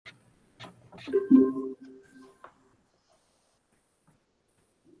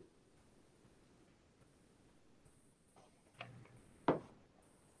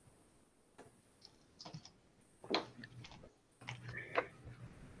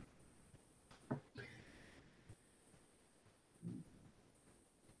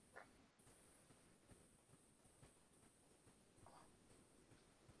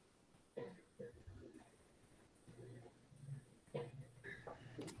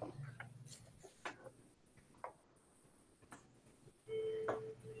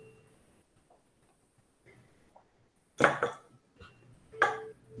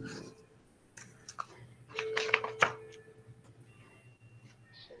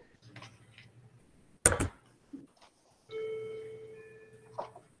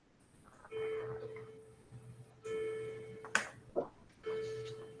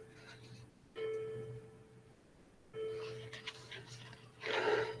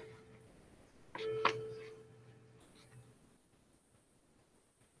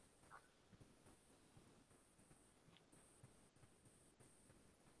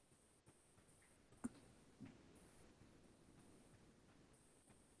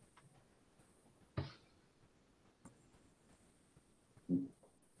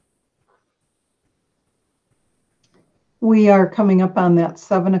We are coming up on that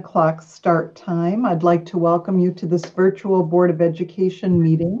 7 o'clock start time. I'd like to welcome you to this virtual Board of Education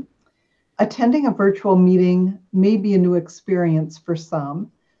meeting. Attending a virtual meeting may be a new experience for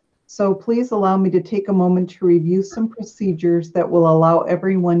some, so please allow me to take a moment to review some procedures that will allow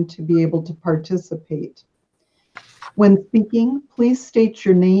everyone to be able to participate. When speaking, please state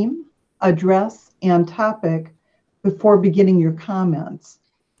your name, address, and topic before beginning your comments.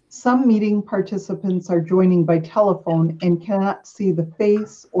 Some meeting participants are joining by telephone and cannot see the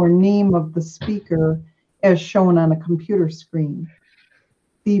face or name of the speaker as shown on a computer screen.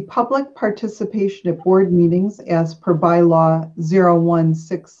 The public participation at board meetings as per bylaw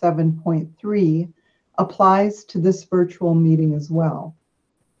 0167.3 applies to this virtual meeting as well.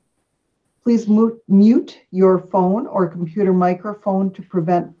 Please mute your phone or computer microphone to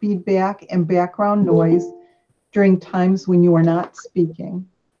prevent feedback and background noise during times when you are not speaking.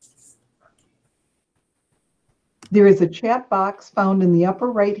 There is a chat box found in the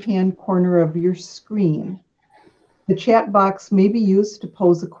upper right-hand corner of your screen. The chat box may be used to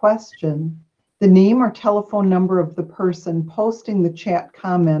pose a question. The name or telephone number of the person posting the chat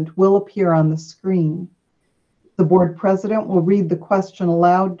comment will appear on the screen. The board president will read the question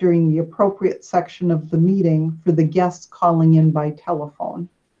aloud during the appropriate section of the meeting for the guests calling in by telephone.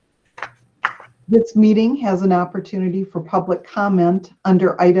 This meeting has an opportunity for public comment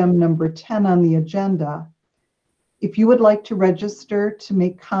under item number 10 on the agenda. If you would like to register to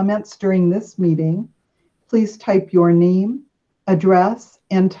make comments during this meeting, please type your name, address,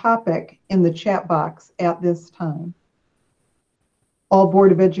 and topic in the chat box at this time. All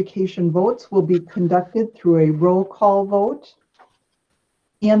Board of Education votes will be conducted through a roll call vote,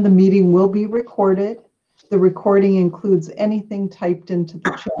 and the meeting will be recorded. The recording includes anything typed into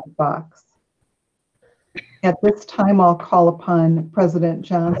the chat box. At this time, I'll call upon President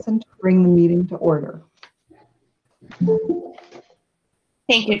Johnson to bring the meeting to order.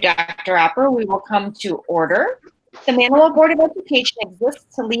 Thank you, Dr. Opper. We will come to order. The Manawa Board of Education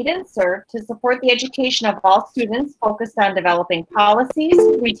exists to lead and serve to support the education of all students, focused on developing policies,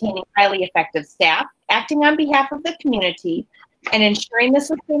 retaining highly effective staff, acting on behalf of the community, and ensuring the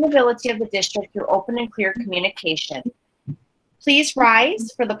sustainability of the district through open and clear communication. Please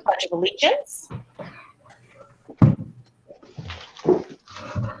rise for the Pledge of Allegiance.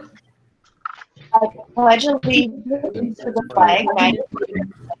 I pledge allegiance to the flag of the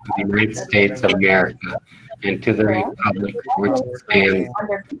United States of America and to the republic which stands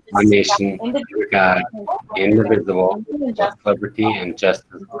one nation under God, indivisible, with liberty and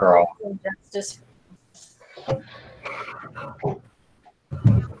justice for all.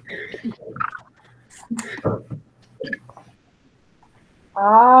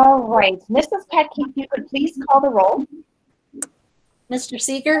 All right, Mrs. Petke, if you could please call the roll. Mr.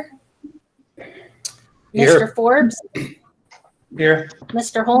 Seeger? Here. Mr. Forbes? Here.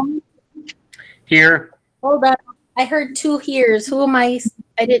 Mr. Holm? Here. Hold on. I heard two hears. Who am I?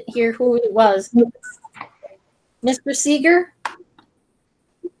 I didn't hear who it was. Mr. Seeger?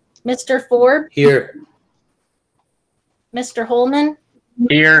 Mr. Forbes? Here. Mr. Holman?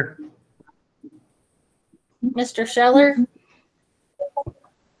 Here. Mr. Scheller?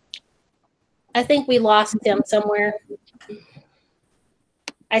 I think we lost him somewhere.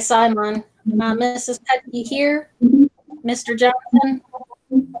 I saw him on Mrs. Petke here. Mr. Johnson?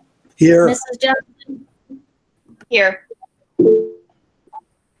 Here. Mrs. Johnson? Here.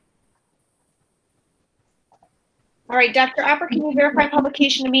 All right, Dr. Opper, can you verify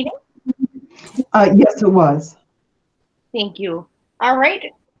publication of meeting? Yes, it was. Thank you. All right,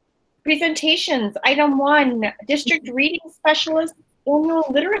 presentations. Item 1, District Reading Specialist Annual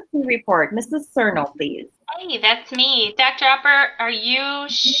Literacy Report. Mrs. Cerno, please. Hey, that's me. Dr. Upper, are you,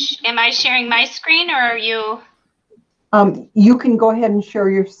 am I sharing my screen or are you? You can go ahead and share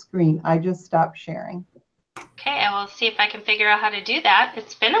your screen. I just stopped sharing. Okay, I will see if I can figure out how to do that.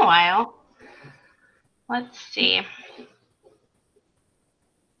 It's been a while. Let's see.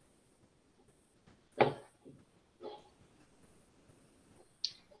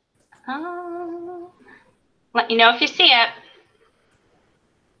 Let me know if you see it.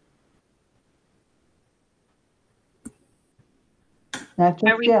 Not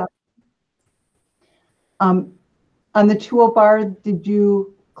just yet. On the toolbar, did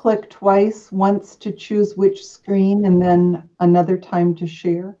you click twice, once to choose which screen and then another time to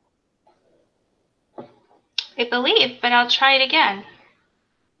share? I believe, but I'll try it again.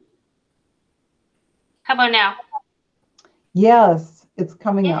 How about now? Yes, it's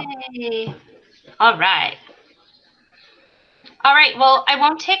coming up. Yay. All right. All right, well, I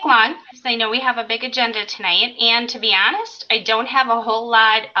won't take long because I know we have a big agenda tonight. And to be honest, I don't have a whole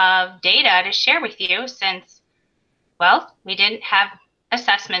lot of data to share with you since, well, we didn't have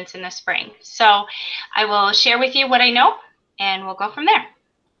assessments in the spring. So I will share with you what I know and we'll go from there.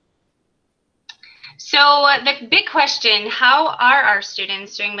 So the big question, how are our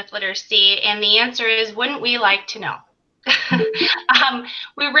students doing with literacy? And the answer is, wouldn't we like to know?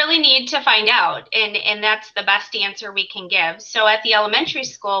 We really need to find out, and that's the best answer we can give. So at the elementary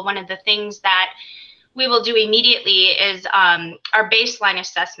school, one of the things that we will do immediately is our baseline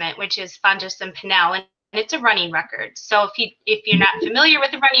assessment, which is Fundus and Pinnell, and it's a running record. So if you're not familiar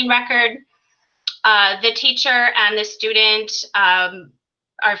with the running record, the teacher and the student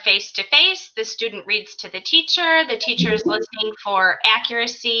are face to face. The student reads to the teacher. The teacher is listening for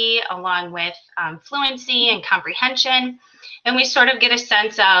accuracy along with fluency and comprehension. And we sort of get a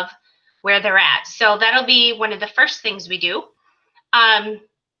sense of where they're at. So that'll be one of the first things we do.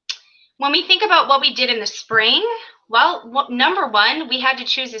 When we think about what we did in the spring, well, number one, we had to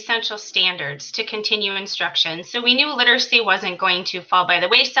choose essential standards to continue instruction. So we knew literacy wasn't going to fall by the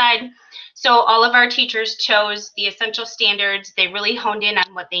wayside. So all of our teachers chose the essential standards. They really honed in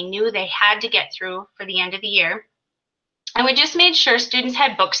on what they knew they had to get through for the end of the year. And we just made sure students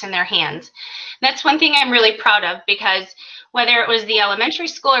had books in their hands. That's one thing I'm really proud of, because whether it was the elementary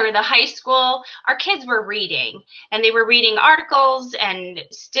school or the high school, our kids were reading, and they were reading articles and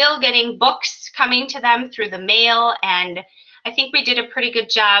still getting books coming to them through the mail. And I think we did a pretty good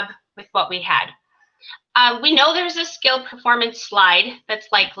job with what we had. We know there's a skill performance slide that's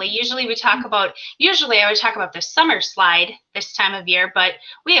likely. Usually I would talk about the summer slide this time of year, but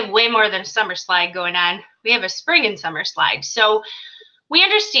we have way more than a summer slide going on. We have a spring and summer slide. So we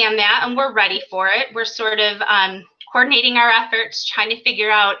understand that and we're ready for it. We're sort of coordinating our efforts, trying to figure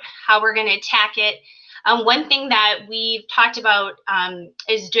out how we're going to attack it. One thing that we've talked about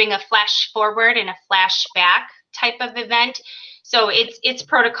is doing a flash forward and a flashback type of event. So it's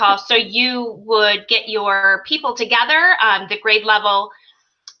protocol. So you would get your people together, the grade level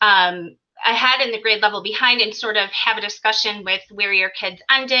ahead and the grade level behind, and sort of have a discussion with where your kids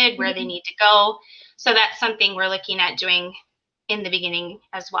ended, where they need to go. So that's something we're looking at doing in the beginning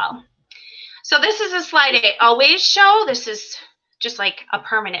as well. So this is a slide I always show. This is just like a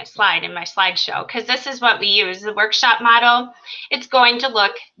permanent slide in my slideshow, because this is what we use, the workshop model. It's going to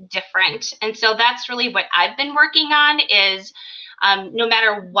look different. And so that's really what I've been working on is no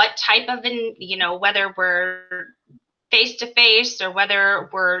matter what type of, whether we're face-to-face or whether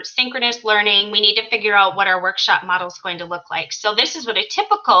we're synchronous learning, we need to figure out what our workshop model is going to look like. So this is what a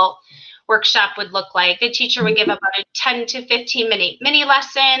typical workshop would look like. The teacher would give about a 10 to 15 minute mini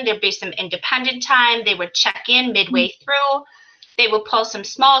lesson. There'd be some independent time. They would check in midway through. They would pull some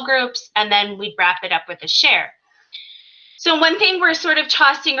small groups, and then we'd wrap it up with a share. So one thing we're sort of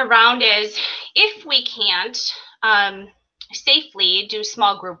tossing around is if we can't safely do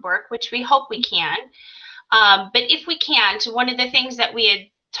small group work, which we hope we can, but if we can't, one of the things that we had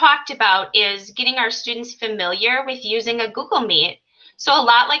talked about is getting our students familiar with using a Google Meet. So a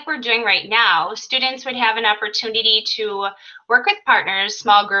lot like we're doing right now, students would have an opportunity to work with partners,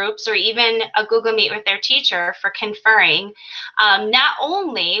 small groups, or even a Google Meet with their teacher for conferring. Not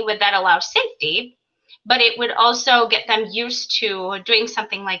only would that allow safety, but it would also get them used to doing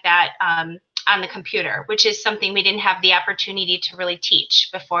something like that on the computer, which is something we didn't have the opportunity to really teach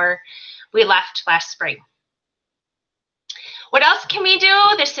before we left last spring. What else can we do?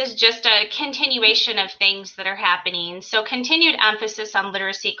 This is just a continuation of things that are happening. So continued emphasis on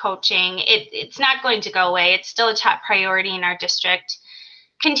literacy coaching. It's not going to go away. It's still a top priority in our district.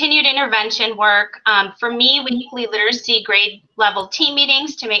 Continued intervention work. For me, weekly literacy grade level team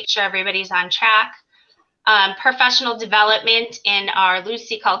meetings to make sure everybody's on track. Professional development in our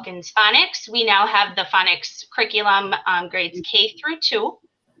Lucy Calkins phonics. We now have the phonics curriculum grades K through 2.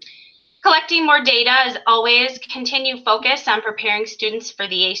 Collecting more data as always, continue focus on preparing students for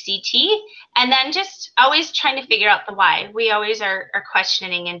the ACT, and then just always trying to figure out the why. We always are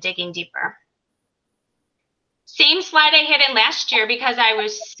questioning and digging deeper. Same slide I hit in last year because I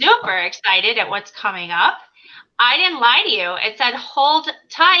was super excited at what's coming up. I didn't lie to you. It said, hold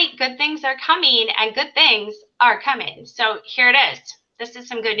tight, good things are coming, and good things are coming. So here it is. This is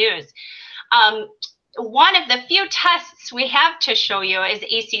some good news. One of the few tests we have to show you is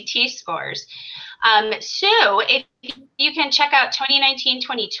ACT scores. So if you can check out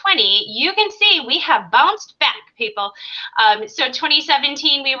 2019-2020, you can see we have bounced back, people. So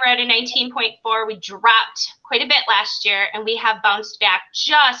 2017, we were at a 19.4. We dropped quite a bit last year, and we have bounced back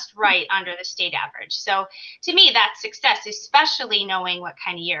just right under the state average. So to me, that's success, especially knowing what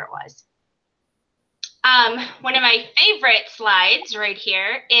kind of year it was. One of my favorite slides right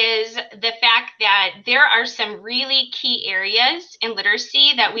here is the fact that there are some really key areas in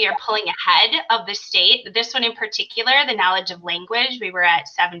literacy that we are pulling ahead of the state. This one in particular, the knowledge of language, we were at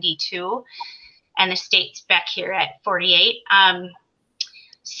 72 and the state's back here at 48.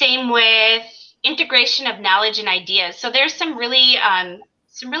 Same with integration of knowledge and ideas. So there's some really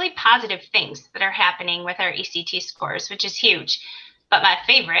positive things that are happening with our ACT scores, which is huge. But my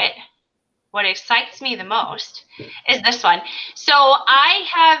favorite, what excites me the most is this one. So I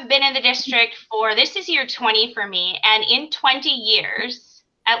have been in the district for, this is year 20 for me, and in 20 years,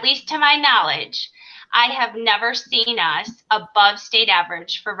 at least to my knowledge, I have never seen us above state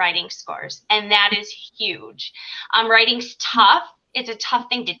average for writing scores, and that is huge. Writing's tough. It's a tough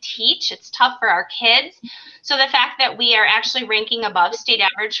thing to teach. It's tough for our kids. So the fact that we are actually ranking above state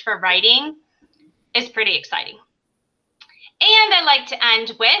average for writing is pretty exciting. And I like to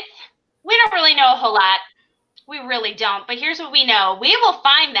end with, we don't really know a whole lot. We really don't. But here's what we know. We will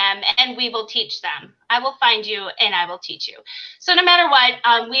find them and we will teach them. I will find you and I will teach you. So no matter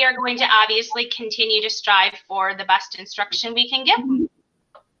what, we are going to obviously continue to strive for the best instruction we can give.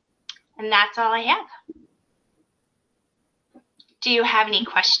 And that's all I have. Do you have any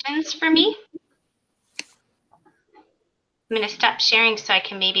questions for me? I'm going to stop sharing so I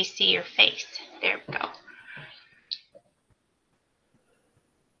can maybe see your face. There we go.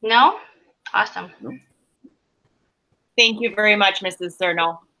 No? Awesome. Thank you very much, Mrs.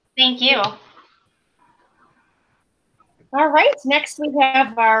 Cerno. Thank you. All right, next we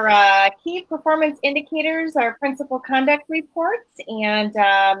have our key performance indicators, our principal conduct reports, and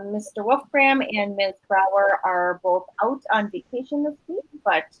Mr. Wolfgram and Ms. Brower are both out on vacation this week,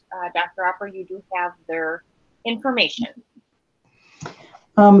 but Dr. Opper, you do have their information.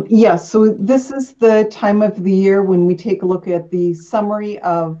 Yes, so this is the time of the year when we take a look at the summary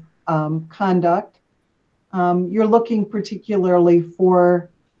of conduct. You're looking particularly for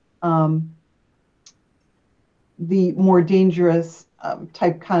the more dangerous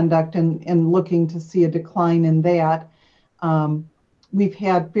type conduct and looking to see a decline in that. We've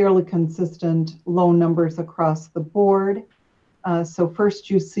had fairly consistent low numbers across the board. So first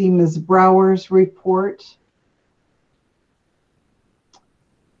you see Ms. Brower's report.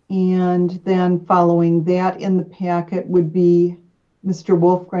 And then following that in the packet would be Mr.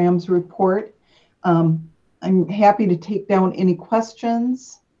 Wolfgram's report. I'm happy to take down any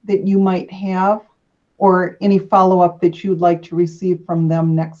questions that you might have or any follow-up that you'd like to receive from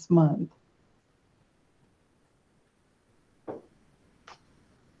them next month.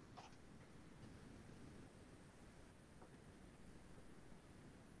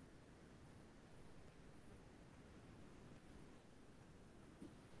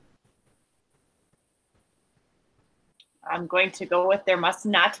 I'm going to go with there must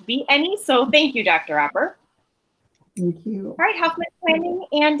not be any. So thank you, Dr. Opper. Thank you. All right, Huffman Planning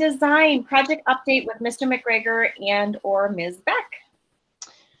and Design project update with Mr. McGregor and or Ms. Beck.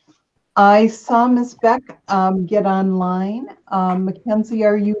 I saw Ms. Beck get online. Mackenzie,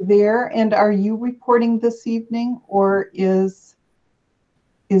 are you there? And are you reporting this evening, or is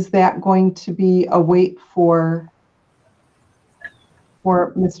that going to be a wait for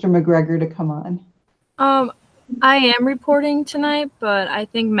Mr. McGregor to come on? I am reporting tonight, but I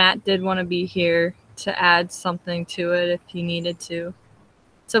think Matt did want to be here to add something to it if he needed to.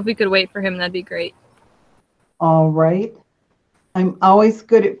 So if we could wait for him, that'd be great. All right. I'm always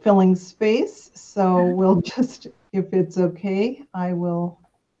good at filling space, so we'll just if it's okay, I will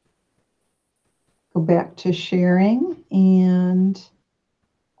go back to sharing, and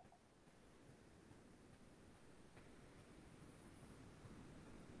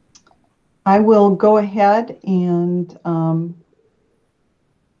I will go ahead and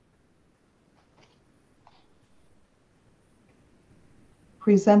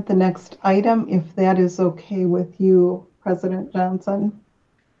present the next item, if that is okay with you, President Johnson.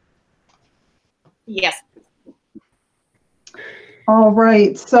 Yes. All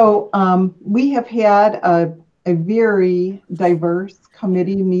right, so we have had a very diverse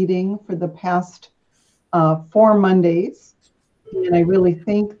committee meeting for the past 4 Mondays. And I really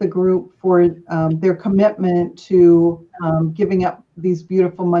thank the group for their commitment to giving up these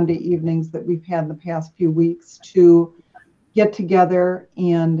beautiful Monday evenings that we've had in the past few weeks to get together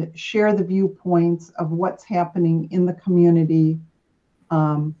and share the viewpoints of what's happening in the community,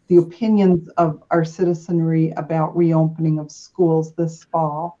 the opinions of our citizenry about reopening of schools this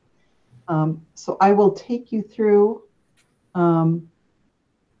fall. So I will take you through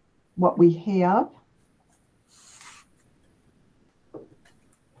what we have.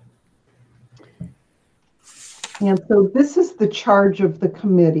 And so this is the charge of the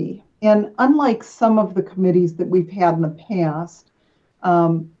committee. And unlike some of the committees that we've had in the past,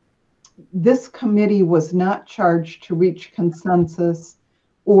 this committee was not charged to reach consensus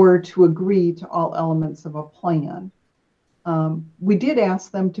or to agree to all elements of a plan. We did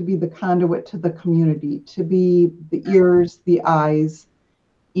ask them to be the conduit to the community, to be the ears, the eyes,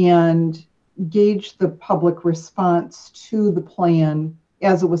 and gauge the public response to the plan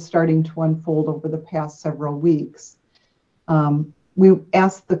as it was starting to unfold over the past several weeks. We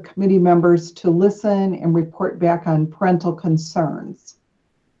asked the committee members to listen and report back on parental concerns.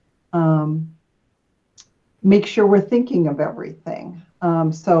 Make sure we're thinking of everything.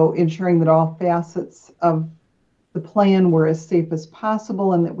 So ensuring that all facets of the plan were as safe as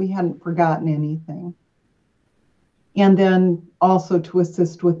possible and that we hadn't forgotten anything. And then also to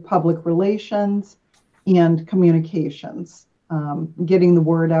assist with public relations and communications, getting the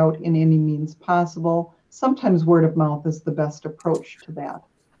word out in any means possible. Sometimes word of mouth is the best approach to that.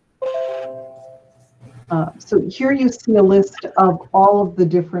 So here you see a list of all of the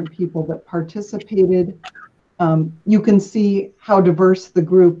different people that participated. You can see how diverse the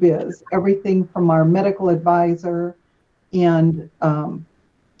group is. Everything from our medical advisor and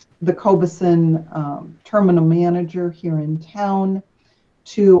the Cobeson terminal manager here in town,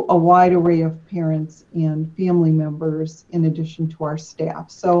 to a wide array of parents and family members in addition to our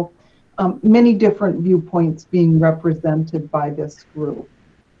staff. So many different viewpoints being represented by this group.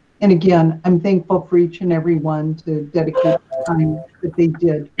 And again, I'm thankful for each and every one to dedicate the time that they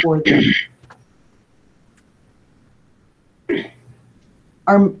did for them.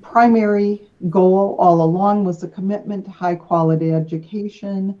 Our primary goal all along was a commitment to high quality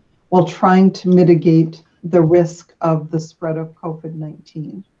education while trying to mitigate the risk of the spread of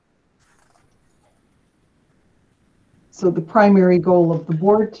COVID-19. So the primary goal of the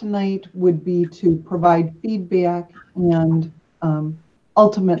board tonight would be to provide feedback and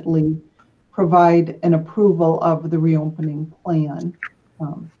ultimately provide an approval of the reopening plan.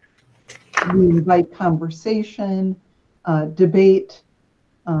 We invite conversation, debate,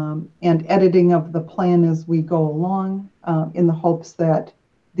 and editing of the plan as we go along in the hopes that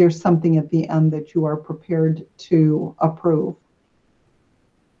there's something at the end that you are prepared to approve.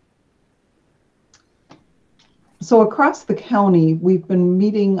 So across the county, we've been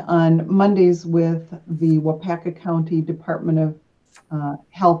meeting on Mondays with the Waupaca County Department of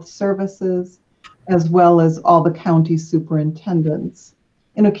Health Services, as well as all the county superintendents.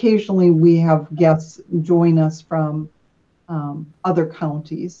 And occasionally we have guests join us from other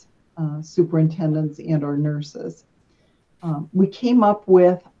counties, superintendents and or nurses. We came up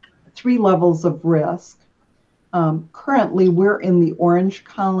with 3 levels of risk. Currently, we're in the orange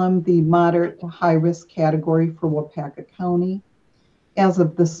column, the moderate to high risk category for Waupaca County. As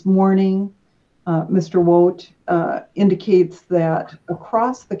of this morning, Mr. Wote indicates that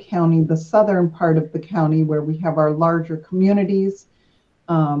across the county, the southern part of the county where we have our larger communities,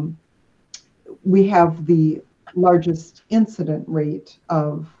 we have the largest incident rate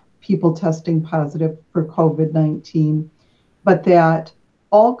of people testing positive for COVID-19, but that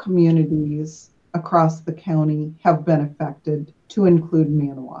all communities across the county have been affected, to include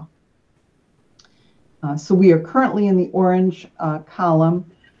Manawa. So we are currently in the orange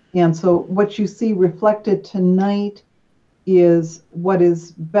column. And so what you see reflected tonight is what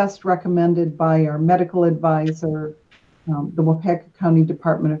is best recommended by our medical advisor, the Waupaca County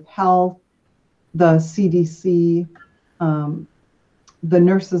Department of Health, the CDC, the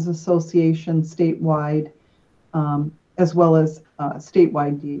Nurses Association statewide, as well as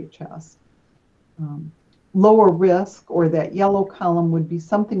statewide DHS. Lower risk, or that yellow column, would be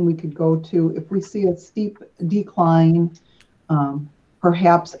something we could go to if we see a steep decline,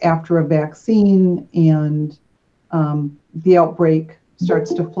 perhaps after a vaccine and the outbreak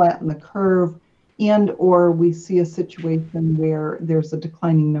starts to flatten the curve, and or we see a situation where there's a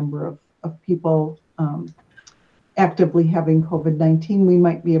declining number of people actively having COVID-19, we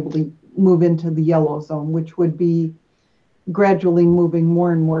might be able to move into the yellow zone, which would be gradually moving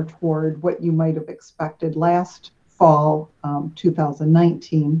more and more toward what you might have expected last fall,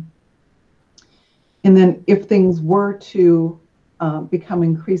 2019. And then if things were to become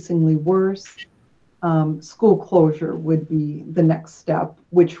increasingly worse, school closure would be the next step,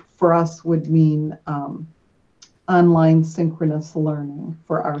 which for us would mean online synchronous learning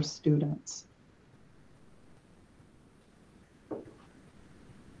for our students.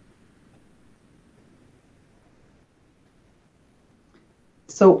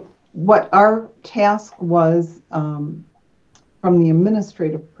 So what our task was from the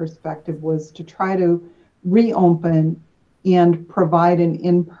administrative perspective was to try to reopen and provide an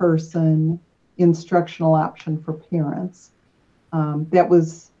in-person instructional option for parents. That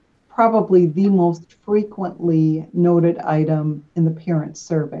was probably the most frequently noted item in the parent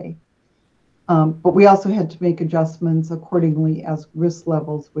survey. But we also had to make adjustments accordingly as risk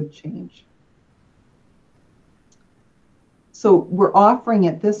levels would change. So we're offering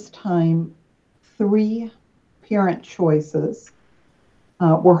at this time 3 parent choices.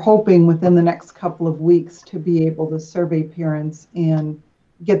 We're hoping within the next couple of weeks to be able to survey parents and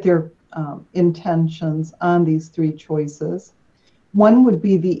get their intentions on these 3 choices. One would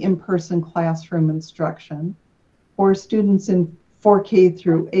be the in-person classroom instruction. For students in 4K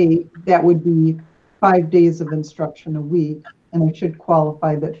through 8, that would be 5 days of instruction a week. And I should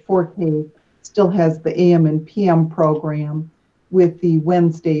qualify that 4K still has the AM and PM program with the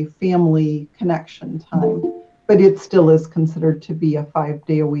Wednesday family connection time, but it still is considered to be a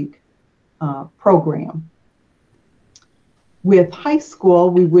 5-day-a-week program. With high school,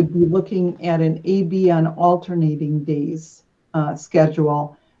 we would be looking at an AB on alternating days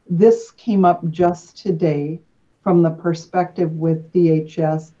schedule. This came up just today from the perspective with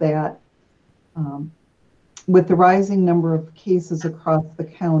DHS that with the rising number of cases across the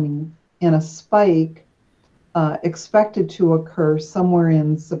county and a spike expected to occur somewhere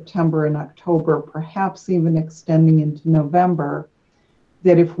in September and October, perhaps even extending into November,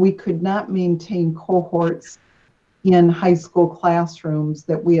 that if we could not maintain cohorts in high school classrooms,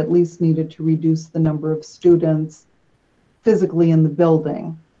 that we at least needed to reduce the number of students physically in the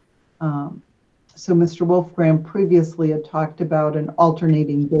building. So Mr. Wolfgram previously had talked about an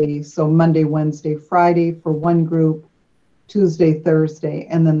alternating day, so Monday, Wednesday, Friday for one group, Tuesday, Thursday,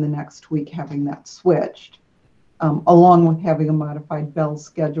 and then the next week having that switched, along with having a modified bell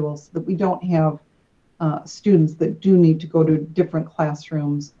schedule so that we don't have students that do need to go to different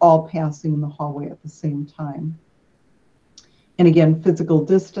classrooms all passing in the hallway at the same time. And again, physical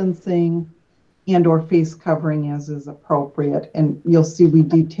distancing and or face covering as is appropriate. And you'll see we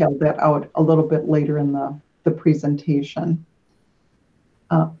detailed that out a little bit later in the presentation.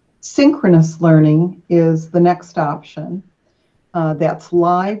 Synchronous learning is the next option. That's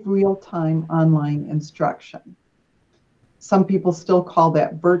live, real-time online instruction. Some people still call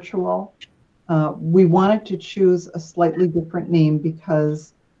that virtual. We wanted to choose a slightly different name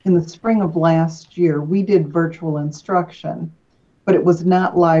because in the spring of last year, we did virtual instruction, but it was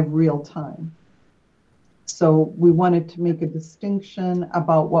not live real-time. So we wanted to make a distinction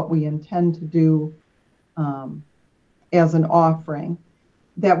about what we intend to do as an offering.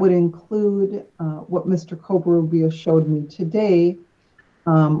 That would include what Mr. Covarrubias showed me today,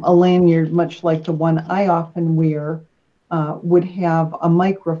 a lanyard much like the one I often wear, would have a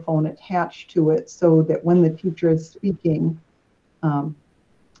microphone attached to it so that when the teacher is speaking,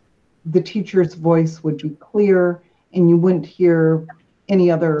 the teacher's voice would be clear and you wouldn't hear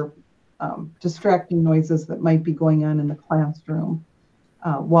any other distracting noises that might be going on in the classroom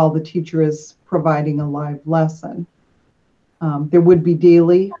while the teacher is providing a live lesson. There would be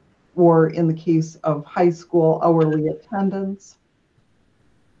daily, or in the case of high school, hourly attendance.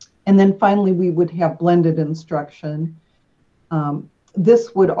 And then finally, we would have blended instruction.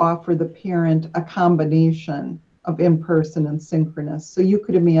 This would offer the parent a combination of in-person and synchronous. So you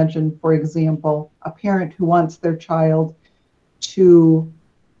could imagine, for example, a parent who wants their child to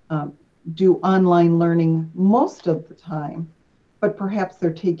do online learning most of the time, but perhaps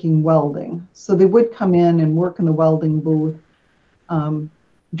they're taking welding. So they would come in and work in the welding booth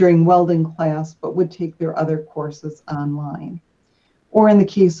during welding class, but would take their other courses online. Or in the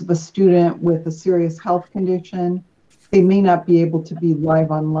case of a student with a serious health condition, they may not be able to be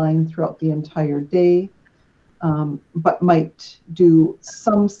live online throughout the entire day, but might do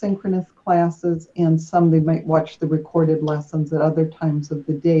some synchronous classes, and some they might watch the recorded lessons at other times of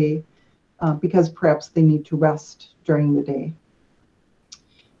the day because perhaps they need to rest during the day.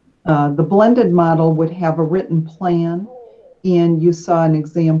 The blended model would have a written plan, and you saw an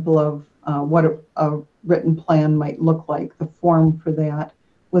example of what a written plan might look like. The form for that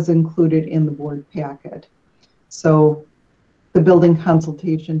was included in the board packet. So the building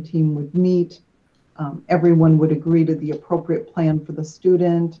consultation team would meet, everyone would agree to the appropriate plan for the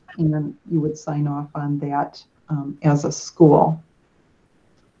student, and then you would sign off on that as a school.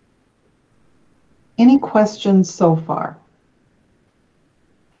 Any questions so far?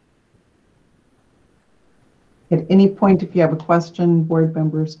 At any point, if you have a question, board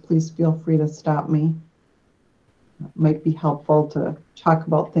members, please feel free to stop me. It might be helpful to talk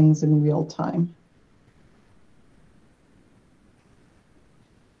about things in real time.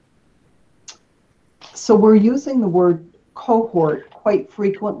 So we're using the word cohort quite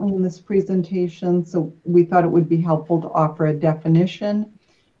frequently in this presentation, so we thought it would be helpful to offer a definition.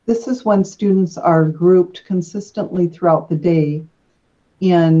 This is when students are grouped consistently throughout the day,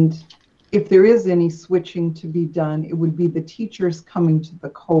 and if there is any switching to be done, it would be the teachers coming to the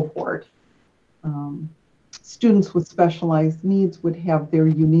cohort. Students with specialized needs would have their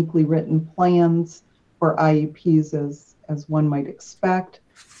uniquely written plans or IEPs as one might expect.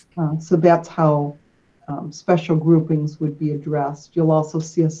 So that's how special groupings would be addressed. You'll also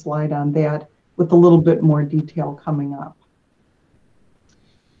see a slide on that with a little bit more detail coming up.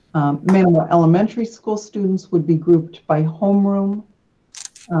 Manoa Elementary School students would be grouped by homeroom.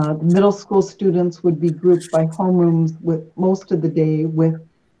 The middle school students would be grouped by homerooms with most of the day, with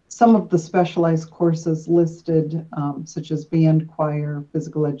some of the specialized courses listed, such as band, choir,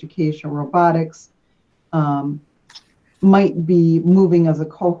 physical education, robotics, might be moving as a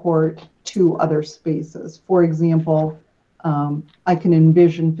cohort to other spaces. For example, I can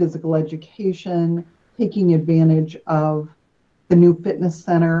envision physical education taking advantage of the new fitness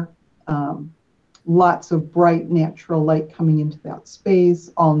center, lots of bright natural light coming into that space,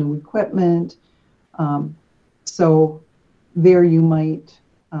 all new equipment. So there you might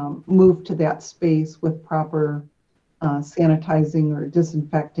move to that space with proper sanitizing or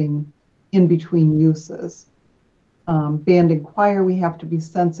disinfecting in between uses. Band and choir, we have to be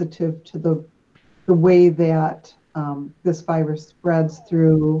sensitive to the way that this virus spreads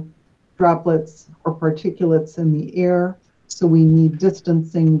through droplets or particulates in the air. So we need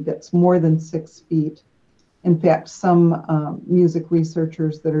distancing that's more than 6 feet. In fact, some music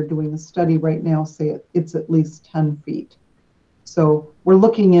researchers that are doing a study right now say it's at least 10 feet. So we're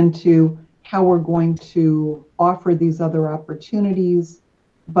looking into how we're going to offer these other opportunities,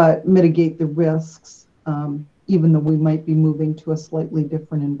 but mitigate the risks, even though we might be moving to a slightly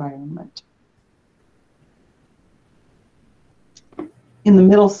different environment. In the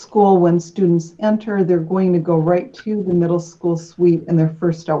middle school, when students enter, they're going to go right to the middle school suite in their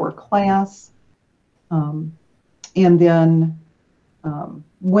first hour class. And then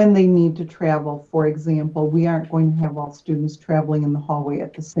when they need to travel, for example, we aren't going to have all students traveling in the hallway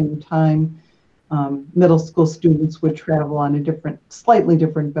at the same time. Middle school students would travel on a slightly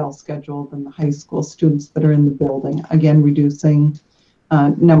different bell schedule than the high school students that are in the building. Again, reducing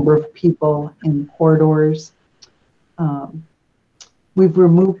number of people in corridors. We've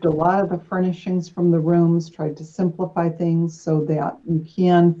removed a lot of the furnishings from the rooms, tried to simplify things so that you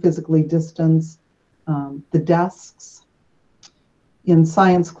can physically distance the desks. In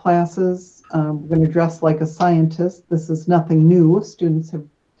science classes, we're going to dress like a scientist. This is nothing new. Students have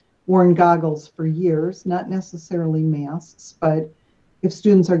worn goggles for years, not necessarily masks, but if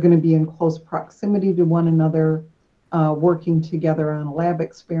students are going to be in close proximity to one another, working together on a lab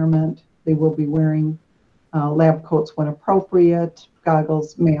experiment, they will be wearing lab coats when appropriate,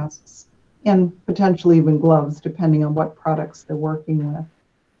 goggles, masks, and potentially even gloves, depending on what products they're working with.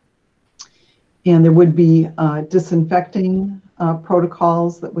 And there would be disinfecting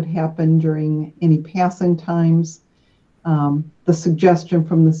protocols that would happen during any passing times. The suggestion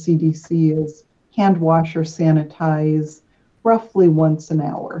from the CDC is hand wash or sanitize roughly once an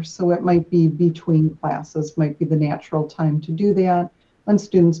hour. So it might be between classes, might be the natural time to do that, when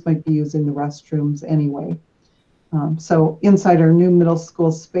students might be using the restrooms anyway. So inside our new middle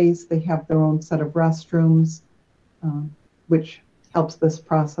school space, they have their own set of restrooms, which helps this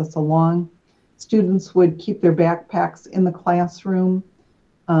process along. Students would keep their backpacks in the classroom,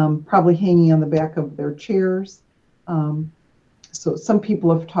 probably hanging on the back of their chairs. So some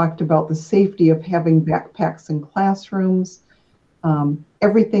people have talked about the safety of having backpacks in classrooms.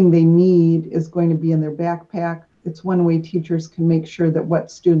 Everything they need is going to be in their backpack. It's one way teachers can make sure that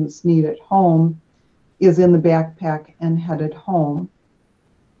what students need at home is in the backpack and headed home.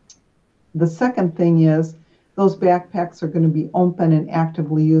 The second thing is those backpacks are going to be open and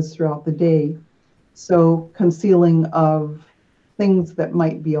actively used throughout the day. So concealing of things that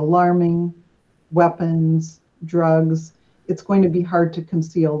might be alarming, weapons, drugs, it's going to be hard to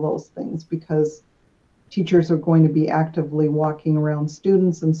conceal those things because teachers are going to be actively walking around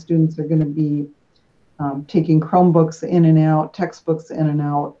students, and students are going to be taking Chromebooks in and out, textbooks in and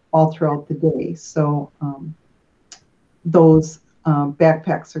out all throughout the day. So those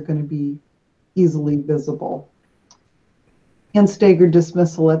backpacks are going to be easily visible. And staggered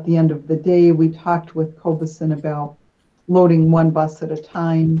dismissal at the end of the day. We talked with Cobeson about loading one bus at a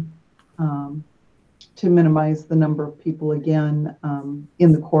time to minimize the number of people again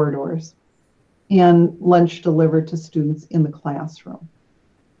in the corridors, and lunch delivered to students in the classroom.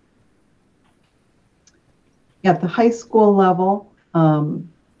 At the high school level,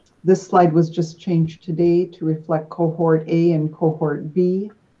 this slide was just changed today to reflect cohort A and cohort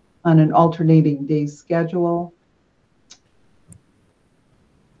B on an alternating day schedule.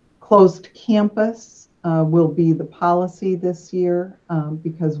 Closed campus will be the policy this year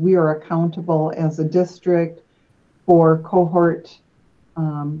because we are accountable as a district for cohort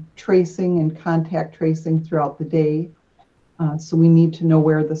tracing and contact tracing throughout the day. So we need to know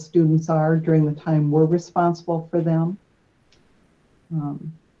where the students are during the time we're responsible for them.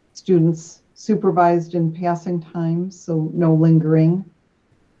 Students supervised in passing times, so no lingering.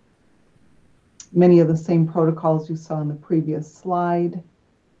 Many of the same protocols you saw in the previous slide.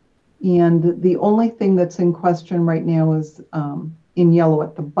 And the only thing that's in question right now is in yellow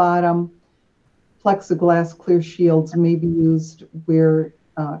at the bottom. Plexiglass clear shields may be used where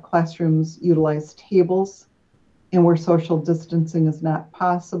classrooms utilize tables and where social distancing is not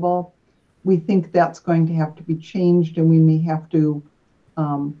possible. We think that's going to have to be changed, and we may have to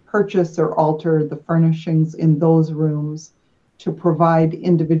purchase or alter the furnishings in those rooms to provide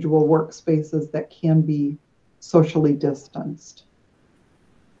individual workspaces that can be socially distanced.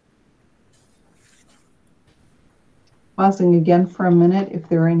 Pausing again for a minute if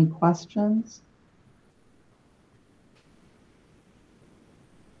there are any questions.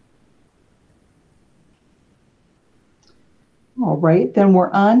 All right, then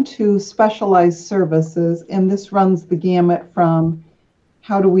we're on to specialized services, and this runs the gamut from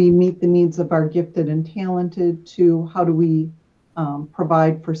how do we meet the needs of our gifted and talented to how do we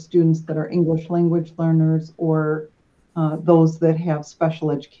provide for students that are English language learners or those that have special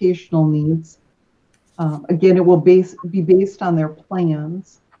educational needs. Again, it will be based on their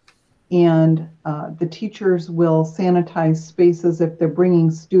plans, and the teachers will sanitize spaces if they're bringing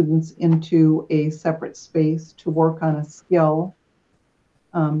students into a separate space to work on a skill.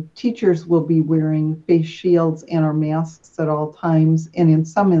 Teachers will be wearing face shields and or masks at all times, and in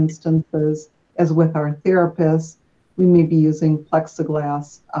some instances, as with our therapists, we may be using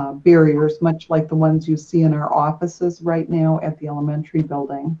plexiglass barriers, much like the ones you see in our offices right now at the elementary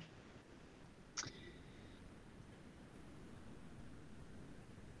building.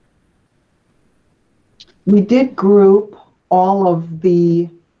 We did group all of the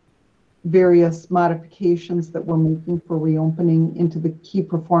various modifications that we're making for reopening into the key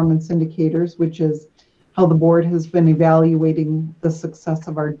performance indicators, which is how the board has been evaluating the success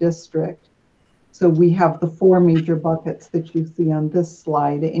of our district. So we have the 4 major buckets that you see on this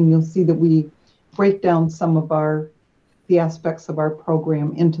slide, and you'll see that we break down some of the aspects of our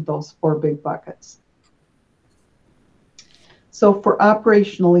program into those 4 big buckets. So for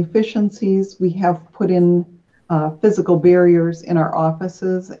operational efficiencies, we have put in physical barriers in our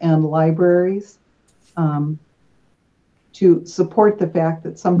offices and libraries to support the fact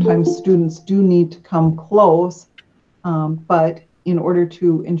that sometimes students do need to come close, but in order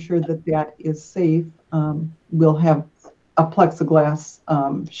to ensure that that is safe, we'll have a plexiglass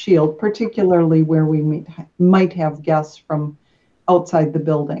shield, particularly where we might have guests from outside the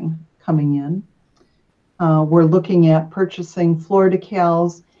building coming in. We're looking at purchasing floor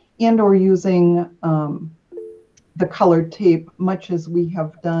decals and or using the colored tape, much as we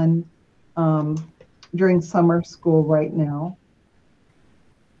have done during summer school right now.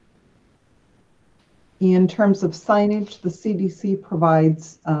 In terms of signage, the CDC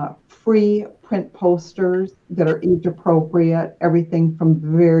provides free print posters that are age appropriate, everything from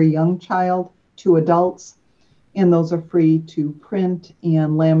very young child to adults. And those are free to print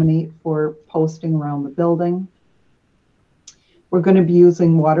and laminate for posting around the building. We're going to be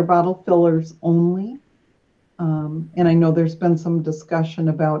using water bottle fillers only. And I know there's been some discussion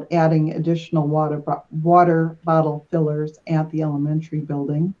about adding additional water bottle fillers at the elementary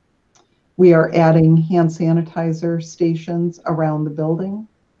building. We are adding hand sanitizer stations around the building.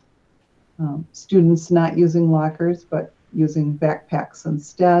 Students not using lockers, but using backpacks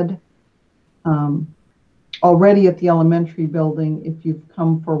instead. Already at the elementary building, if you've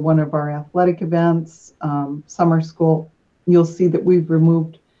come for one of our athletic events, summer school, you'll see that we've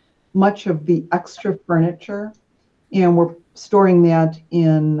removed much of the extra furniture, and we're storing that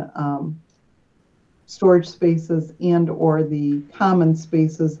in storage spaces and or the common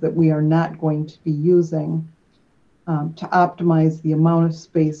spaces that we are not going to be using to optimize the amount of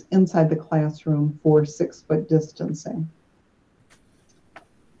space inside the classroom for 6-foot distancing.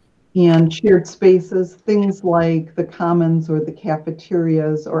 And shared spaces, things like the commons or the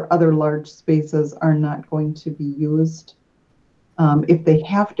cafeterias or other large spaces are not going to be used. If they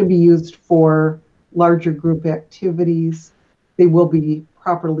have to be used for larger group activities, they will be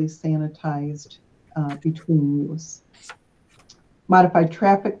properly sanitized between use. Modified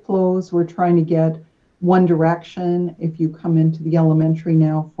traffic flows, we're trying to get one direction. If you come into the elementary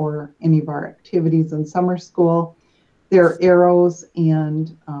now for any of our activities in summer school, there are arrows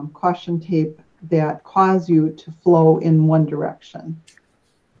and caution tape that cause you to flow in one direction.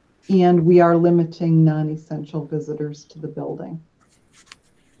 And we are limiting non-essential visitors to the building.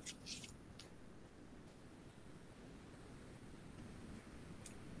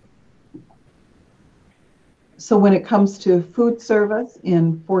 So when it comes to food service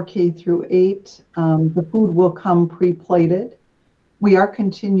in 4K through 8, the food will come pre-plated. We are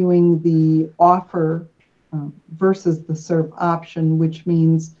continuing the offer versus the serve option, which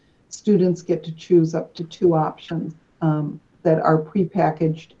means students get to choose up to 2 options that are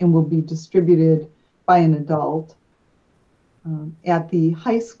pre-packaged and will be distributed by an adult. At the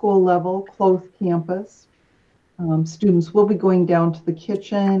high school level, closed campus, students will be going down to the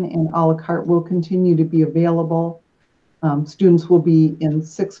kitchen and a la carte will continue to be available. Students will be in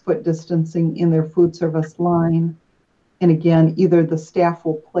 6-foot distancing in their food service line. And again, either the staff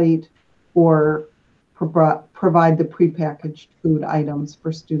will plate or provide the prepackaged food items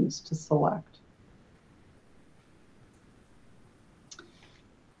for students to select.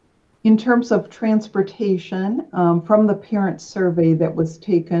 In terms of transportation, from the parent survey that was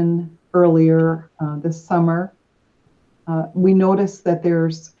taken earlier this summer, we noticed that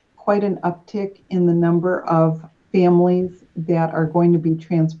there's quite an uptick in the number of families that are going to be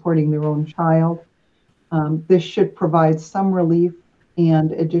transporting their own child. This should provide some relief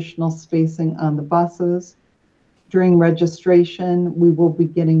and additional spacing on the buses. During registration, we will be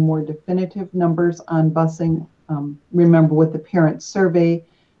getting more definitive numbers on busing. Remember, with the parent survey,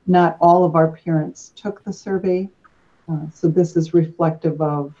 not all of our parents took the survey. So this is reflective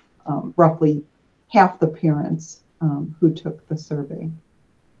of roughly half the parents who took the survey.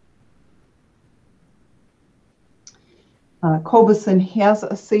 Cobeson has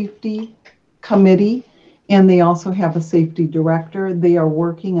a safety committee, and they also have a safety director. They are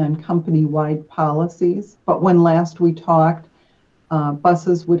working on company-wide policies, but when last we talked,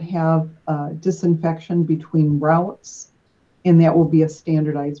 buses would have disinfection between routes, and that will be a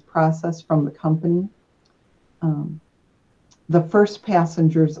standardized process from the company. The first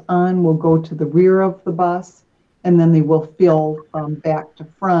passengers on will go to the rear of the bus, and then they will fill back to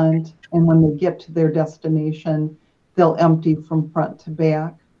front, and when they get to their destination, they'll empty from front to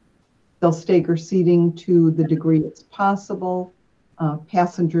back. They'll stagger seating to the degree it's possible.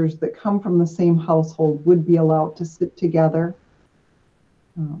 Passengers that come from the same household would be allowed to sit together.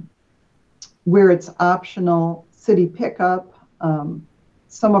 Where it's optional, city pickup,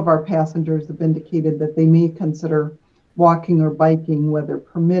 some of our passengers have indicated that they may consider walking or biking, weather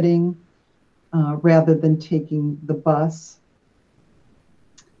permitting, rather than taking the bus.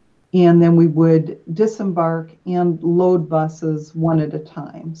 And then we would disembark and load buses one at a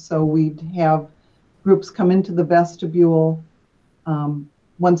time. So we'd have groups come into the vestibule.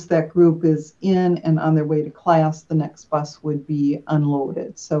 Once that group is in and on their way to class, the next bus would be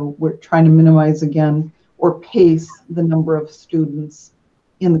unloaded. So we're trying to minimize again or pace the number of students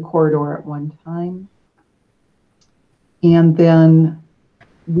in the corridor at one time. And then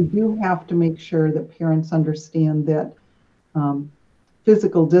we do have to make sure that parents understand that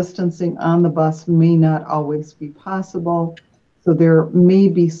physical distancing on the bus may not always be possible. So there may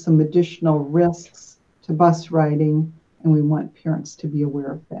be some additional risks to bus riding, and we want parents to be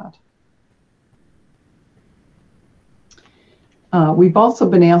aware of that. We've also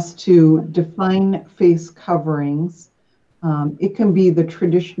been asked to define face coverings. It can be the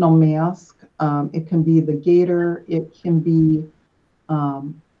traditional mask, it can be the gaiter, it can be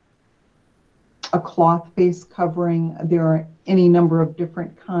a cloth face covering. There are any number of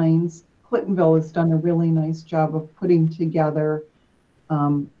different kinds. Clintonville has done a really nice job of putting together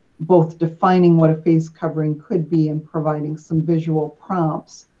both defining what a face covering could be and providing some visual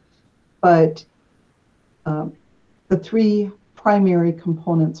prompts. But the three primary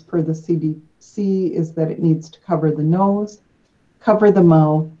components per the CDC is that it needs to cover the nose, cover the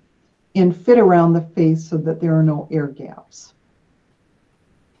mouth, and fit around the face so that there are no air gaps.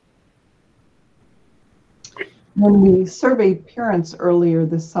 When we surveyed parents earlier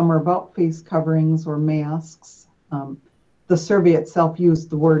this summer about face coverings or masks, the survey itself used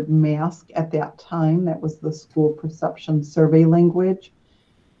the word mask at that time. That was the school perception survey language.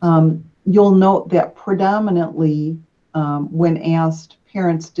 You'll note that predominantly when asked,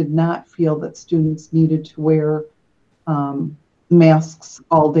 parents did not feel that students needed to wear masks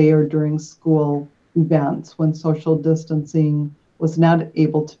all day or during school events when social distancing was not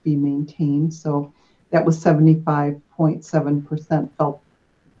able to be maintained. So that was 75.7% felt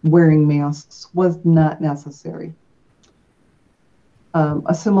wearing masks was not necessary.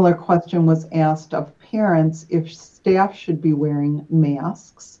 A similar question was asked of parents if staff should be wearing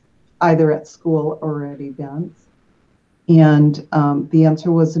masks, either at school or at events. And the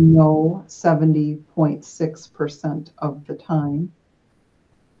answer was no, 70.6% of the time.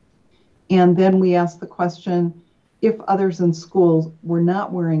 And then we asked the question, if others in schools were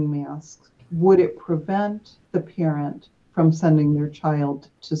not wearing masks, would it prevent the parent from sending their child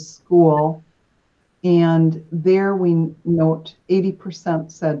to school? And there we note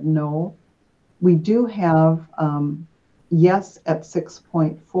 80% said no. We do have yes at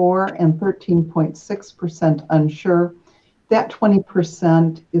 6.4 and 13.6% unsure. That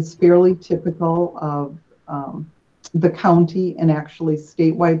 20% is fairly typical of the county and actually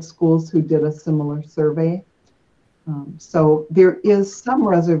statewide schools who did a similar survey. So there is some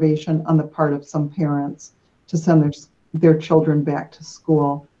reservation on the part of some parents to send their children back to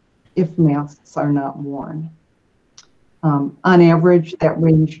school if masks are not worn. On average, that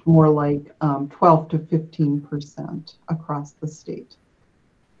ranged more like 12 to 15% across the state.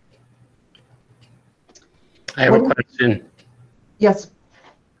 I have a question. Yes.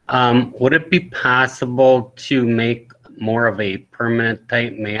 Would it be possible to make more of a permanent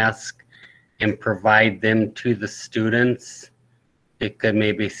type mask and provide them to the students? It could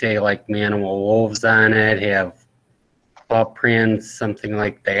maybe say like Manimal Wolves on it, have paw prints, something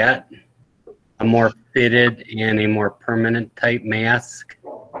like that. A more fitted and a more permanent type mask.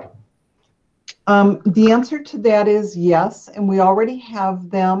 The answer to that is yes, and we already have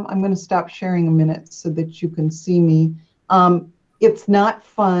them. I'm going to stop sharing a minute so that you can see me. It's not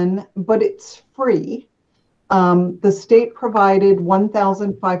fun, but it's free. The state provided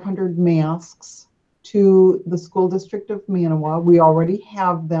 1,500 masks to the school district of Manawa. We already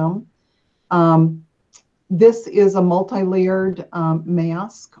have them. This is a multi-layered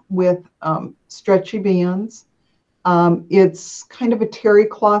mask with stretchy bands. It's kind of a terry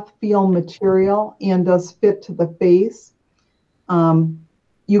cloth feel material and does fit to the face.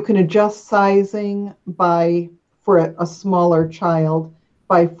 You can adjust sizing for a smaller child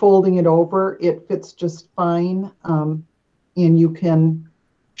by folding it over. It fits just fine, and you can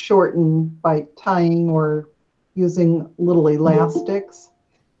shorten by tying or using little elastics.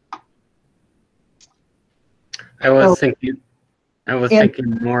 I was thinking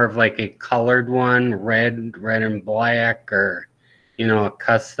more of like a colored one, red and black, or a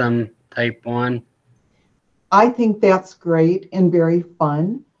custom type one. I think that's great and very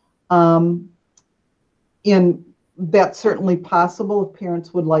fun. And that's certainly possible if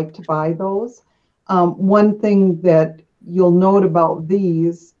parents would like to buy those. One thing that you'll note about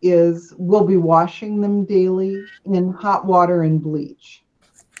these is we'll be washing them daily in hot water and bleach.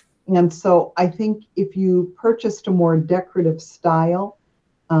 And so I think if you purchased a more decorative style,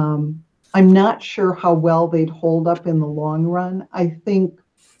 I'm not sure how well they'd hold up in the long run. I think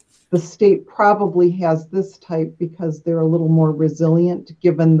the state probably has this type because they're a little more resilient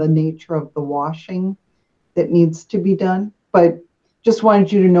given the nature of the washing that needs to be done. But just wanted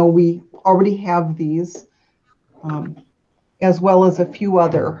you to know we already have these, as well as a few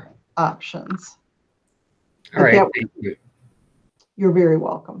other options. All right, thank you. You're very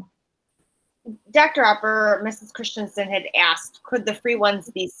welcome. Dr. Opper, Mrs. Christensen had asked, could the free ones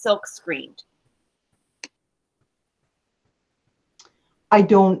be silk screened? I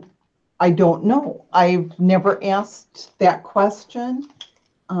don't know. I've never asked that question.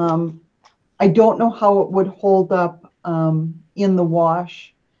 I don't know how it would hold up in the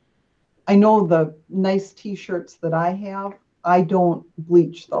wash. I know the nice t-shirts that I have, I don't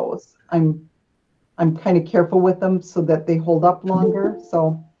bleach those. I'm kind of careful with them so that they hold up longer.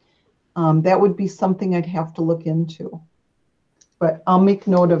 So That would be something I'd have to look into, but I'll make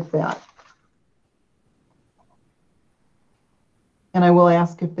note of that. And I will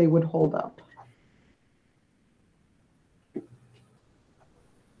ask if they would hold up.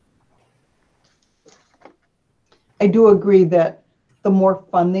 I do agree that the more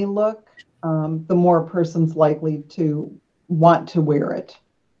fun they look, the more a person's likely to want to wear it.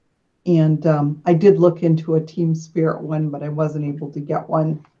 And I did look into a Team Spirit one, but I wasn't able to get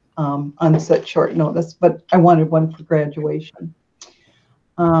one on such short notice, but I wanted one for graduation.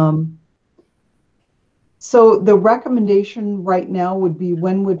 So the recommendation right now would be,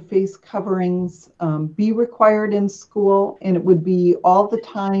 when would face coverings be required in school? And it would be all the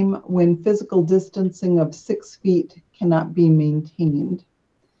time when physical distancing of 6 feet cannot be maintained.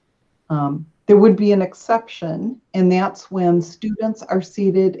 There would be an exception, and that's when students are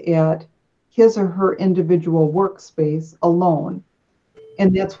seated at his or her individual workspace alone.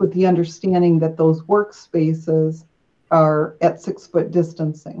 And that's with the understanding that those workspaces are at 6 foot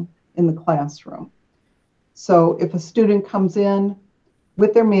distancing in the classroom. So if a student comes in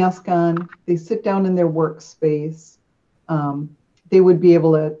with their mask on, they sit down in their workspace, they would be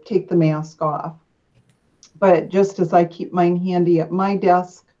able to take the mask off. But just as I keep mine handy at my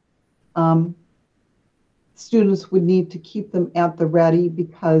desk, students would need to keep them at the ready,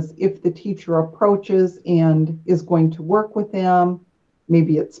 because if the teacher approaches and is going to work with them,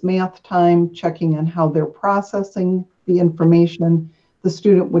 maybe it's math time, checking on how they're processing the information, the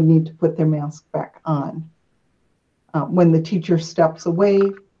student would need to put their mask back on. When the teacher steps away,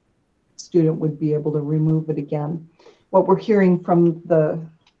 the student would be able to remove it again. What we're hearing from the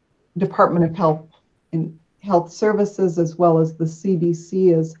Department of Health and Health Services, as well as the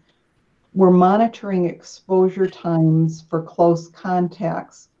CDC, is we're monitoring exposure times for close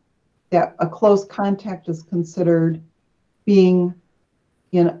contacts. That a close contact is considered being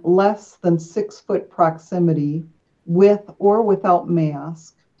in less than 6 foot proximity with or without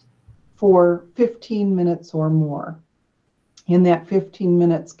mask for 15 minutes or more. And that 15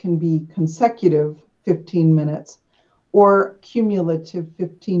 minutes can be consecutive 15 minutes or cumulative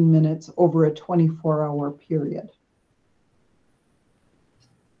 15 minutes over a 24-hour period.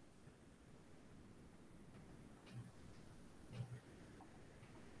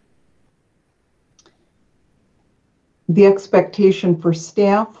 The expectation for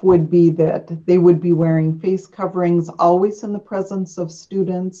staff would be that they would be wearing face coverings always in the presence of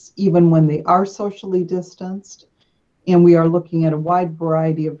students, even when they are socially distanced. And we are looking at a wide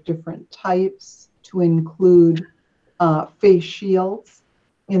variety of different types, to include face shields.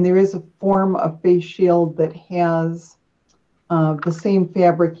 And there is a form of face shield that has the same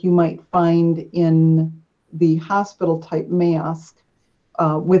fabric you might find in the hospital type mask,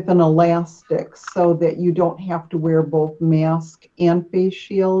 with an elastic, so that you don't have to wear both mask and face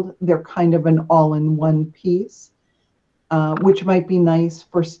shield. They're kind of an all-in-one piece, which might be nice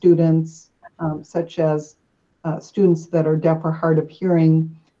for students, such as students that are deaf or hard of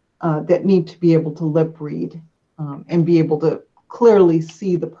hearing, that need to be able to lip read and be able to clearly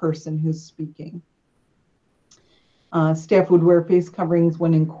see the person who's speaking. Staff would wear face coverings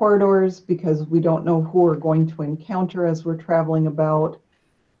when in corridors, because we don't know who we're going to encounter as we're traveling about.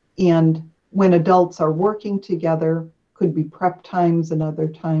 And when adults are working together, could be prep times and other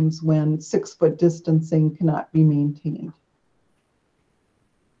times when 6 foot distancing cannot be maintained.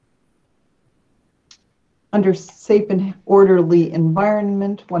 Under safe and orderly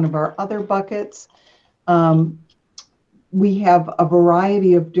environment, one of our other buckets, we have a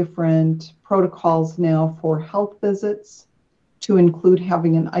variety of different protocols now for health visits, to include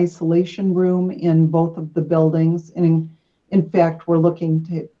having an isolation room in both of the buildings. And in fact, we're looking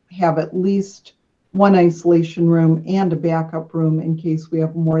to have at least one isolation room and a backup room in case we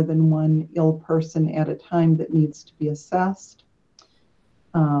have more than one ill person at a time that needs to be assessed.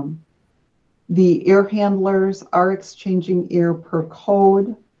 The air handlers are exchanging air per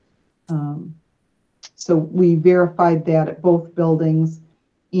code. So we verified that at both buildings,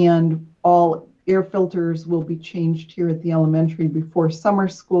 and all air filters will be changed here at the elementary before summer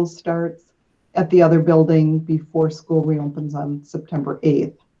school starts, at the other building before school reopens on September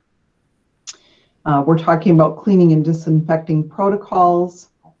 8th. We're talking about cleaning and disinfecting protocols.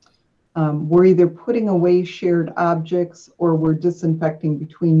 We're either putting away shared objects or we're disinfecting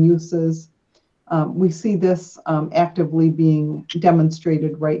between uses. We see this actively being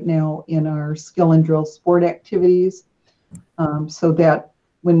demonstrated right now in our skill and drill sport activities, so that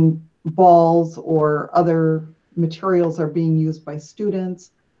when balls or other materials are being used by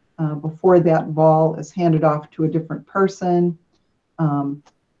students, before that ball is handed off to a different person,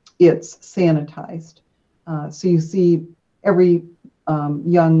 it's sanitized. So you see every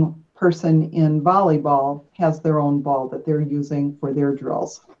young person in volleyball has their own ball that they're using for their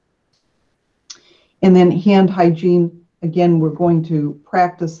drills. And then hand hygiene, again, we're going to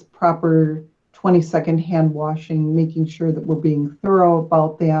practice proper 20-second hand washing, making sure that we're being thorough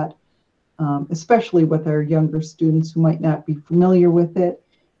about that, especially with our younger students who might not be familiar with it,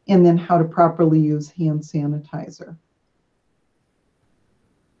 and then how to properly use hand sanitizer.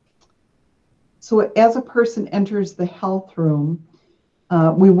 So as a person enters the health room,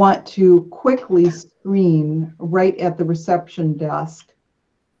 we want to quickly screen right at the reception desk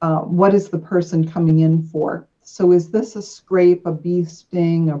what is the person coming in for. So is this a scrape, a bee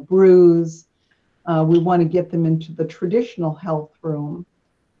sting, a bruise? We want to get them into the traditional health room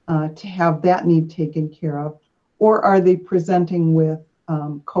to have that need taken care of. Or are they presenting with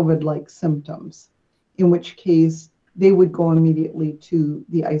COVID-like symptoms, in which case they would go immediately to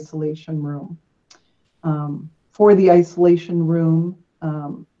the isolation room. For the isolation room,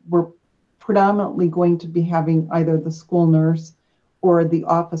 we're predominantly going to be having either the school nurse or the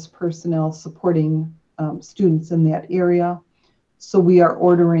office personnel supporting students in that area. So we are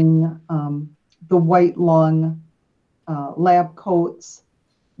ordering the white long lab coats.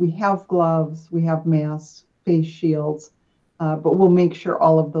 We have gloves, we have masks, face shields, but we'll make sure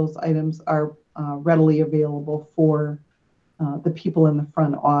all of those items are readily available for the people in the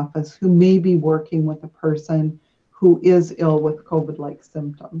front office who may be working with a person who is ill with COVID-like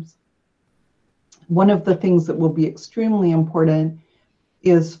symptoms. One of the things that will be extremely important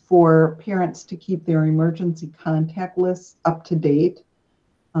is for parents to keep their emergency contact lists up to date.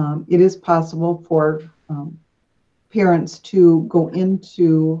 It is possible for parents to go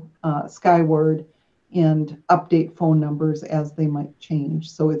into Skyward and update phone numbers as they might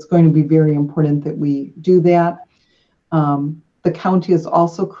change. So it's going to be very important that we do that. The county has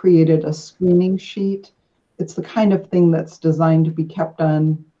also created a screening sheet. It's the kind of thing that's designed to be kept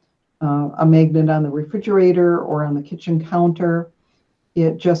on a magnet on the refrigerator or on the kitchen counter.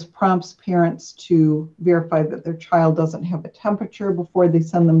 It just prompts parents to verify that their child doesn't have a temperature before they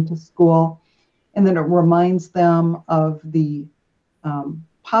send them to school. And then it reminds them of the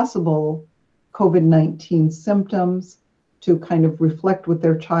possible COVID-19 symptoms to kind of reflect with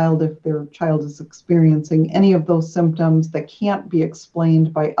their child if their child is experiencing any of those symptoms that can't be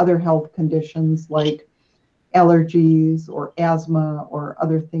explained by other health conditions like allergies or asthma or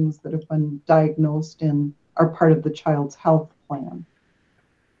other things that have been diagnosed and are part of the child's health plan.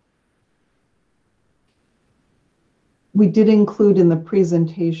 We did include in the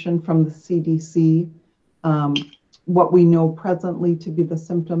presentation from the CDC what we know presently to be the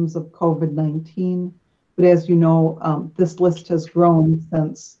symptoms of COVID-19. But as you know, this list has grown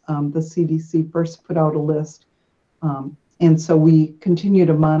since the CDC first put out a list. And so we continue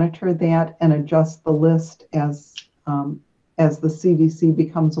to monitor that and adjust the list as the CDC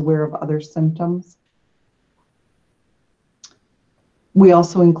becomes aware of other symptoms. We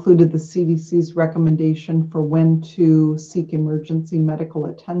also included the CDC's recommendation for when to seek emergency medical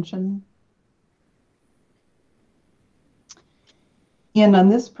attention. And on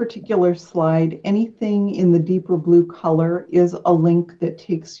this particular slide, anything in the deeper blue color is a link that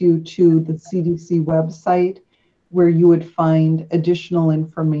takes you to the CDC website where you would find additional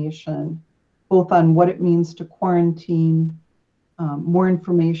information, both on what it means to quarantine, more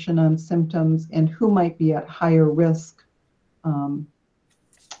information on symptoms, and who might be at higher risk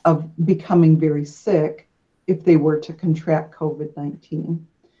of becoming very sick if they were to contract COVID-19.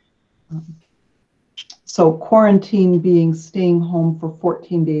 So quarantine being staying home for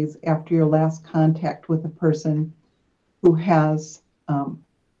 14 days after your last contact with a person who has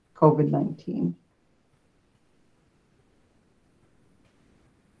COVID-19.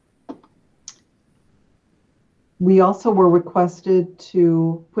 We also were requested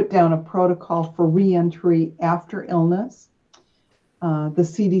to put down a protocol for re-entry after illness. The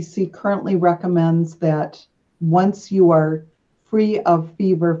CDC currently recommends that once you are free of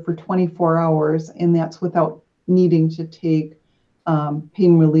fever for 24 hours, and that's without needing to take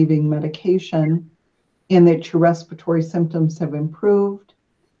pain relieving medication, and that your respiratory symptoms have improved,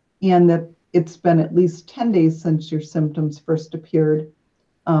 and that it's been at least 10 days since your symptoms first appeared,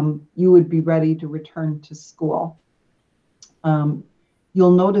 you would be ready to return to school.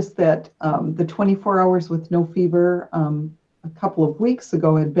 You'll notice that the 24 hours with no fever a couple of weeks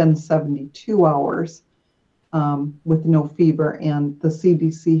ago had been 72 hours with no fever, and the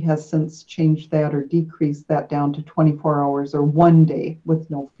CDC has since changed that or decreased that down to 24 hours or 1 day with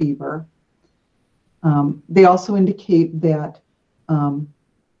no fever. They also indicate that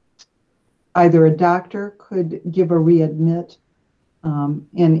either a doctor could give a readmit, and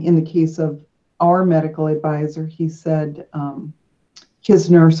in the case of our medical advisor, he said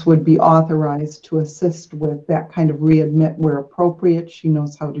his nurse would be authorized to assist with that kind of readmit where appropriate. She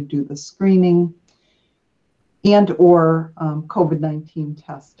knows how to do the screening and or COVID-19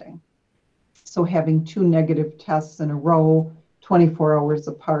 testing. So having 2 negative tests in a row, 24 hours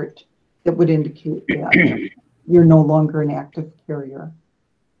apart, that would indicate that you're no longer an active carrier.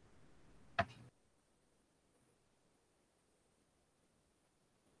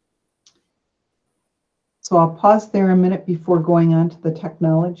 So I'll pause there a minute before going on to the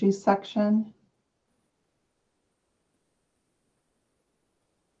technology section.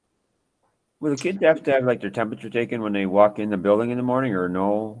 Will the kids have to have like their temperature taken when they walk in the building in the morning, or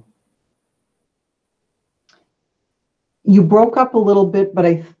no? You broke up a little bit, but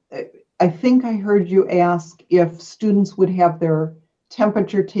I think I heard you ask if students would have their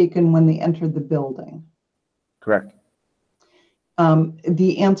temperature taken when they entered the building. Correct.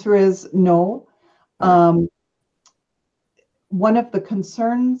 The answer is no. One of the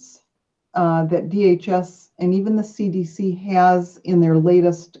concerns that DHS and even the CDC has in their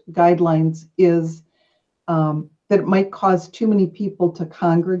latest guidelines is that it might cause too many people to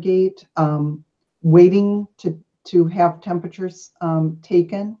congregate, waiting to have temperatures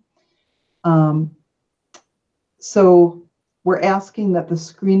taken. So we're asking that the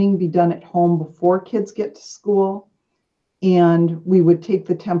screening be done at home before kids get to school. And we would take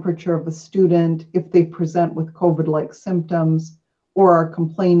the temperature of a student if they present with COVID-like symptoms or are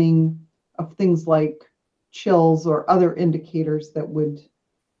complaining of things like chills or other indicators that would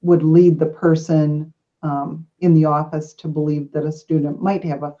lead the person in the office to believe that a student might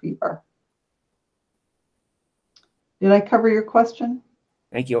have a fever. Did I cover your question?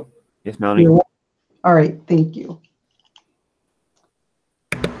 Thank you. Yes, Melanie. All right, thank you.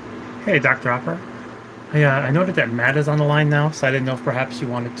 Hey, Dr. Hopper. I noted that Matt is on the line now, so I didn't know if perhaps you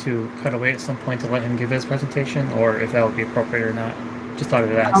wanted to cut away at some point to let him give his presentation, or if that would be appropriate or not. Just thought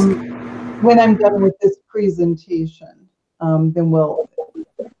I'd ask. When I'm done with this presentation, then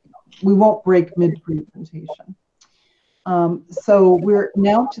we won't break mid-presentation. So we're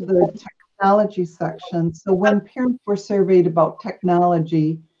now to the technology section. So when parents were surveyed about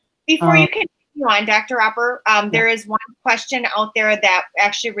technology. Before you continue on, Dr. Hopper, there is one question out there that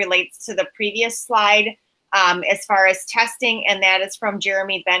actually relates to the previous slide as far as testing, and that is from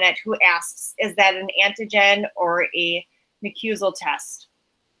Jeremy Bennett, who asks, is that an antigen or a mucosal test?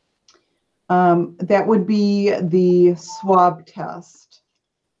 That would be the swab test,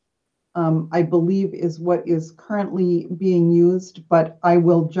 I believe is what is currently being used, but I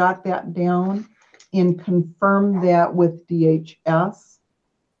will jot that down and confirm that with DHS.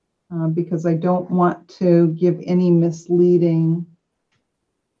 Because I don't want to give any misleading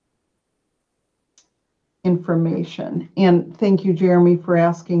information. And thank you, Jeremy, for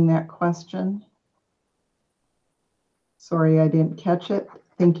asking that question. Sorry, I didn't catch it.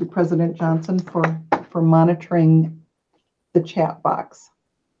 Thank you, President Johnson, for monitoring the chat box.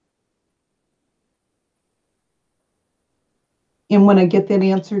 And when I get that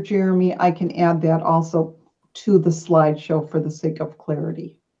answer, Jeremy, I can add that also to the slideshow for the sake of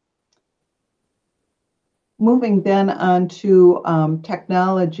clarity. Moving then on to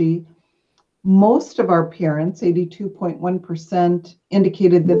technology, most of our parents, 82.1%,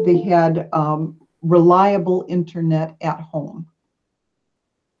 indicated that they had reliable internet at home.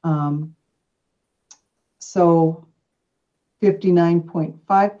 So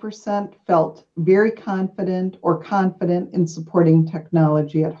 59.5% felt very confident or confident in supporting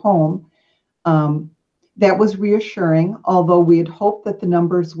technology at home. That was reassuring, although we had hoped that the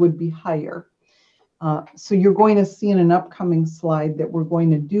numbers would be higher. So you're going to see in an upcoming slide that we're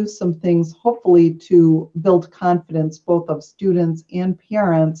going to do some things, hopefully, to build confidence both of students and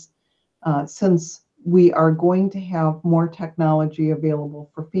parents, since we are going to have more technology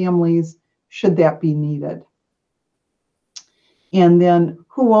available for families, should that be needed. And then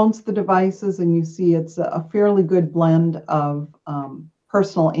who owns the devices? And you see it's a fairly good blend of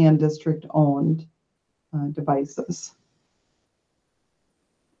personal and district-owned devices.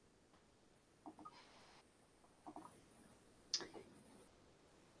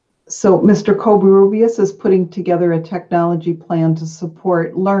 So Mr. Covarrubias is putting together a technology plan to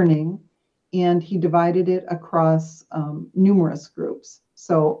support learning, and he divided it across numerous groups.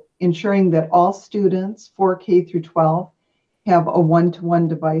 So ensuring that all students, 4K through 12, have a one-to-one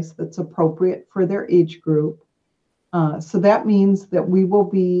device that's appropriate for their age group. So that means that we will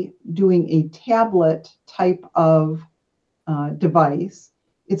be doing a tablet type of device.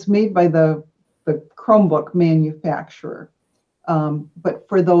 It's made by the Chromebook manufacturer. But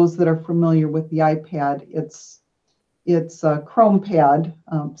for those that are familiar with the iPad, it's a ChromePad,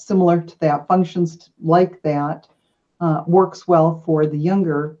 similar to that, functions like that, works well for the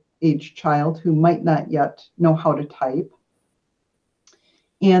younger age child who might not yet know how to type.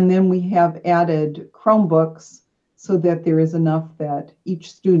 And then we have added Chromebooks so that there is enough that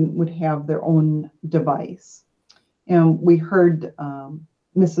each student would have their own device. And we heard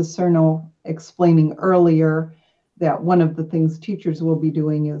Mrs. Cerno explaining earlier that one of the things teachers will be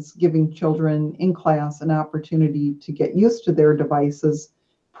doing is giving children in class an opportunity to get used to their devices,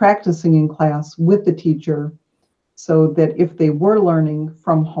 practicing in class with the teacher, so that if they were learning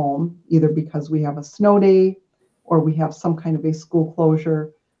from home, either because we have a snow day or we have some kind of a school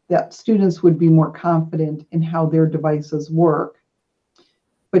closure, that students would be more confident in how their devices work.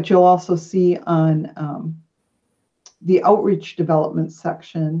 But you'll also see on the outreach development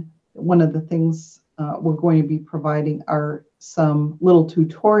section, one of the things we're going to be providing are some little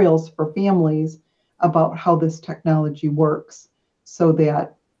tutorials for families about how this technology works, so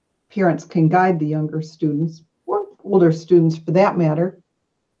that parents can guide the younger students, or older students for that matter,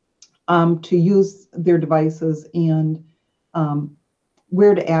 to use their devices and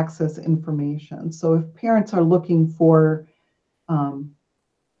where to access information. So if parents are looking for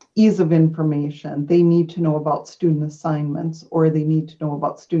ease of information, they need to know about student assignments, or they need to know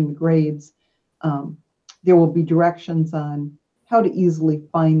about student grades, there will be directions on how to easily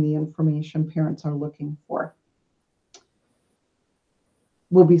find the information parents are looking for.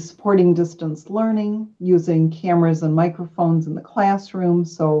 We'll be supporting distance learning using cameras and microphones in the classroom,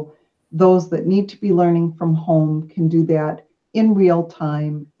 so those that need to be learning from home can do that in real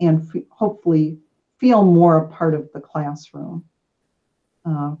time and hopefully feel more a part of the classroom.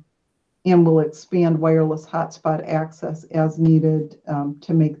 And we'll expand wireless hotspot access as needed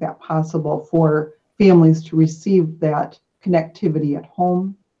to make that possible for families to receive that connectivity at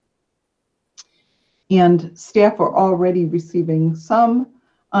home. And staff are already receiving some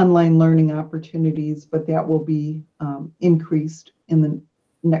online learning opportunities, but that will be increased in the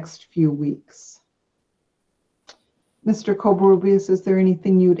next few weeks. Mr. Covarrubias, is there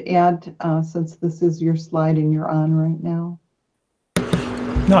anything you'd add since this is your slide and you're on right now?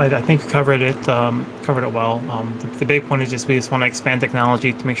 No, I think you covered it well. The big point is just we just want to expand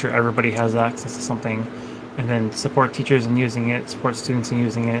technology to make sure everybody has access to something, and then support teachers in using it, support students in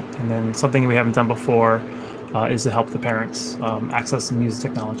using it, and then something we haven't done before is to help the parents access and use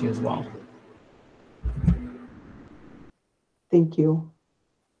technology as well. Thank you.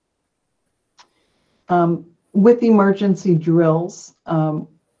 With emergency drills,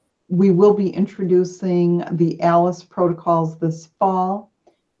 we will be introducing the ALICE protocols this fall.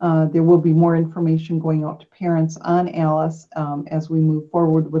 There will be more information going out to parents on ALICE as we move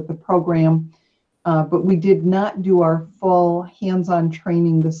forward with the program. But we did not do our full hands-on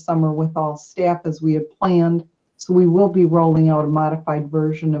training this summer with all staff as we had planned. So we will be rolling out a modified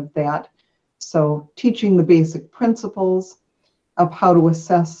version of that. So teaching the basic principles of how to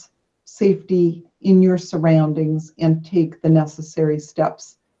assess safety in your surroundings and take the necessary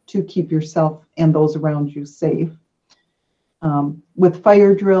steps to keep yourself and those around you safe. With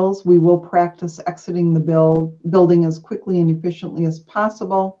fire drills, we will practice exiting the building as quickly and efficiently as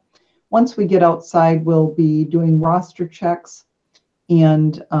possible. Once we get outside, we'll be doing roster checks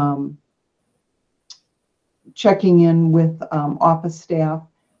and checking in with office staff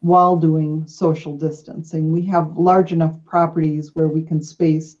while doing social distancing. We have large enough properties where we can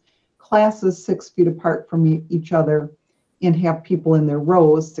space classes 6 feet apart from each other and have people in their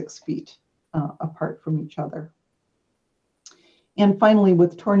rows 6 feet apart from each other. And finally,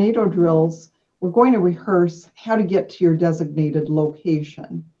 with tornado drills, we're going to rehearse how to get to your designated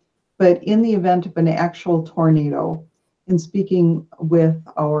location. But in the event of an actual tornado, in speaking with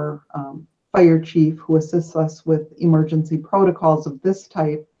our fire chief who assists us with emergency protocols of this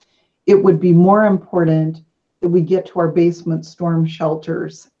type, it would be more important that we get to our basement storm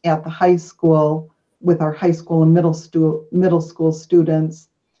shelters at the high school with our high school and middle school students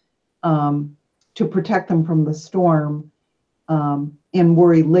to protect them from the storm, and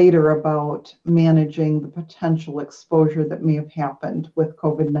worry later about managing the potential exposure that may have happened with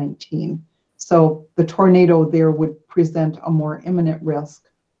COVID-19. So the tornado there would present a more imminent risk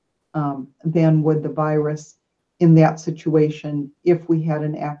than would the virus in that situation if we had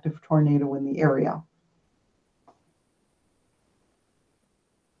an active tornado in the area.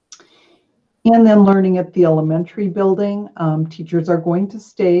 And then learning at the elementary building, teachers are going to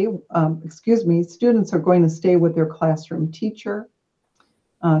stay, students are going to stay with their classroom teacher.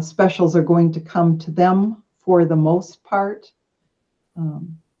 Specials are going to come to them for the most part.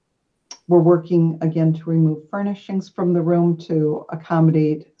 We're working again to remove furnishings from the room to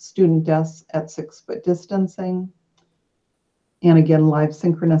accommodate student desks at 6 foot distancing. And again, live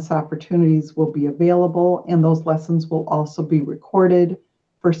synchronous opportunities will be available, and those lessons will also be recorded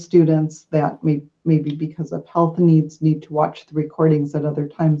for students that maybe because of health needs need to watch the recordings at other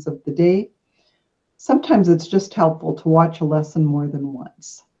times of the day. Sometimes it's just helpful to watch a lesson more than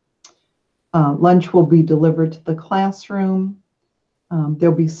once. Lunch will be delivered to the classroom.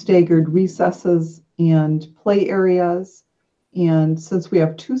 There'll be staggered recesses and play areas. And since we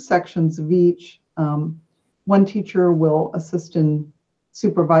have 2 sections of each, one teacher will assist in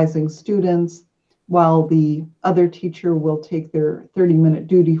supervising students, while the other teacher will take their 30-minute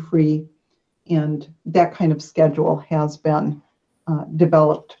duty free. And that kind of schedule has been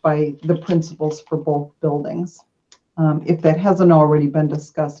developed by the principals for both buildings. If that hasn't already been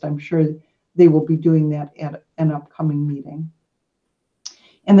discussed, I'm sure they will be doing that at an upcoming meeting.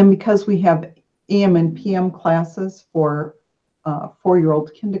 And then because we have AM and PM classes for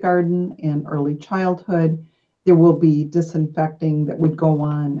 4-year-old kindergarten and early childhood, there will be disinfecting that would go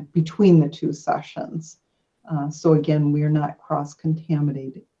on between the 2 sessions. So again, we are not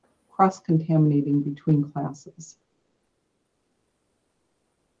cross-contaminating between classes.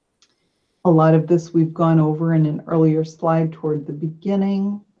 A lot of this we've gone over in an earlier slide toward the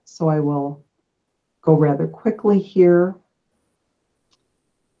beginning, so I will go rather quickly here.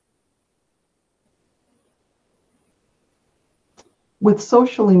 With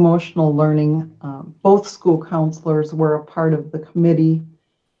social emotional learning, both school counselors were a part of the committee.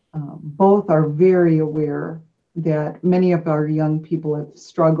 Both are very aware that many of our young people have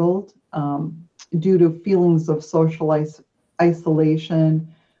struggled due to feelings of social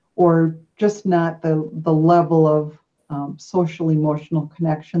isolation, or just not the level of social emotional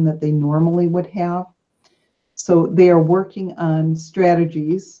connection that they normally would have. So they are working on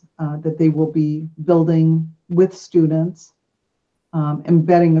strategies that they will be building with students,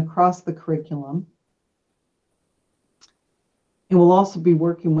 embedding across the curriculum. And we'll also be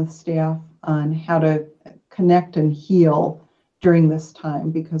working with staff on how to connect and heal during this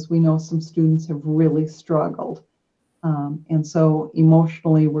time, because we know some students have really struggled. And so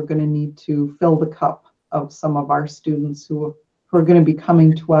emotionally, we're going to need to fill the cup of some of our students who are going to be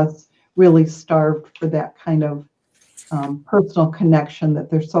coming to us really starved for that kind of personal connection that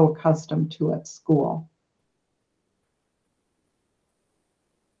they're so accustomed to at school.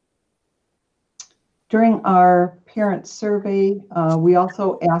 During our parent survey, we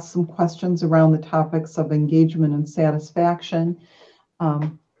also asked some questions around the topics of engagement and satisfaction.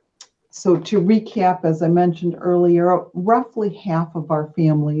 So to recap, as I mentioned earlier, roughly half of our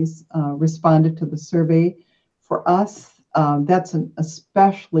families responded to the survey. For us, that's an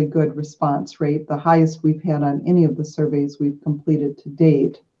especially good response rate, the highest we've had on any of the surveys we've completed to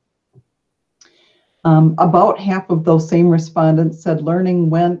date. About half of those same respondents said learning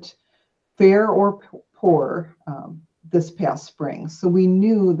went fair or poor this past spring. So we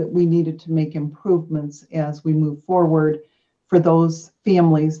knew that we needed to make improvements as we move forward for those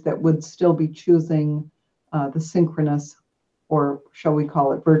families that would still be choosing the synchronous, or shall we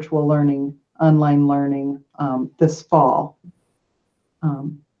call it virtual learning, online learning this fall.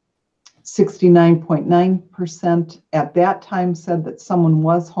 69.9% at that time said that someone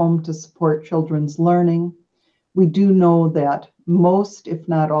was home to support children's learning. We do know that most, if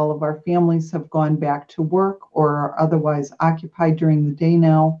not all, of our families have gone back to work or are otherwise occupied during the day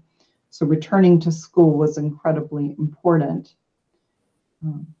now. So returning to school was incredibly important.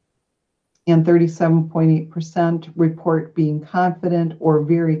 And 37.8% report being confident or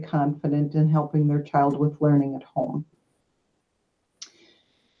very confident in helping their child with learning at home.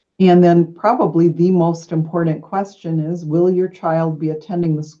 And then probably the most important question is, will your child be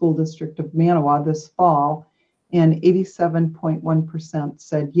attending the School District of Manawa this fall? And 87.1%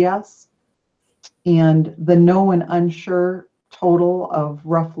 said yes. And the no and unsure total of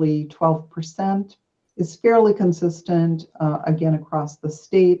roughly 12% is fairly consistent, again, across the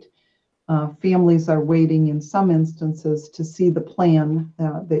state. Families are waiting in some instances to see the plan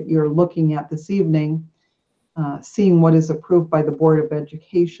that you're looking at this evening, seeing what is approved by the Board of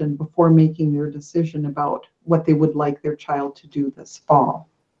Education before making their decision about what they would like their child to do this fall.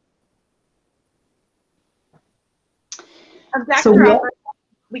 Dr. Robert,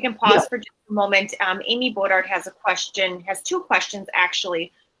 we can pause for just a moment. Amy Bodart has a question, has 2 questions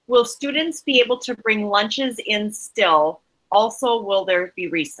actually. Will students be able to bring lunches in still? Also, will there be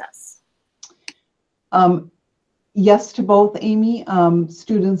recess? Yes to both, Amy.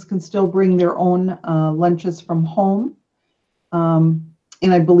 Students can still bring their own lunches from home. And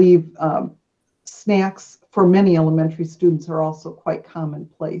I believe snacks for many elementary students are also quite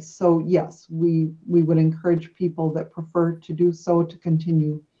commonplace. So yes, we would encourage people that prefer to do so to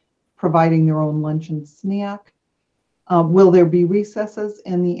continue providing their own lunch and snack. Will there be recesses?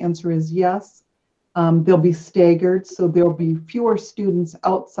 And the answer is yes. They'll be staggered, so there'll be fewer students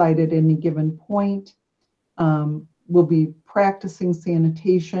outside at any given point. We'll be practicing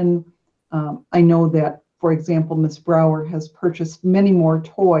sanitation. I know that, for example, Ms. Brower has purchased many more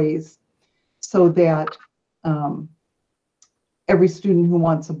toys so that every student who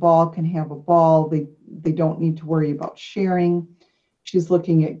wants a ball can have a ball. They don't need to worry about sharing. She's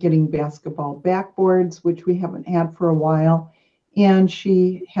looking at getting basketball backboards, which we haven't had for a while. And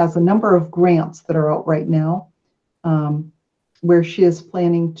she has a number of grants that are out right now where she is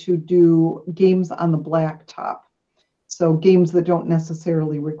planning to do games on the blacktop. So games that don't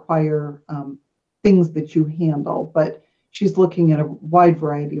necessarily require things that you handle, but she's looking at a wide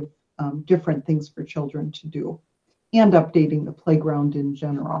variety of different things for children to do and updating the playground in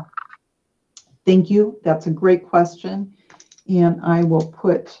general. Thank you. That's a great question. And I will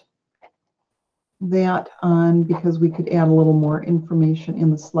put that on because we could add a little more information in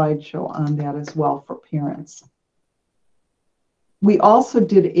the slideshow on that as well for parents. We also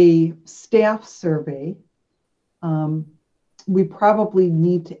did a staff survey. We probably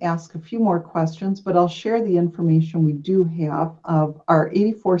need to ask a few more questions, but I'll share the information we do have. Of our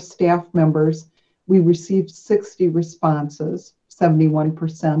 84 staff members, we received 60 responses,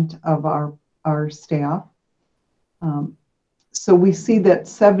 71% of our staff. So we see that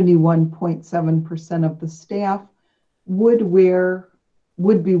 71.7% of the staff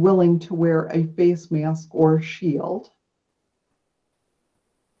would be willing to wear a face mask or shield.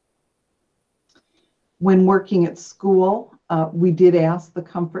 When working at school, we did ask the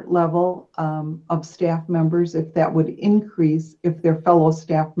comfort level of staff members if that would increase if their fellow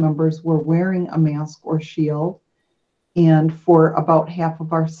staff members were wearing a mask or shield. And for about half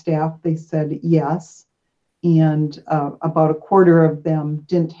of our staff, they said yes. And about a quarter of them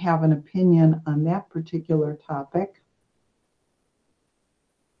didn't have an opinion on that particular topic.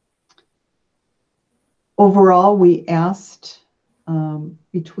 Overall, we asked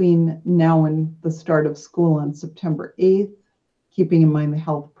between now and the start of school on September 8th, keeping in mind the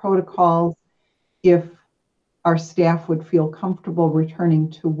health protocols, if our staff would feel comfortable returning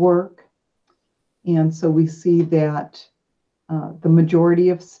to work. And so we see that the majority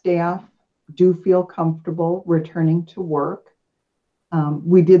of staff do feel comfortable returning to work.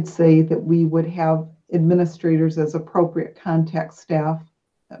 We did say that we would have administrators as appropriate contact staff.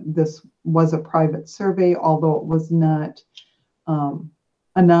 This was a private survey, although it was not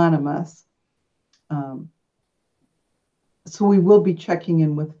anonymous. So we will be checking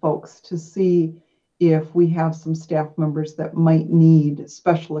in with folks to see if we have some staff members that might need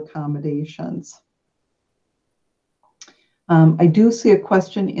special accommodations. I do see a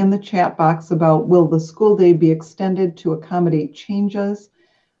question in the chat box about, will the school day be extended to accommodate changes?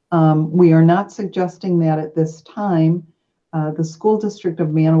 We are not suggesting that at this time. The School District of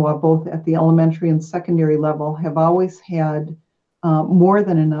Manawa, both at the elementary and secondary level, have always had more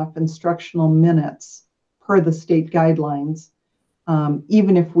than enough instructional minutes per the state guidelines.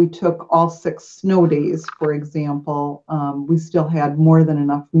 Even if we took all 6 snow days, for example, we still had more than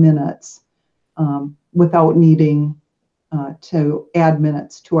enough minutes without needing to add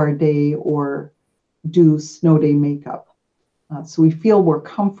minutes to our day or do snow day makeup. So we feel we're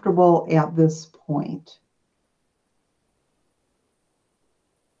comfortable at this point.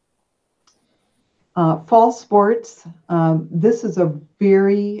 Fall sports, this is a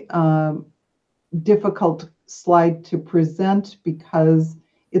very difficult slide to present because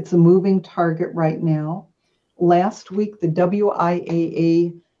it's a moving target right now. Last week, the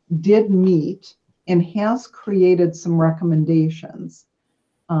WIAA did meet and has created some recommendations.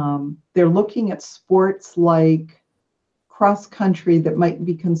 They're looking at sports like cross country that might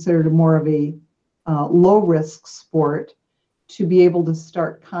be considered more of a low-risk sport to be able to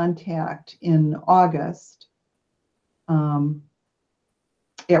start contact in August.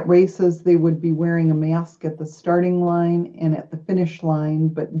 At races, they would be wearing a mask at the starting line and at the finish line,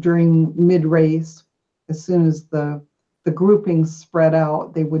 but during mid-race, as soon as the groupings spread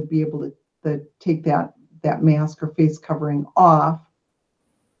out, they would be able to take that mask or face covering off.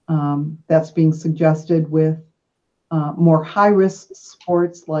 That's being suggested with more high-risk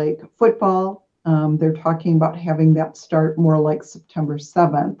sports like football. They're talking about having that start more like September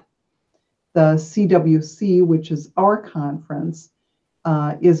 7th. The CWC, which is our conference,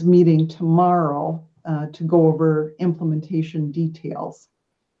 is meeting tomorrow to go over implementation details.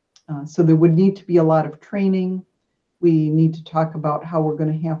 So there would need to be a lot of training. We need to talk about how we're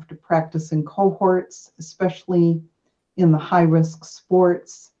going to have to practice in cohorts, especially in the high-risk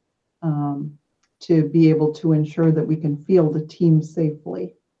sports, to be able to ensure that we can field a team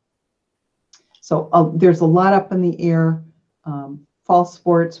safely. So there's a lot up in the air. Fall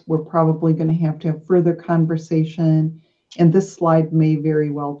sports, we're probably going to have further conversation, and this slide may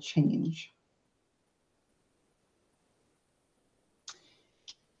very well change.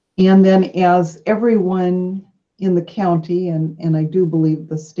 And then as everyone in the county, and I do believe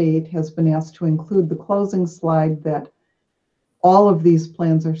the state, has been asked to include the closing slide, that all of these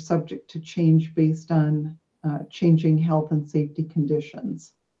plans are subject to change based on changing health and safety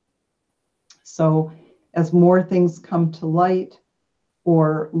conditions. So as more things come to light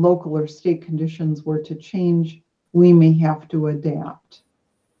or local or state conditions were to change, we may have to adapt.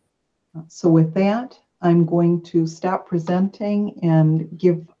 So with that, I'm going to stop presenting and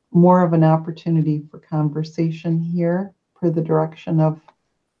give more of an opportunity for conversation here per the direction of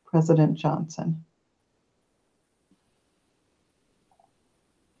President Johnson.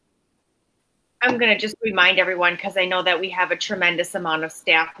 I'm going to just remind everyone, because I know that we have a tremendous amount of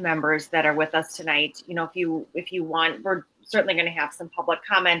staff members that are with us tonight. You know, if you want, we're certainly going to have some public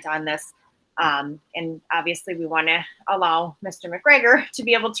comment on this. And obviously we want to allow Mr. McGregor to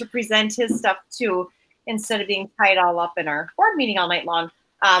be able to present his stuff too, instead of being tied all up in our board meeting all night long.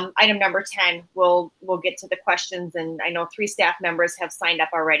 Item number 10, we'll get to the questions, and I know 3 staff members have signed up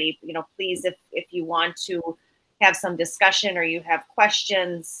already. You know, please, if you want to have some discussion or you have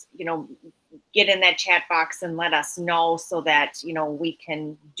questions, you know, get in that chat box and let us know so that, you know, we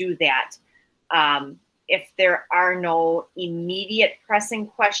can do that. If there are no immediate pressing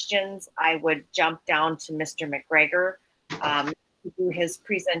questions, I would jump down to Mr. McGregor to do his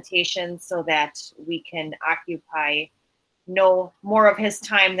presentation so that we can occupy no more of his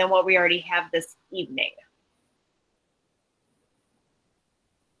time than what we already have this evening.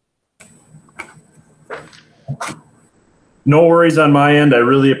 No worries on my end. I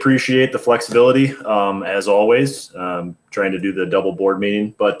really appreciate the flexibility, as always, trying to do the double board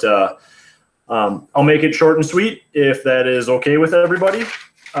meeting, but I'll make it short and sweet if that is okay with everybody.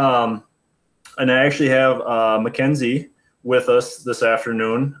 And I actually have Mackenzie with us this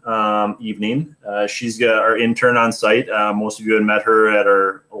afternoon, evening. She's got our intern on site. Most of you had met her at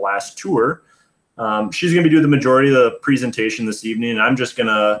our last tour. She's going to be doing the majority of the presentation this evening, and I'm just going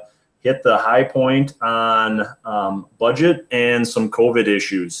to hit the high point on budget and some COVID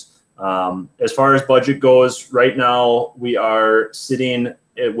issues. As far as budget goes, right now we are sitting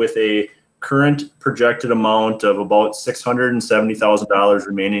with a current projected amount of about $670,000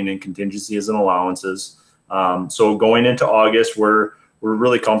 remaining in contingencies and allowances. So going into August, we're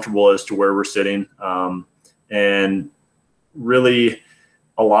really comfortable as to where we're sitting, and really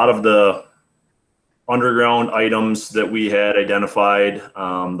a lot of the underground items that we had identified,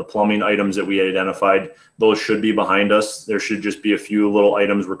 the plumbing items that we had identified, those should be behind us. There should just be a few little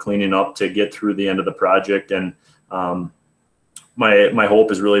items we're cleaning up to get through the end of the project. And my hope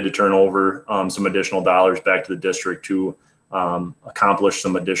is really to turn over some additional dollars back to the district to accomplish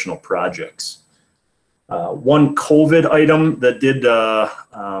some additional projects. One COVID item that did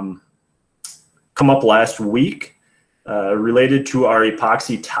come up last week related to our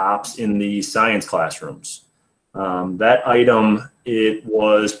epoxy tops in the science classrooms. That item, it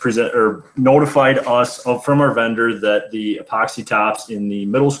was notified us from our vendor that the epoxy tops in the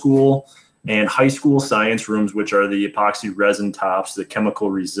middle school and high school science rooms, which are the epoxy resin tops, the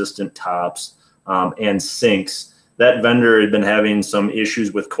chemical resistant tops, and sinks, that vendor had been having some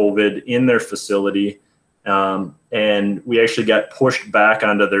issues with COVID in their facility. And we actually got pushed back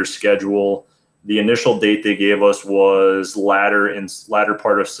onto their schedule. The initial date they gave us was latter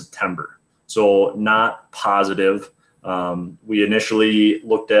part of September. So not positive. We initially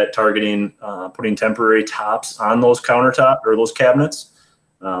looked at targeting putting temporary tops on those countertop or those cabinets,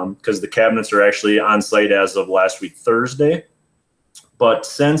 because the cabinets are actually on site as of last week, Thursday. But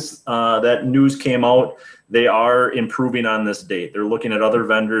since that news came out, they are improving on this date. They're looking at other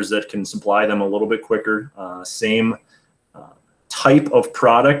vendors that can supply them a little bit quicker. Same type of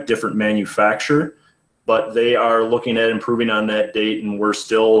product, different manufacturer, but they are looking at improving on that date, and we're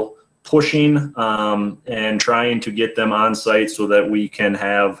still pushing and trying to get them on site so that we can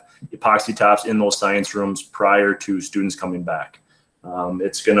have epoxy tops in those science rooms prior to students coming back.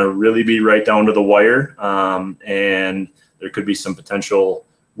 It's going to really be right down to the wire, and there could be some potential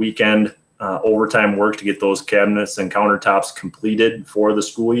weekend overtime work to get those cabinets and countertops completed for the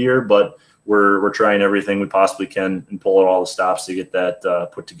school year, but we're trying everything we possibly can and pulling all the stops to get that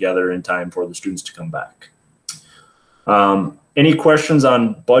put together in time for the students to come back. Any questions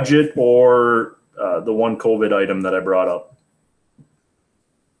on budget or the one COVID item that I brought up?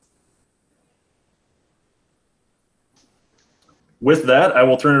 With that, I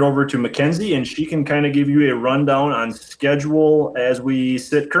will turn it over to Mackenzie, and she can kind of give you a rundown on schedule as we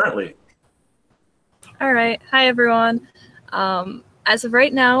sit currently. All right. Hi, everyone. As of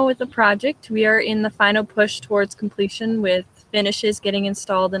right now with the project, we are in the final push towards completion with finishes getting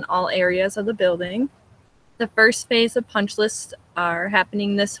installed in all areas of the building. The first phase of punch lists are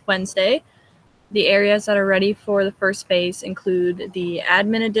happening this Wednesday. The areas that are ready for the first phase include the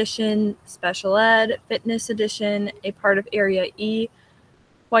admin edition, special ed, fitness edition, a part of area E,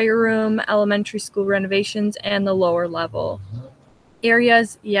 choir room, elementary school renovations, and the lower level.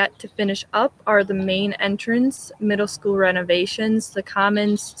 Areas yet to finish up are the main entrance, middle school renovations, the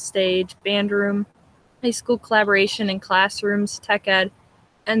commons, stage, band room, high school collaboration and classrooms, tech ed,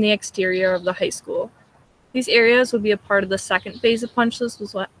 and the exterior of the high school. These areas will be a part of the second phase of punch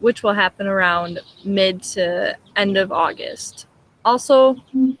list, which will happen around mid to end of August. Also,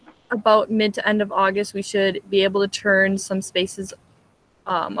 about mid to end of August, we should be able to turn some spaces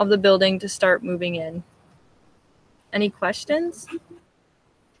of the building to start moving in. Any questions?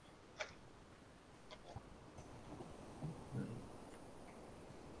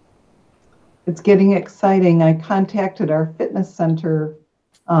 It's getting exciting. I contacted our fitness center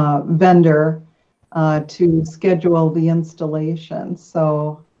vendor to schedule the installation.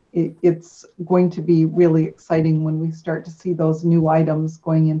 So it's going to be really exciting when we start to see those new items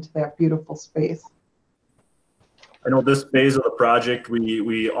going into that beautiful space. I know this phase of the project,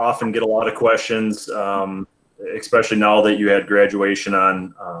 we often get a lot of questions, especially now that you had graduation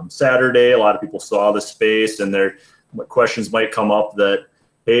on Saturday. A lot of people saw the space, and their questions might come up that,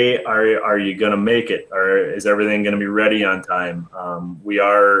 hey, are you going to make it? Or is everything going to be ready on time? We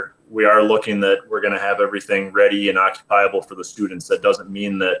are looking that we're going to have everything ready and occupiable for the students. That doesn't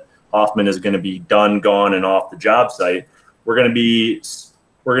mean that Hoffman is going to be done, gone, and off the job site. We're going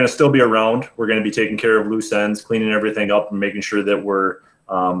to still be around. We're going to be taking care of loose ends, cleaning everything up, and making sure that we're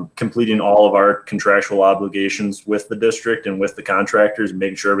completing all of our contractual obligations with the district and with the contractors, and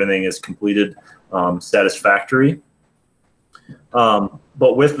making sure everything is completed satisfactory.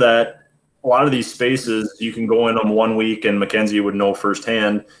 But with that, a lot of these spaces, you can go in them 1 week, and Mackenzie would know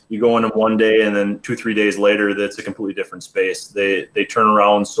firsthand. You go in them one day, and then 2-3 days later, that's a completely different space. They turn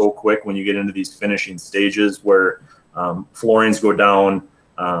around so quick when you get into these finishing stages where floorings go down,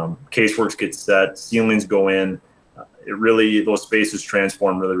 caseworks get set, ceilings go in. Those spaces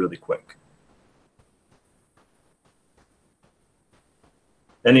transform really, really quick.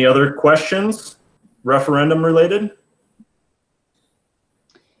 Any other questions, referendum related?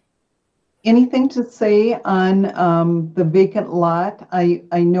 Anything to say on the vacant lot? I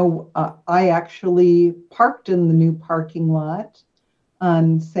know I actually parked in the new parking lot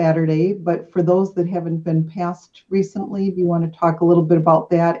on Saturday, but for those that haven't been passed recently, do you want to talk a little bit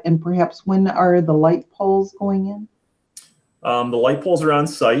about that, and perhaps when are the light poles going in? The light poles are on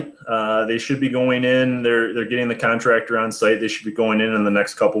site. They should be going in. They're getting the contractor on site. They should be going in the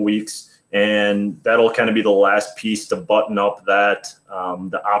next couple weeks. And that'll kind of be the last piece to button up that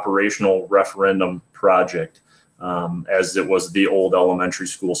the operational referendum project, as it was the old elementary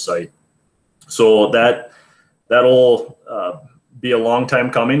school site. So that'll be a long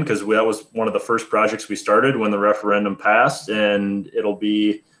time coming, because that was one of the first projects we started when the referendum passed, and it'll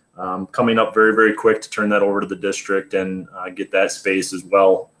be coming up very, very quick to turn that over to the district and get that space as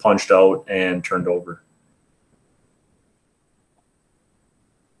well punched out and turned over.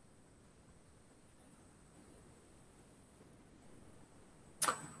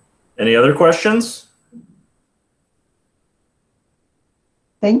 Any other questions?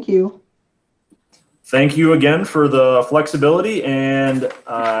 Thank you. Thank you again for the flexibility, and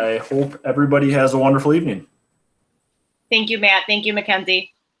I hope everybody has a wonderful evening. Thank you, Matt. Thank you,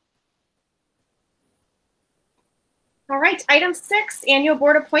 Mackenzie. All right, item 6, annual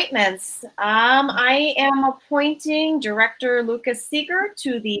board appointments. I am appointing Director Lucas Seeger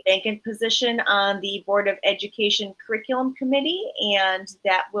to the vacant position on the Board of Education Curriculum Committee, and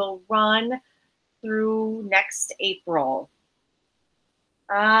that will run through next April.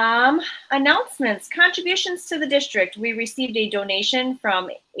 Announcements, contributions to the district. We received a donation from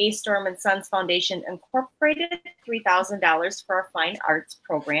A. Storm and Sons Foundation Incorporated, $3,000 for our fine arts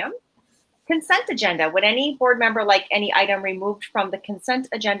program. Consent agenda. Would any board member like any item removed from the consent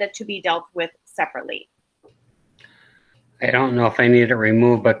agenda to be dealt with separately? I don't know if I need it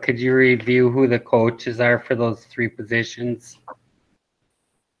removed, but could you review who the coaches are for those 3 positions?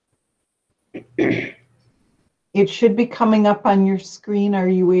 It should be coming up on your screen. Are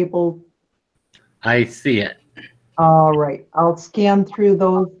you able? I see it. All right, I'll scan through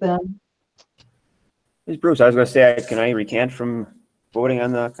those then. Hey, Bruce, I was going to say, can I recant from voting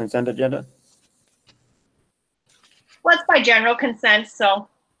on the consent agenda? Well, it's by general consent, so.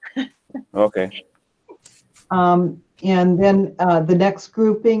 Okay. And then the next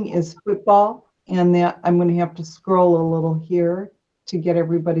grouping is football and that I'm going to have to scroll a little here to get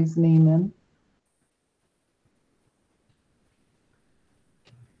everybody's name in.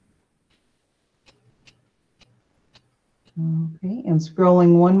 Okay, and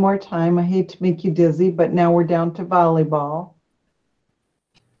scrolling one more time. I hate to make you dizzy, but now we're down to volleyball.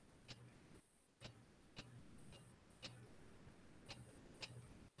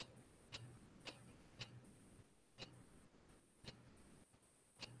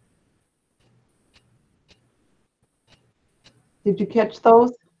 Did you catch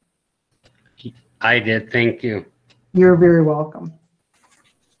those? I did, thank you. You're very welcome.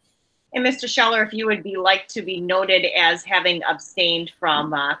 And Mr. Scheller, if you would like to be noted as having abstained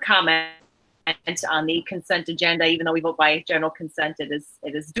from comment on the consent agenda, even though we vote by general consent, it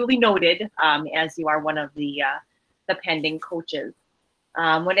is duly noted, as you are one of the pending coaches.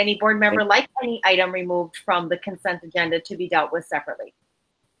 Would any board member like any item removed from the consent agenda to be dealt with separately?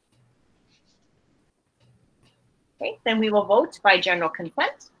 Okay, then we will vote by general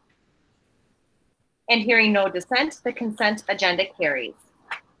consent. And hearing no dissent, the consent agenda carries.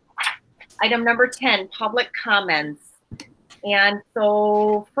 Item number 10, public comments. And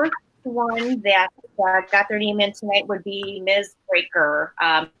so first one that got their name in tonight would be Ms. Breaker,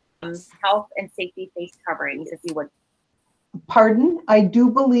 health and safety face coverings, if you would. Pardon? I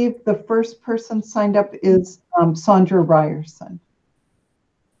do believe the first person signed up is Sandra Ryerson.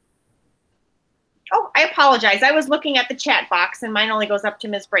 Oh, I apologize. I was looking at the chat box and mine only goes up to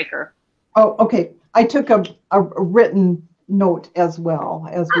Ms. Breaker. Oh, okay. I took a written note as well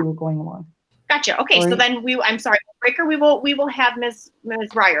as we were going along. Gotcha. Okay, Sorry. so then I'm sorry, Breaker, we will have Ms.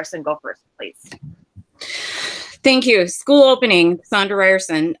 Ryerson go first, please. Thank you. School opening, Sandra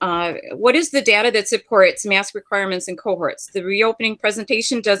Ryerson. What is the data that supports mask requirements and cohorts? The reopening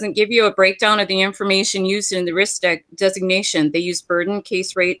presentation doesn't give you a breakdown of the information used in the risk designation. They use burden,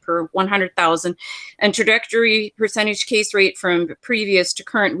 case rate per 100,000, and trajectory percentage case rate from previous to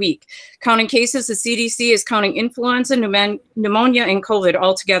current week. Counting cases, the CDC is counting influenza, pneumonia, and COVID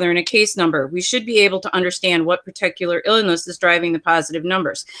all together in a case number. We should be able to understand what particular illness is driving the positive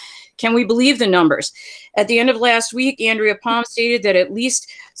numbers. Can we believe the numbers? At the end of last week, Andrea Palm stated that at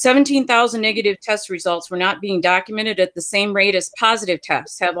least 17,000 negative test results were not being documented at the same rate as positive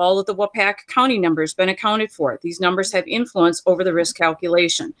tests. Have all of the Waupaca County numbers been accounted for? These numbers have influence over the risk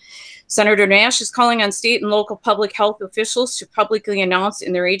calculation. Senator Nash is calling on state and local public health officials to publicly announce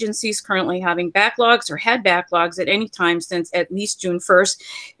in their agencies currently having backlogs or had backlogs at any time since at least June 1st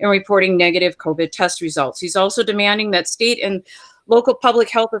in reporting negative COVID test results. He's also demanding that state and local public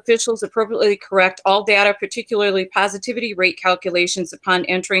health officials appropriately correct all data, particularly positivity rate calculations upon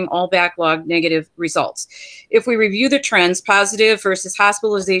entering all backlog negative results. If we review the trends, positive versus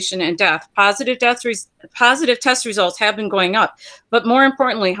hospitalization and death, positive test results have been going up, but more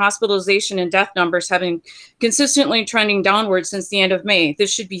importantly, hospitalization and death numbers have been consistently trending downward since the end of May.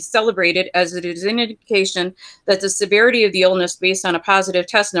 This should be celebrated as it is an indication that the severity of the illness based on a positive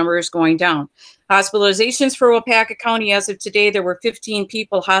test number is going down. Hospitalizations for Waupaca County as of today, there were 15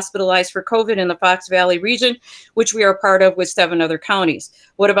 people hospitalized for COVID in the Fox Valley region, which we are part of with 7 other counties.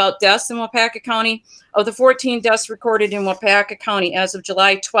 What about deaths in Waupaca County? Of the 14 deaths recorded in Waupaca County as of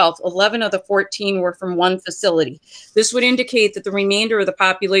July 12th, 11 of the 14 were from one facility. This would indicate that the remainder of the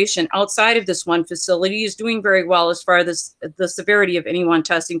population outside of this one facility is doing very well as far as the severity of anyone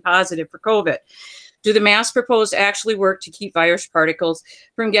testing positive for COVID. Do the masks proposed actually work to keep virus particles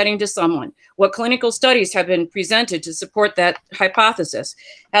from getting to someone? What clinical studies have been presented to support that hypothesis?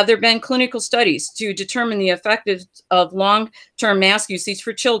 Have there been clinical studies to determine the effectiveness of long-term mask usage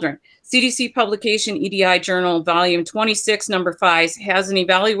for children? CDC publication EDI Journal Volume 26, Number 5 has an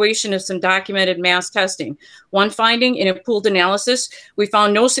evaluation of some documented mask testing. One finding in a pooled analysis, we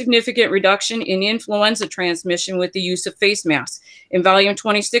found no significant reduction in influenza transmission with the use of face masks. In Volume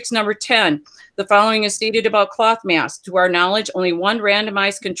 26, Number 10, the following is stated about cloth masks. To our knowledge, only one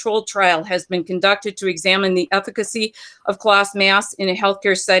randomized controlled trial has been conducted to examine the efficacy of cloth masks in a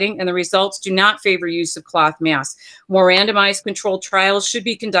healthcare setting, and the results do not favor use of cloth masks. More randomized controlled trials should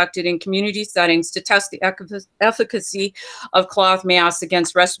be conducted in community settings to test the efficacy of cloth masks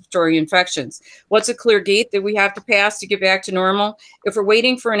against respiratory infections. What's a clear gate that we have to pass to get back to normal? If we're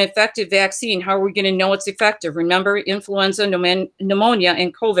waiting for an effective vaccine, how are we going to know it's effective? Remember, influenza, pneumonia,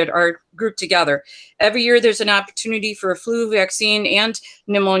 and COVID are grouped together. Every year there's an opportunity for a flu vaccine and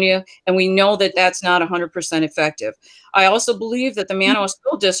pneumonia, and we know that that's not 100% effective. I also believe that the Manoa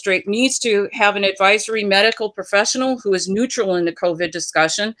School District needs to have an advisory medical professional who is neutral in the COVID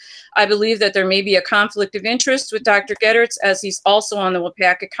discussion. I believe that there may be a conflict of interest with Dr. Gedderts, as he's also on the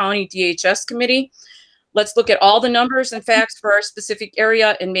Waupaca County DHS committee. Let's look at all the numbers and facts for our specific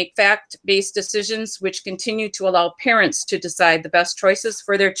area and make fact-based decisions which continue to allow parents to decide the best choices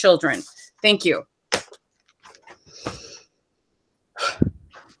for their children. Thank you.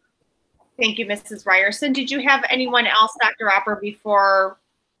 Thank you, Mrs. Ryerson. Did you have anyone else, Dr. Opper, before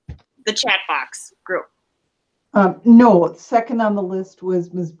the chat box group? No, second on the list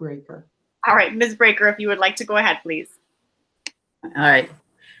was Ms. Breaker. All right, Ms. Breaker, if you would like to go ahead, please. All right.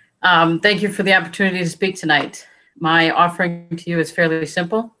 Thank you for the opportunity to speak tonight. My offering to you is fairly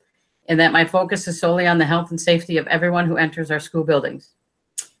simple in that my focus is solely on the health and safety of everyone who enters our school buildings.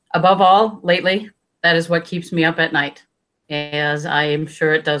 Above all, lately, that is what keeps me up at night, as I am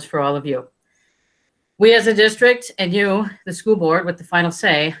sure it does for all of you. We as a district and you, the school board, with the final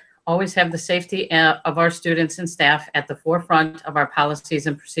say, always have the safety of our students and staff at the forefront of our policies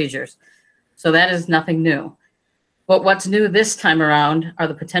and procedures. So that is nothing new. But what's new this time around are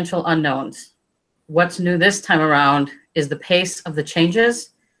the potential unknowns. What's new this time around is the pace of the changes.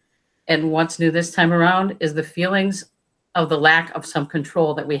 And what's new this time around is the feelings of the lack of some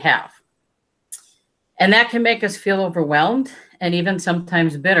control that we have. And that can make us feel overwhelmed and even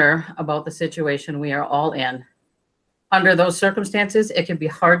sometimes bitter about the situation we are all in. Under those circumstances, it can be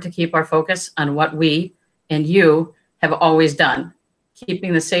hard to keep our focus on what we and you have always done,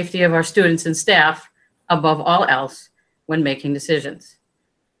 keeping the safety of our students and staff above all else when making decisions.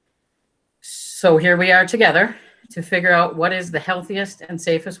 So here we are together to figure out what is the healthiest and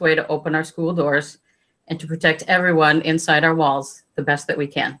safest way to open our school doors and to protect everyone inside our walls the best that we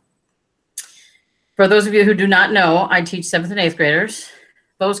can. For those of you who do not know, I teach 7th and 8th graders.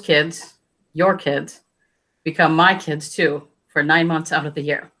 Those kids, your kids, become my kids too for 9 months out of the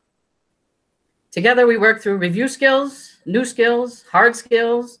year. Together we work through review skills, new skills, hard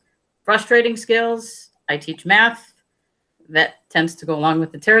skills, frustrating skills. I teach math. That tends to go along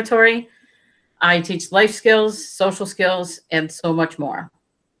with the territory. I teach life skills, social skills, and so much more.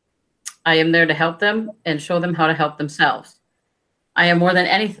 I am there to help them and show them how to help themselves. I more than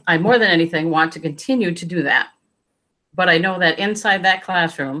anything want to continue to do that. But I know that inside that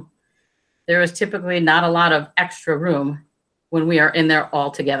classroom, there is typically not a lot of extra room when we are in there all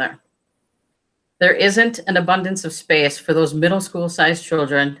together. There isn't an abundance of space for those middle school sized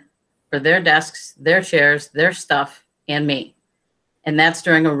children, for their desks, their chairs, their stuff, and me. And that's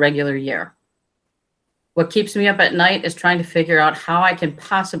during a regular year. What keeps me up at night is trying to figure out how I can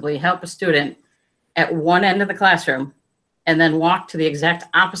possibly help a student at one end of the classroom and then walk to the exact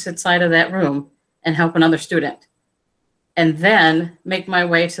opposite side of that room and help another student. And then make my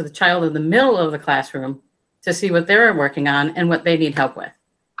way to the child in the middle of the classroom to see what they're working on and what they need help with.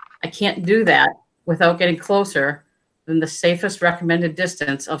 I can't do that without getting closer than the safest recommended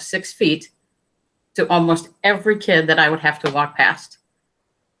distance of 6 feet to almost every kid that I would have to walk past.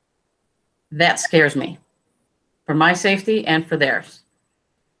 That scares me, for my safety and for theirs.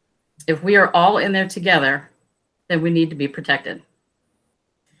 If we are all in there together, then we need to be protected.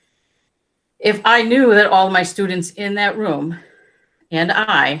 If I knew that all my students in that room and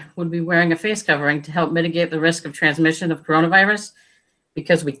I would be wearing a face covering to help mitigate the risk of transmission of coronavirus,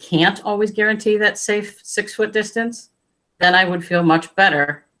 because we can't always guarantee that safe 6 foot distance, then I would feel much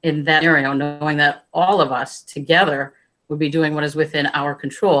better in that scenario, knowing that all of us together would be doing what is within our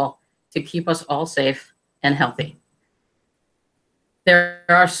control to keep us all safe and healthy. There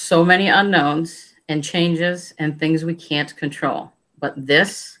are so many unknowns and changes and things we can't control, but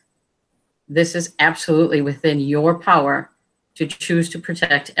this is absolutely within your power to choose to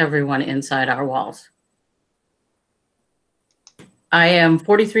protect everyone inside our walls. I am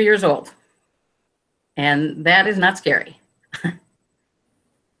 43 years old, and that is not scary.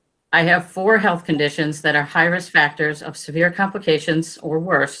 I have 4 health conditions that are high-risk factors of severe complications or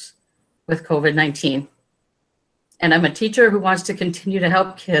worse with COVID-19. And I'm a teacher who wants to continue to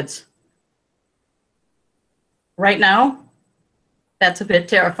help kids. Right now, that's a bit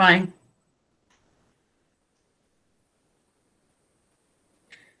terrifying.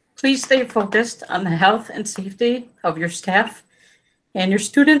 Please stay focused on the health and safety of your staff and your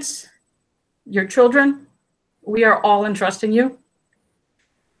students, your children. We are all entrusting you.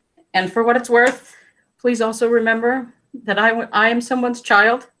 And for what it's worth, please also remember that I am someone's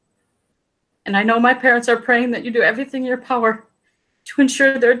child. And I know my parents are praying that you do everything in your power to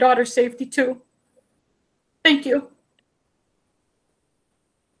ensure their daughter's safety too. Thank you.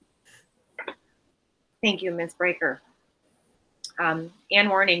 Thank you, Ms. Breaker. Ann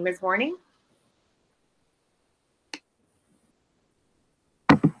Warning, Ms. Warning.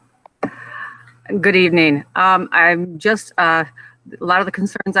 Good evening. I'm just, a lot of the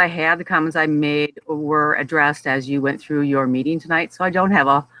concerns I had, the comments I made were addressed as you went through your meeting tonight. So I don't have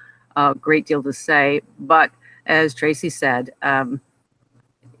a a great deal to say, but as Tracy said,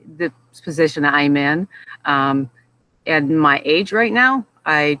 the position I'm in, and my age right now,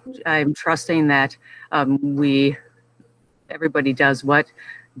 I'm trusting that everybody does what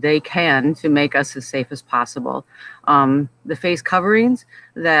they can to make us as safe as possible. The face coverings,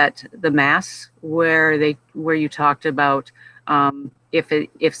 the masks, where you talked about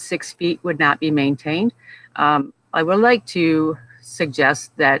if 6 feet would not be maintained, I would like to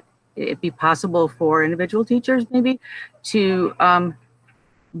suggest that it be possible for individual teachers maybe to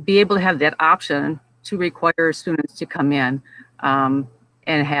be able to have that option to require students to come in and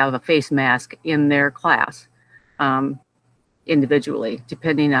have a face mask in their class individually,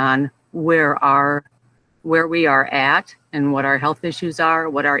 depending on where we are at and what our health issues are,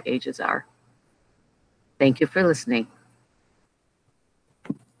 what our ages are. Thank you for listening.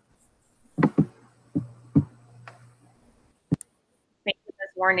 Thank you, Ms.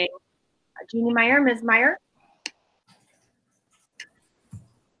 Warning. Jeannie Meyer, Ms. Meyer.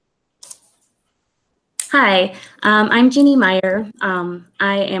 Hi, I'm Jeannie Meyer. I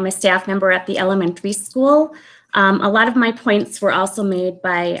am a staff member at the elementary school. A lot of my points were also made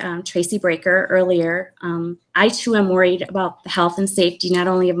by Tracy Breaker earlier. I too am worried about the health and safety, not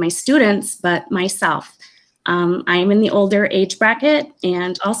only of my students, but myself. I am in the older age bracket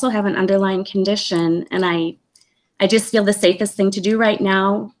and also have an underlying condition. And I just feel the safest thing to do right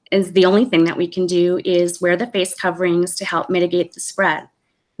now is the only thing that we can do is wear the face coverings to help mitigate the spread.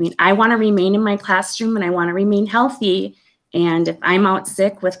 I mean, I want to remain in my classroom and I want to remain healthy. And if I'm out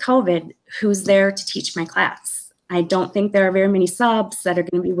sick with COVID, who's there to teach my class? I don't think there are very many subs that are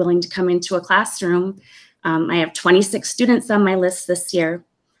going to be willing to come into a classroom. I have 26 students on my list this year.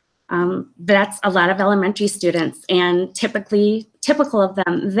 That's a lot of elementary students, and typical of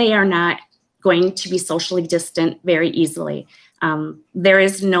them, they are not going to be socially distant very easily. There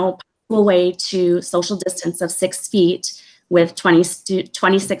is no possible way to social distance of 6 feet with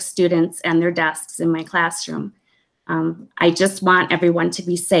 26 students and their desks in my classroom. I just want everyone to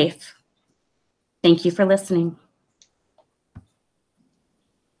be safe. Thank you for listening.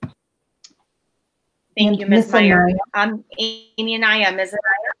 Thank you, Ms. Meyer. Amy Anaya, Ms.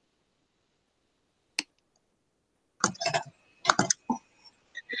 Anaya.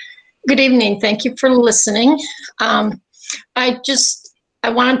 Good evening. Thank you for listening. I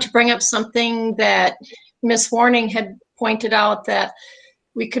wanted to bring up something that Ms. Warning had pointed out, that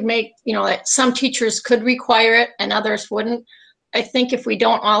we could make, that some teachers could require it and others wouldn't. I think if we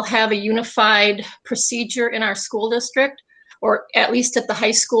don't all have a unified procedure in our school district, or at least at the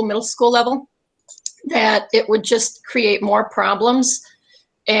high school, middle school level, that it would just create more problems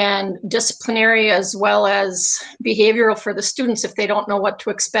and disciplinary as well as behavioral for the students if they don't know what to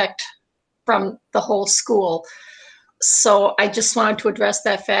expect from the whole school. So I just wanted to address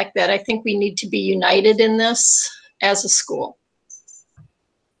that fact that I think we need to be united in this as a school.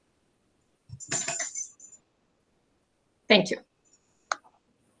 Thank you.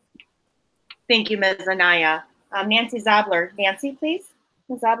 Thank you, Ms. Anaya. Nancy Zabler. Nancy, please.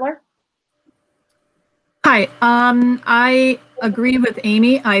 Ms. Zabler. Hi, I agree with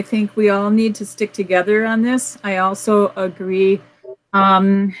Amy. I think we all need to stick together on this. I also agree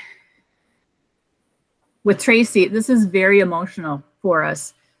with Tracy. This is very emotional for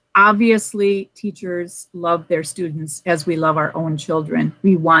us. Obviously, teachers love their students as we love our own children.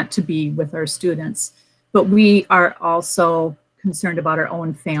 We want to be with our students, but we are also concerned about our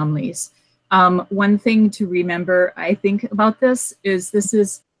own families. One thing to remember, I think, about this is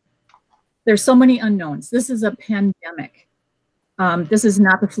there's so many unknowns. This is a pandemic. This is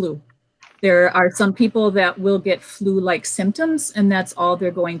not the flu. There are some people that will get flu-like symptoms, and that's all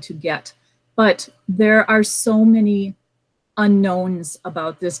they're going to get. But there are so many unknowns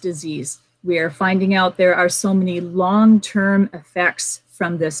about this disease. We are finding out there are so many long-term effects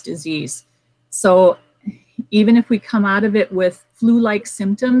from this disease. So even if we come out of it with flu-like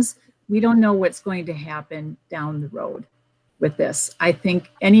symptoms, we don't know what's going to happen down the road with this. I think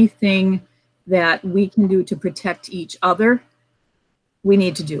anything that we can do to protect each other, we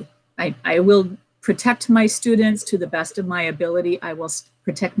need to do. I will protect my students to the best of my ability. I will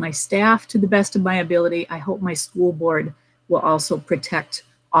protect my staff to the best of my ability. I hope my school board will also protect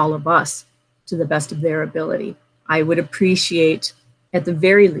all of us to the best of their ability. I would appreciate, at the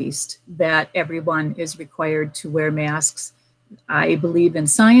very least, that everyone is required to wear masks. I believe in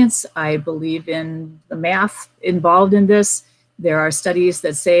science. I believe in the math involved in this. There are studies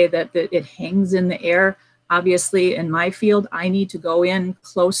that say that it hangs in the air. Obviously, in my field, I need to go in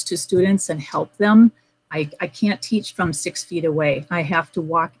close to students and help them. I can't teach from 6 feet away. I have to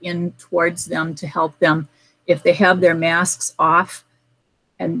walk in towards them to help them. If they have their masks off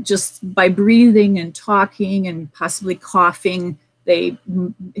And just by breathing and talking and possibly coughing, they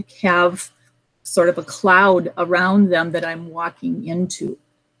have sort of a cloud around them that I'm walking into.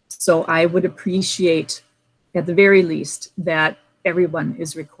 So I would appreciate, at the very least, that everyone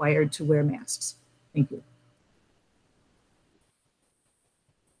is required to wear masks. Thank you.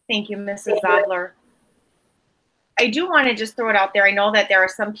 Thank you, Mrs. Zobler. I do want to just throw it out there. I know that there are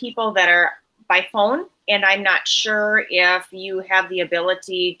some people that are by phone, and I'm not sure if you have the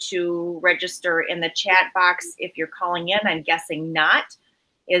ability to register in the chat box if you're calling in. I'm guessing not.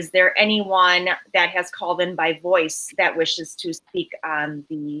 Is there anyone that has called in by voice that wishes to speak on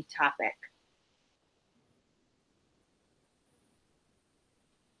the topic?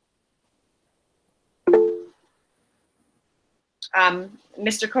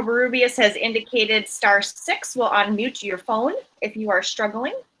 Mr. Covarrubias has indicated *6 will unmute your phone if you are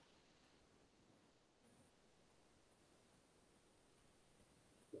struggling.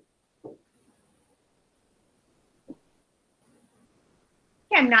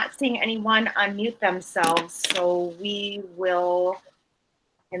 I'm not seeing anyone unmute themselves, so we will,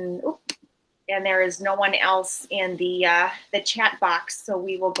 and there is no one else in the chat box, so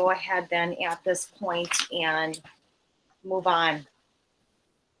we will go ahead then at this point and move on.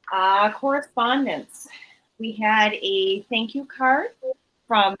 Correspondence. We had a thank you card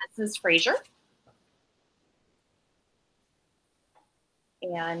from Mrs. Frazier.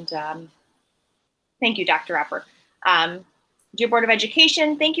 And thank you, Dr. Upper. Dear Board of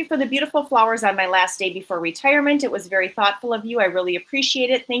Education, thank you for the beautiful flowers on my last day before retirement. It was very thoughtful of you. I really appreciate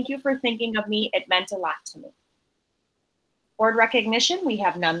it. Thank you for thinking of me. It meant a lot to me. Board recognition, we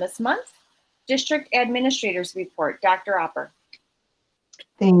have none this month. District Administrators Report, Dr. Upper.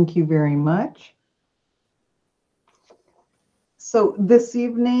 Thank you very much. So this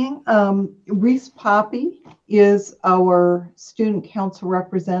evening, Reese Poppy is our student council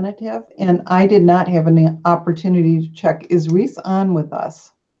representative, and I did not have an opportunity to check. Is Reese on with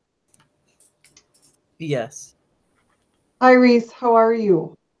us? Yes. Hi, Reese. How are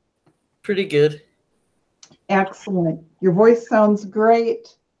you? Pretty good. Excellent. Your voice sounds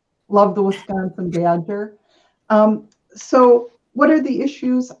great. Love the Wisconsin Badger. So what are the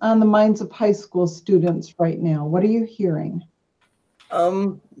issues on the minds of high school students right now? What are you hearing?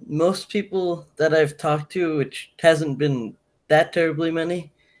 Most people that I've talked to, which hasn't been that terribly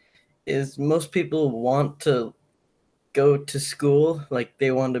many, is most people want to go to school. Like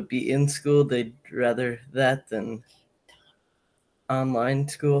they want to be in school. They'd rather that than online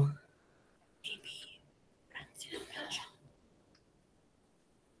school.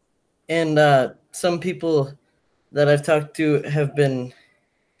 And some people that I've talked to have been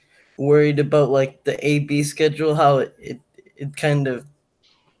worried about like the AB schedule, how it kind of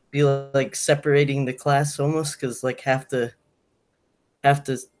be like separating the class almost, because like half the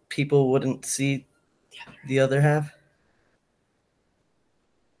people wouldn't see the other half.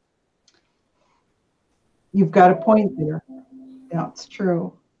 You've got a point there. Yeah, it's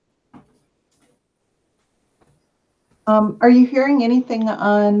true. Are you hearing anything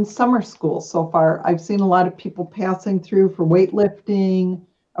on summer school so far? I've seen a lot of people passing through for weightlifting,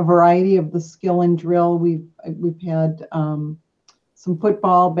 a variety of the skill and drill. We've had some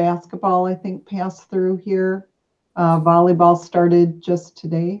football, basketball, I think, pass through here. Volleyball started just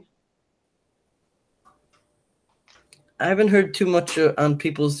today. I haven't heard too much on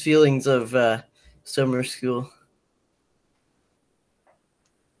people's feelings of summer school.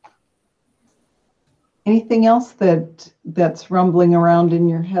 Anything else that's rumbling around in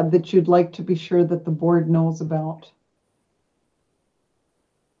your head that you'd like to be sure that the board knows about?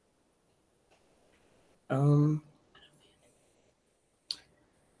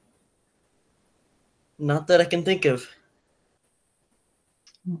 Not that I can think of.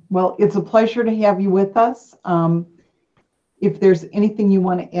 Well, it's a pleasure to have you with us. If there's anything you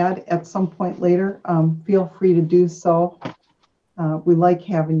want to add at some point later, feel free to do so. We like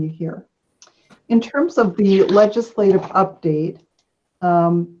having you here. In terms of the legislative update,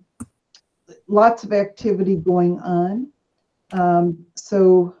 lots of activity going on.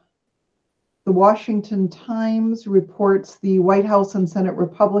 So the Washington Times reports the White House and Senate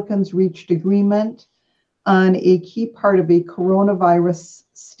Republicans reached agreement on a key part of a coronavirus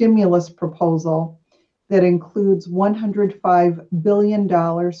stimulus proposal that includes $105 billion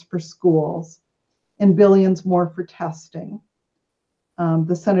for schools and billions more for testing.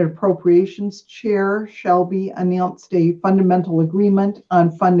 The Senate Appropriations Chair, Shelby, announced a fundamental agreement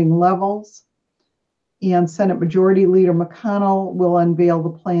on funding levels, and Senate Majority Leader McConnell will unveil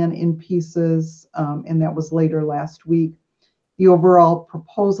the plan in pieces, and that was later last week. The overall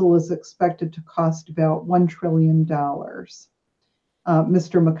proposal is expected to cost about $1 trillion.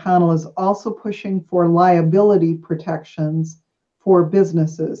 Mr. McConnell is also pushing for liability protections for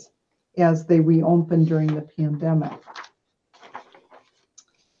businesses as they reopen during the pandemic.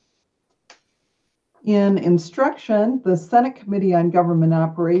 In instruction, the Senate Committee on Government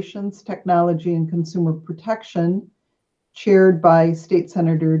Operations, Technology, and Consumer Protection, chaired by State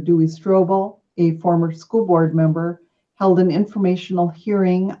Senator Dewey Strobel, a former school board member, held an informational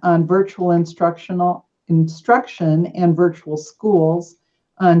hearing on virtual instruction and virtual schools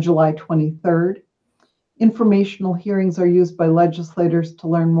on July 23rd. Informational hearings are used by legislators to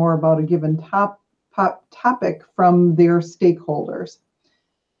learn more about a given topic from their stakeholders.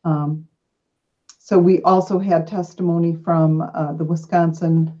 So we also had testimony from the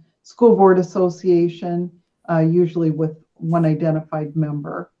Wisconsin School Board Association, usually with one identified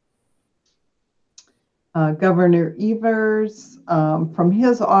member. Governor Evers, from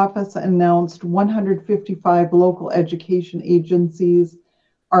his office, announced 155 local education agencies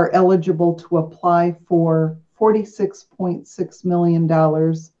are eligible to apply for $46.6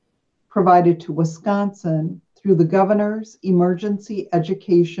 million provided to Wisconsin through the Governor's Emergency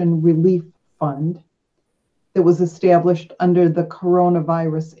Education Relief Fund that was established under the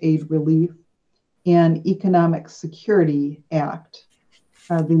Coronavirus Aid Relief and Economic Security Act.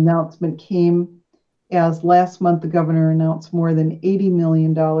 The announcement came as last month the governor announced more than $80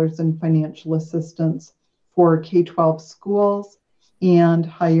 million in financial assistance for K-12 schools and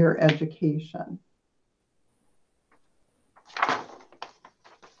higher education.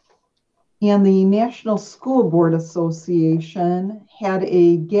 And the National School Board Association had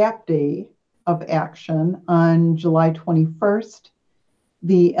a gap day of action on July 21st.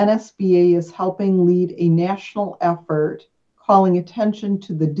 The NSBA is helping lead a national effort calling attention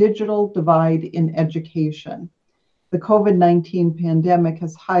to the digital divide in education. The COVID-19 pandemic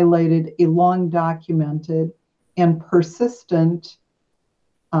has highlighted a long documented and persistent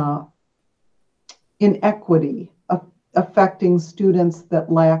inequity affecting students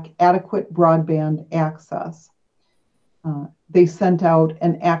that lack adequate broadband access. They sent out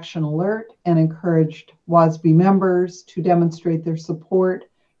an action alert and encouraged WASB members to demonstrate their support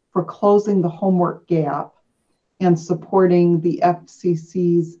for closing the homework gap and supporting the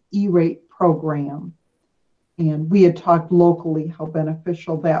FCC's E-rate program. And we had talked locally how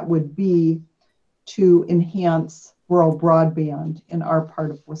beneficial that would be to enhance rural broadband in our part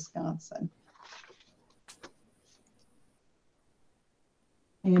of Wisconsin.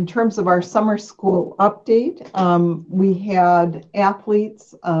 In terms of our summer school update, we had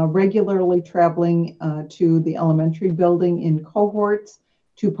athletes regularly traveling to the elementary building in cohorts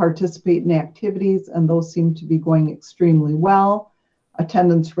to participate in activities, and those seem to be going extremely well.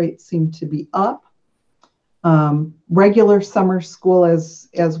 Attendance rates seem to be up. Regular summer school,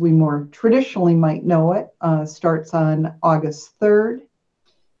 as we more traditionally might know it, starts on August 3rd.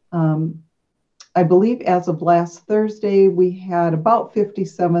 I believe as of last Thursday, we had about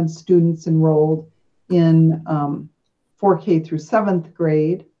 57 students enrolled in 4K through 7th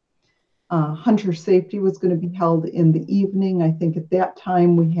grade. Hunter safety was going to be held in the evening. I think at that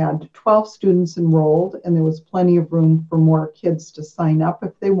time we had 12 students enrolled, and there was plenty of room for more kids to sign up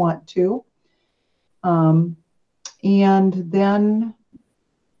if they want to. And then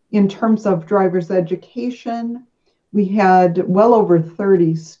in terms of driver's education, we had well over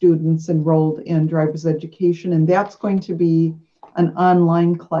 30 students enrolled in driver's education, and that's going to be an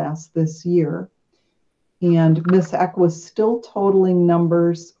online class this year. And Ms. Eck was still totaling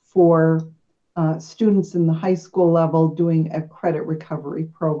numbers for students in the high school level doing a credit recovery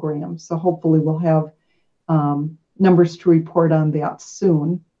program. So hopefully we'll have numbers to report on that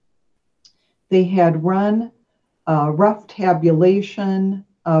soon. They had run a rough tabulation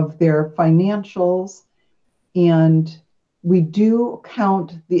of their financials, and we do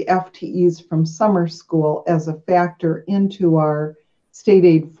count the FTEs from summer school as a factor into our state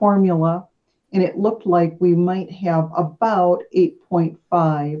aid formula, and it looked like we might have about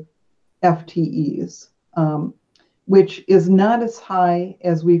 8.5 FTEs, which is not as high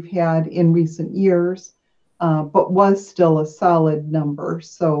as we've had in recent years, but was still a solid number.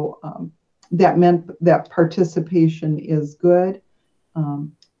 So that meant that participation is good.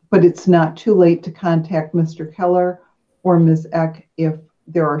 But it's not too late to contact Mr. Keller or Ms. Eck if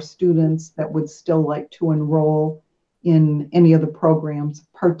there are students that would still like to enroll in any of the programs,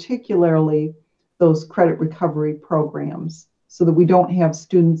 particularly those credit recovery programs, so that we don't have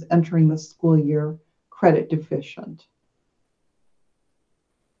students entering the school year credit deficient.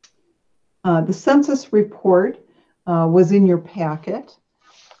 The census report was in your packet.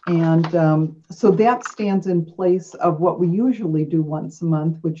 And so that stands in place of what we usually do once a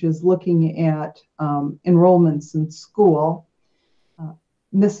month, which is looking at enrollments in school.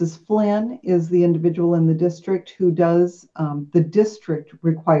 Mrs. Flynn is the individual in the district who does the district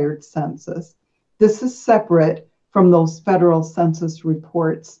required census. This is separate from those federal census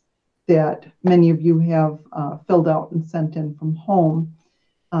reports that many of you have filled out and sent in from home.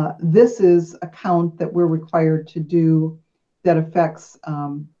 This is a count that we're required to do that affects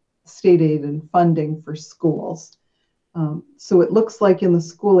state aid and funding for schools. So it looks like in the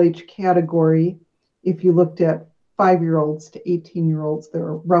school age category, if you looked at 5-year-olds to 18-year-olds, there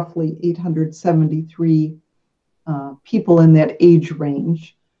are roughly 873 people in that age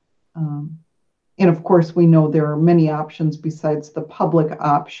range. And of course, we know there are many options besides the public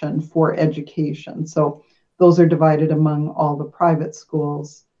option for education. So those are divided among all the private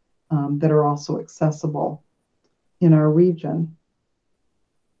schools that are also accessible in our region.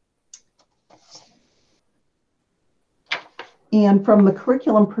 And from the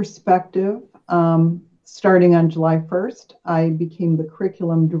curriculum perspective, starting on July 1st, I became the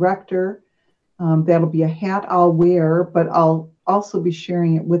curriculum director. That'll be a hat I'll wear, but I'll also be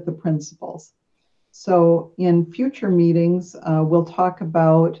sharing it with the principals. So in future meetings, we'll talk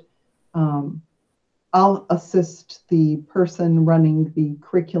about, I'll assist the person running the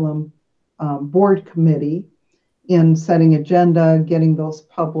curriculum board committee in setting agenda, getting those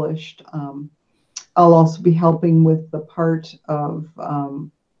published. I'll also be helping with the part of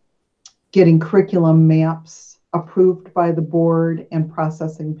getting curriculum maps approved by the board and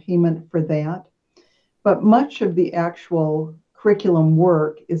processing payment for that. But much of the actual curriculum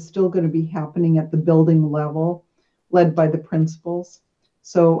work is still going to be happening at the building level, led by the principals.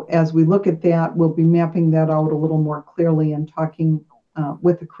 So as we look at that, we'll be mapping that out a little more clearly and talking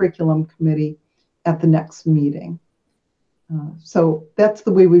with the curriculum committee at the next meeting. So that's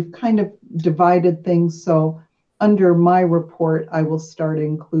the way we've kind of divided things. So under my report, I will start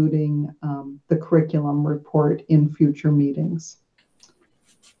including the curriculum report in future meetings.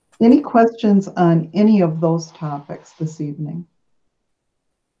 Any questions on any of those topics this evening?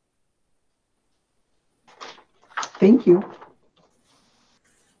 Thank you.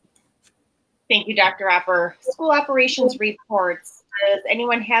 Thank you, Dr. Opper. School operations reports. Does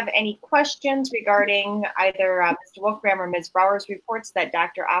anyone have any questions regarding either Mr. Wolfgram or Ms. Brower's reports that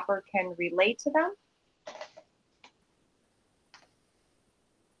Dr. Opper can relate to them?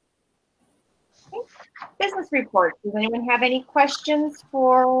 Okay. Business report. Does anyone have any questions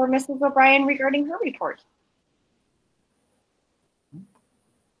for Mrs. O'Brien regarding her report?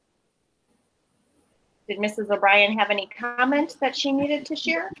 Did Mrs. O'Brien have any comments that she needed to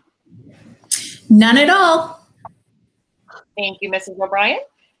share? None at all. Thank you, Mrs. O'Brien.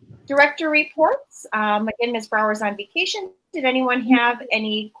 Director reports. Again, Ms. Brower's on vacation. Did anyone have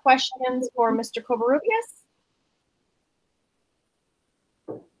any questions for Mr. Covarrubias?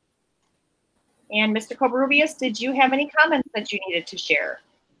 And Mr. Covarrubias, did you have any comments that you needed to share?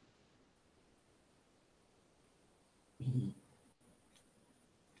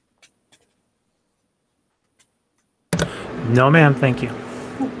 No, ma'am. Thank you.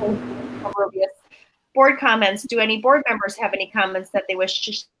 Covarrubias. Board comments. Do any board members have any comments that they wish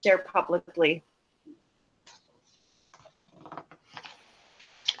to share publicly?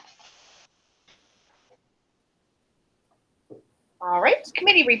 All right,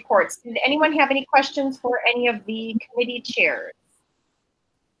 committee reports. Did anyone have any questions for any of the committee chairs?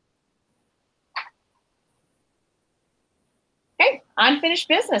 Okay, unfinished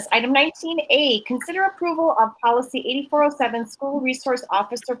business. Item 19A, consider approval of policy 8407 school resource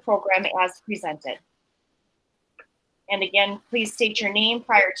officer program as presented. And again, please state your name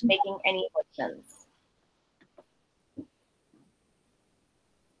prior to making any motions.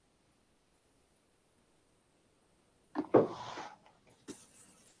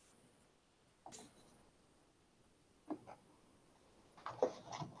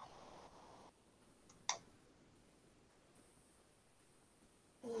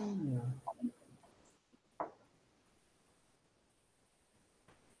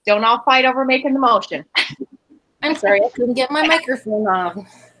 Don't all fight over making the motion. I'm sorry, I couldn't get my microphone on.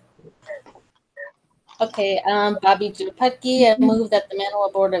 Okay, Bobby Jupetke, I move that the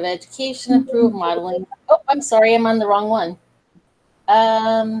Manawa Board of Education approve modeling. Oh, I'm sorry, I'm on the wrong one.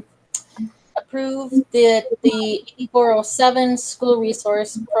 Approve the 8407 school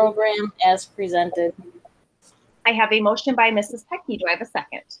resource program as presented. I have a motion by Mrs. Pecky. Do I have a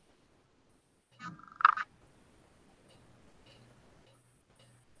second?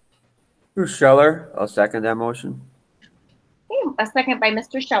 Bruce Scheller, I'll second that motion. Okay, a second by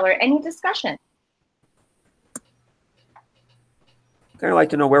Mr. Scheller. Any discussion? Kind of like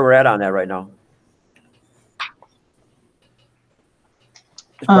to know where we're at on that right now.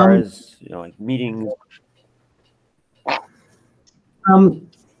 As far as, you know, like meetings.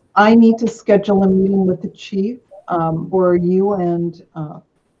 I need to schedule a meeting with the chief for you and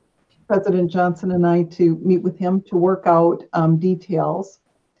President Johnson and I to meet with him to work out details.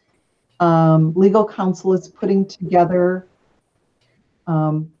 Legal counsel is putting together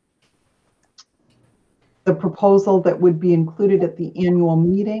the proposal that would be included at the annual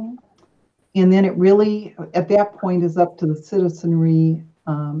meeting. And then it really, at that point, is up to the citizenry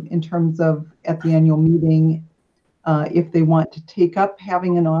in terms of at the annual meeting, if they want to take up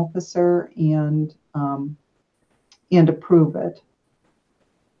having an officer and approve it.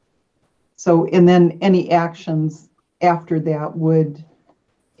 So, and then any actions after that would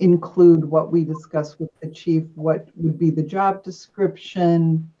include what we discussed with the chief, what would be the job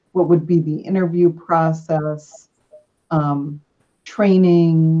description, what would be the interview process,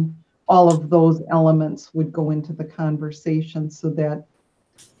 training, all of those elements would go into the conversation so that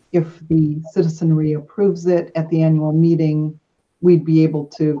if the citizenry approves it at the annual meeting, we'd be able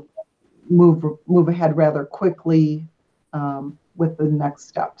to move ahead rather quickly with the next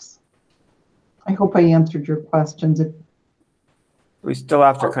steps. I hope I answered your questions. We still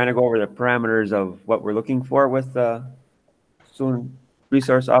have to kind of go over the parameters of what we're looking for with the student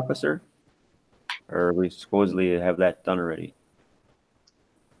resource officer, or we supposedly have that done already?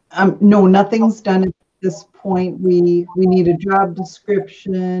 No, nothing's done at this point. We need a job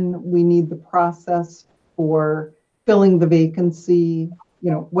description. We need the process for filling the vacancy.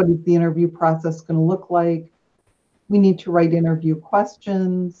 You know, what is the interview process going to look like? We need to write interview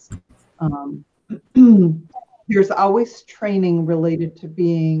questions. There's always training related to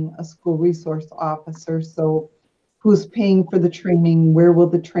being a school resource officer. So who's paying for the training? Where will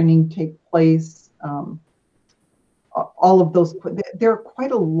the training take place? All of those, there are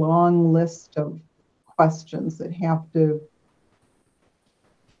quite a long list of questions that have to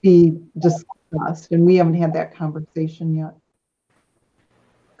be discussed, and we haven't had that conversation yet.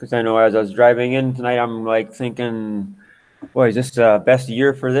 Because I know as I was driving in tonight, I'm like thinking, boy, is this the best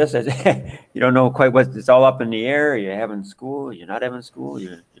year for this? You don't know quite what, it's all up in the air. You're having school, you're not having school,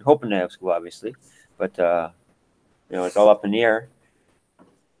 you're hoping to have school, obviously, but you know, it's all up in the air.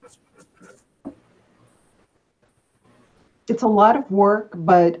 It's a lot of work,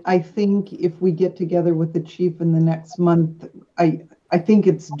 but I think if we get together with the chief in the next month, I think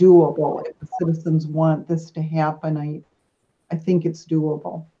it's doable. If the citizens want this to happen, I think it's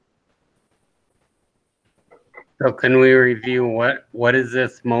doable. So can we review what is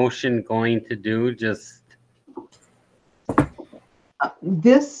this motion going to do? Just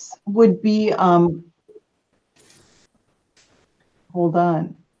this would be hold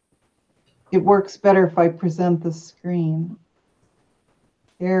on. It works better if I present the screen.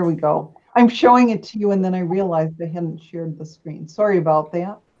 There we go. I'm showing it to you and then I realized I hadn't shared the screen. Sorry about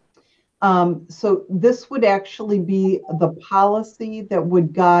that. So this would actually be the policy that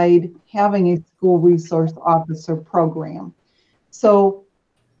would guide having a school resource officer program. So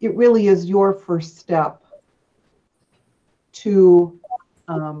it really is your first step to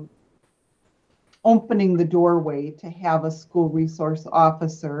opening the doorway to have a school resource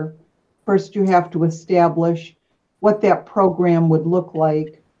officer. First, you have to establish what that program would look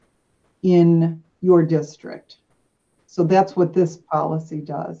like in your district. So that's what this policy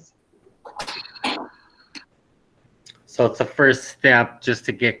does. so it's the first step just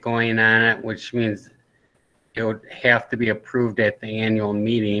to get going on it, which means it would have to be approved at the annual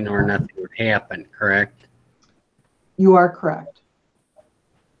meeting or nothing would happen, correct? You are correct.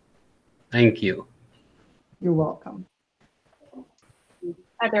 Thank you. You're welcome.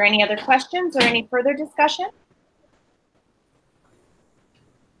 Are there any other questions or any further discussion?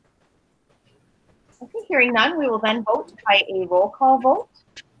 Okay, hearing none, we will then vote by a roll call vote.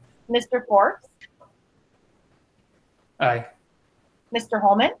 Mr. Forbes? Aye. Mr.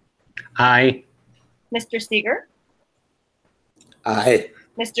 Holman? Aye. Mr. Seeger? Aye.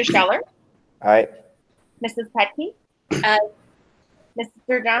 Mr. Scheller? Aye. Mrs. Petke? Aye.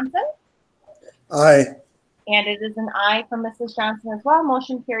 Mr. Johnson? Aye. And it is an aye from Mrs. Johnson as well.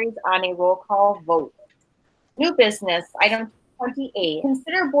 Motion carries on a roll call vote. New business, item 28.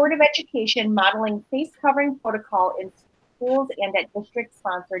 Consider Board of Education modeling face covering protocol in schools and at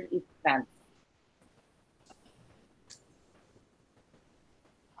district-sponsored events.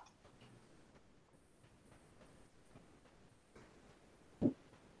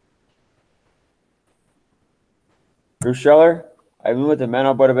 Bruce Scheller, I move that the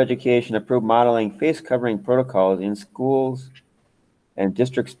Manawha Board of Education approve modeling face covering protocols in schools and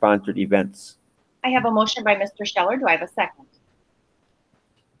district-sponsored events. I have a motion by Mr. Scheller. Do I have a second?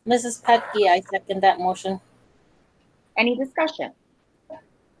 Mrs. Petke, I second that motion. Any discussion?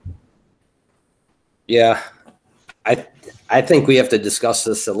 Yeah. I think we have to discuss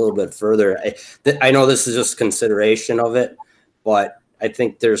this a little bit further. I know this is just consideration of it, but I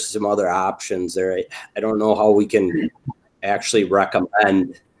think there's some other options there. I don't know how we can actually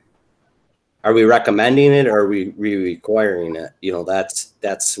recommend. Are we recommending it or are we requiring it? You know,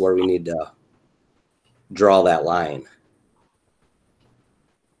 that's where we need to draw that line.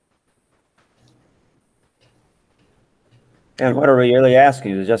 And what are we really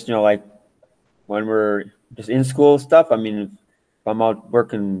asking? Is it just, you know, like when we're just in school stuff? I mean, if I'm out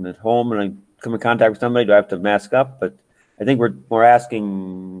working at home and I come in contact with somebody, do I have to mask up? But I think we're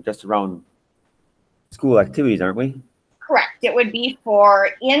asking just around school activities, aren't we? Correct. It would be for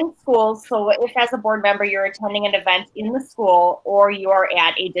in schools. So if as a board member, you're attending an event in the school or you're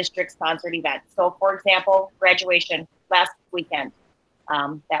at a district sponsored event. So for example, graduation last weekend.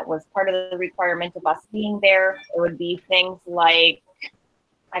 That was part of the requirement of us being there. It would be things like,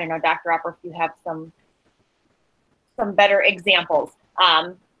 I don't know, Dr. Upper, if you have some better examples.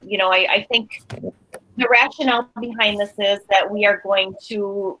 You know, I think the rationale behind this is that we are going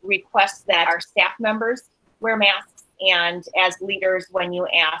to request that our staff members wear masks, and as leaders, when you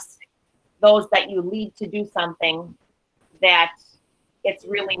ask those that you lead to do something, that it's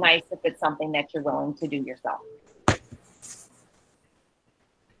really nice if it's something that you're willing to do yourself.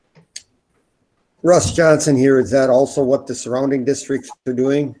 Russ Johnson here. Is that also what the surrounding districts are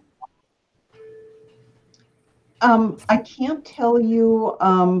doing? I can't tell you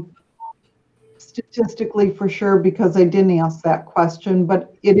statistically for sure because I didn't ask that question,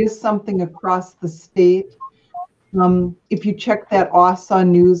 but it is something across the state. If you check that OSA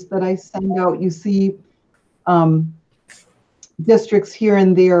news that I send out, you see districts here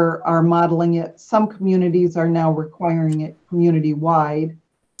and there are modeling it. Some communities are now requiring it community-wide.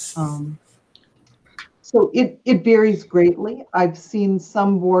 So it varies greatly. I've seen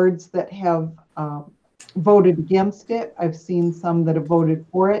some boards that have voted against it. I've seen some that have voted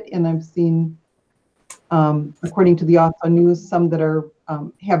for it, and I've seen, according to the OSA news, some that are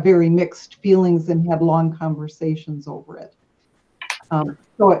have very mixed feelings and had long conversations over it.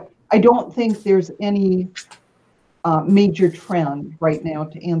 So I don't think there's any major trend right now,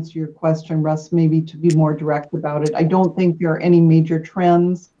 to answer your question, Russ, maybe to be more direct about it. I don't think there are any major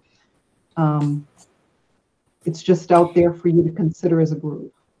trends. It's just out there for you to consider as a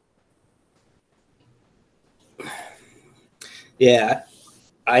group. Yeah,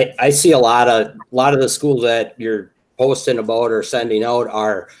 I see a lot of the schools that you're posting about or sending out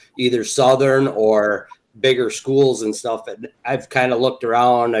are either southern or bigger schools and stuff. And I've kind of looked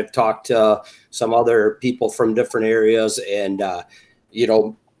around. I've talked to some other people from different areas, and you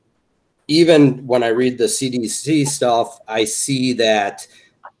know, even when I read the CDC stuff, I see that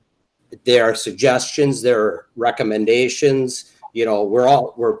there are suggestions, there are recommendations. You know,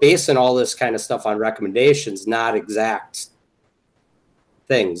 we're basing all this kind of stuff on recommendations, not exact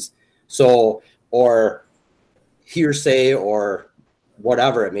things. So, or hearsay or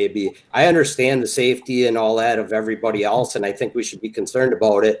whatever it may be. I understand the safety and all that of everybody else, and I think we should be concerned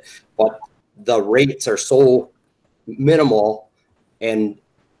about it, but the rates are so minimal, and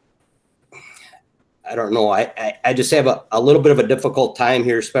I don't know. I just have a little bit of a difficult time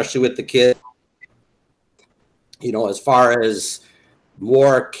here, especially with the kids, you know, as far as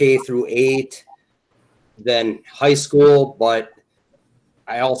more K-8 than high school. But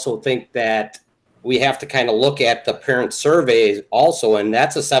I also think that we have to kind of look at the parent surveys also, and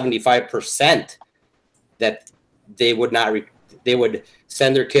that's a 75% that they would not, they would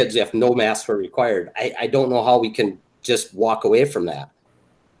send their kids if no masks were required. I don't know how we can just walk away from that.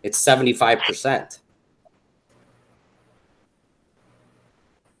 It's 75%.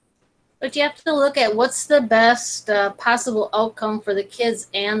 But you have to look at what's the best possible outcome for the kids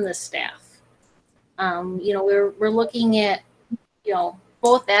and the staff. You know, we're looking at, you know,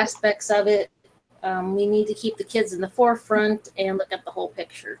 both aspects of it. We need to keep the kids in the forefront and look at the whole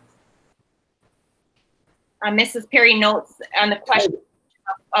picture. Mrs. Perry notes on the question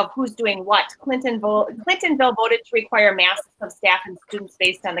of who's doing what. Clintonville voted to require masks of staff and students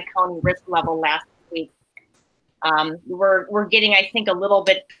based on the county risk level last week. We're getting, I think, a little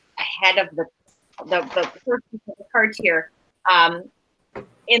bit ahead of the first piece of the cards here.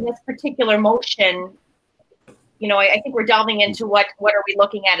 In this particular motion, you know, I think we're delving into what are we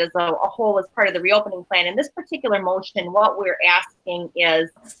looking at as a whole as part of the reopening plan. In this particular motion, what we're asking is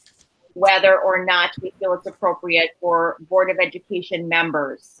whether or not we feel it's appropriate for Board of Education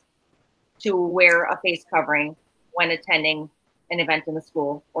members to wear a face covering when attending an event in the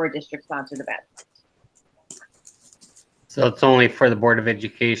school or a district-sponsored event. So it's only for the Board of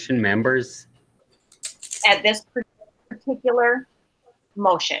Education members? At this particular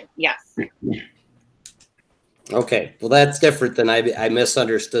motion, yes. Okay, well, that's different than I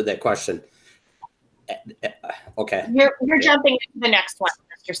misunderstood that question. Okay. You're jumping to the next one,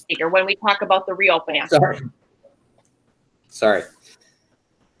 Mr. Speaker, when we talk about the reopening. Sorry.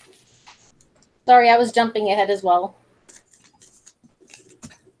 Sorry, I was jumping ahead as well.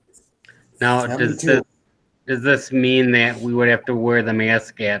 Now, does this mean that we would have to wear the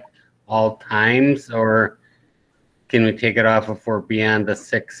mask at all times, or can we take it off if we're beyond the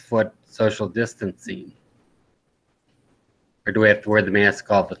 6-foot social distancing? Or do we have to wear the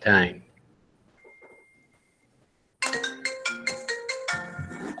mask all the time?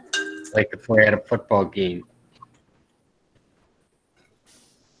 Like if we're at a football game.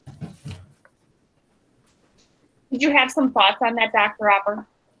 Did you have some thoughts on that, Dr. Opper?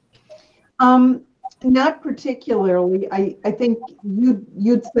 Not particularly. I think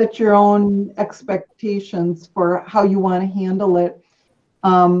you'd set your own expectations for how you want to handle it.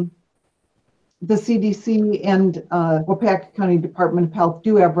 The CDC and Waupaca County Department of Health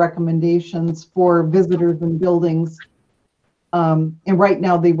do have recommendations for visitors in buildings. And right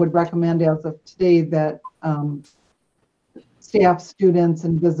now they would recommend as of today that staff, students,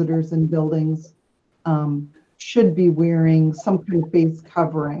 and visitors in buildings should be wearing some kind of face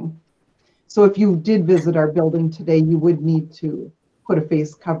covering. So if you did visit our building today, you would need to put a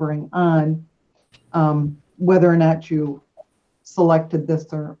face covering on, whether or not you selected this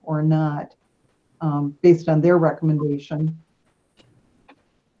or not, based on their recommendation.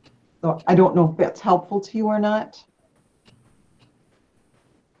 So I don't know if that's helpful to you or not.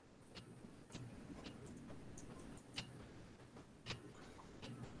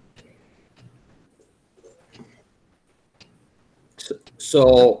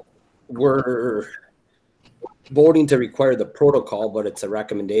 So we're voting to require the protocol, but it's a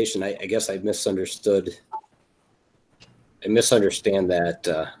recommendation. I guess I misunderstood. I misunderstand that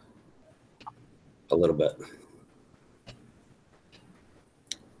a little bit.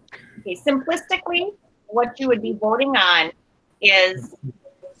 Okay, simplistically, what you would be voting on is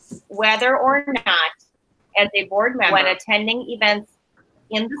whether or not, as a board member, when attending events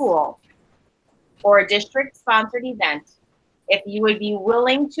in the school or a district-sponsored event, if you would be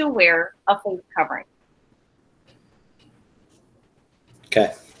willing to wear a face covering.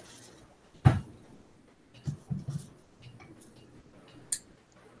 Okay.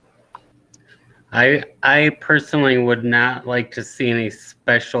 I personally would not like to see any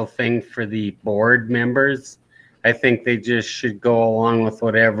special thing for the board members. I think they just should go along with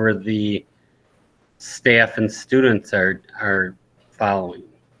whatever the staff and students are following.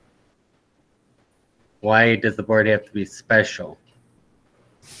 Why does the board have to be special?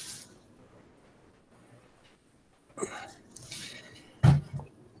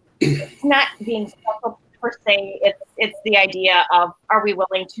 It's not being special per se. It's the idea of, are we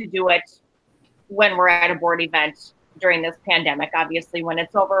willing to do it when we're at a board event during this pandemic? Obviously, when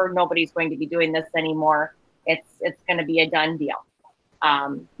it's over, nobody's going to be doing this anymore. It's going to be a done deal.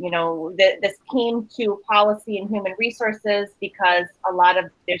 You know, this came to policy and human resources because a lot of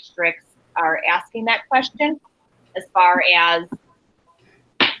districts are asking that question as far as,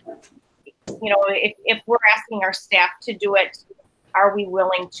 you know, if we're asking our staff to do it, are we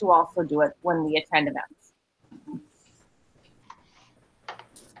willing to also do it when we attend events?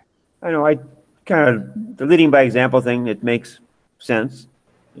 I know, I kind of, the leading by example thing, it makes sense,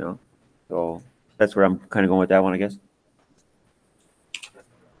 you know, so that's where I'm kind of going with that one, I guess.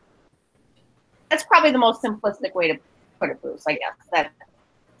 That's probably the most simplistic way to put it, Bruce, I guess.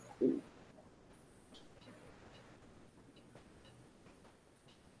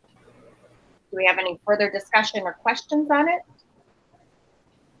 Do we have any further discussion or questions on it?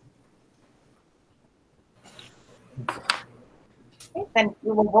 Okay, then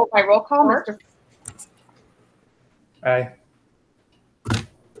we will vote by roll call. Mr. Aye.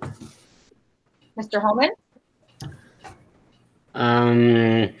 Mr. Holman?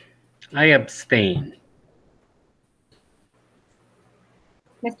 I abstain.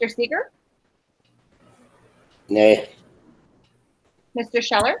 Mr. Seeger? Nay. Mr.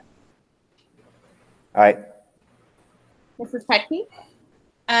 Scheller? Aye. Mrs. Petke?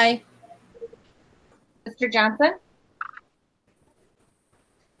 Aye. Mr. Johnson?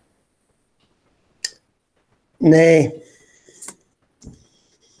 Nay.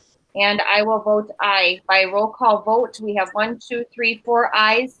 And I will vote aye. By roll call vote, we have 1, 2, 3, 4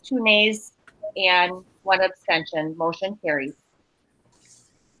 ayes, 2 nays, and 1 abstention. Motion carries.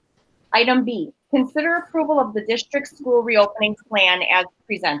 Item B, consider approval of the district school reopening plan as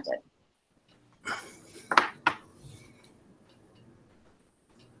presented.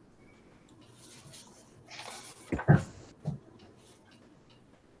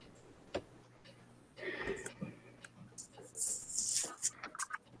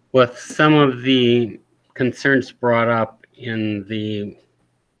 with some of the concerns brought up in the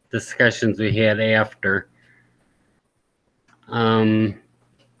discussions we had after,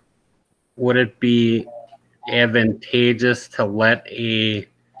 would it be advantageous to let a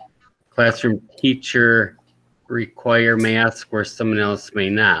classroom teacher require masks where someone else may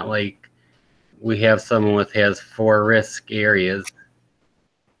not? Like, we have someone has 4 risk areas.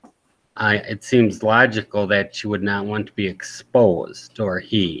 It seems logical that she would not want to be exposed, or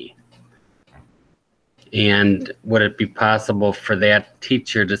he. And would it be possible for that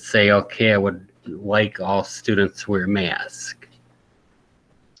teacher to say, okay, I would like all students to wear masks?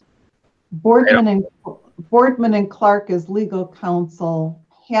 Boardman and Clark, as legal counsel,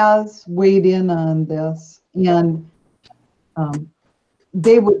 has weighed in on this, and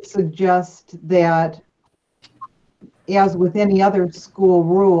they would suggest that, as with any other school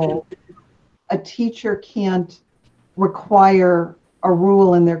rule, a teacher can't require a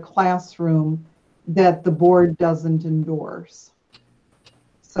rule in their classroom that the board doesn't endorse.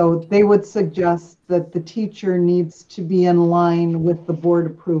 So they would suggest that the teacher needs to be in line with the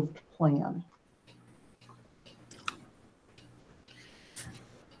board-approved plan.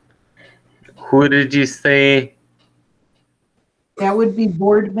 Who did you say? That would be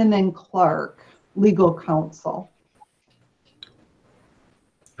Boardman and Clark, legal counsel.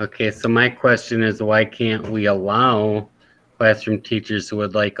 Okay, so my question is, why can't we allow classroom teachers who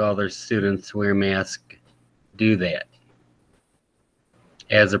would like all their students to wear masks do that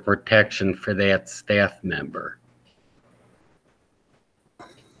as a protection for that staff member?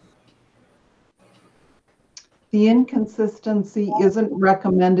 The inconsistency isn't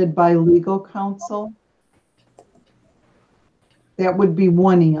recommended by legal counsel. That would be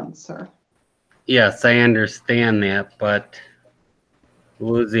one answer. Yes, I understand that, but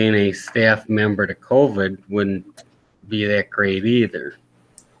losing a staff member to COVID wouldn't be that great either.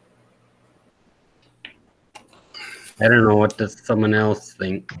 I don't know, what does someone else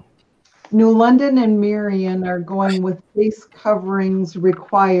think? New London and Marion are going with face coverings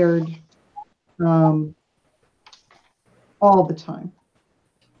required all the time.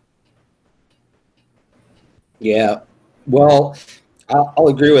 Yeah, well, I'll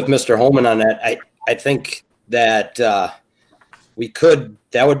agree with Mr. Holman on that. I think that that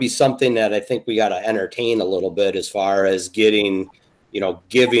would be something that I think we got to entertain a little bit, as far as getting,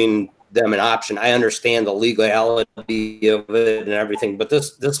 giving them an option. I understand the legality of it and everything, but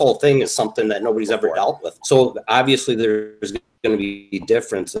this whole thing is something that nobody's ever dealt with. So obviously there's going to be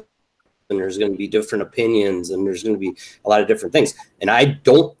difference, and there's going to be different opinions, and there's going to be a lot of different things. And I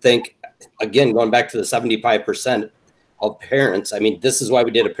don't think, again, going back to the 75% of parents, I mean, this is why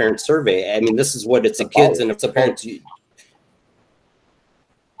we did a parent survey. I mean, this is what it's a kids and it's a parents.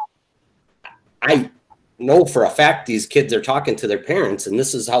 I know for a fact these kids are talking to their parents, and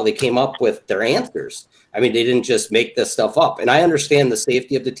this is how they came up with their answers. I mean, they didn't just make this stuff up. And I understand the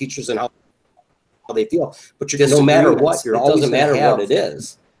safety of the teachers and how they feel, but no matter what, it doesn't matter what it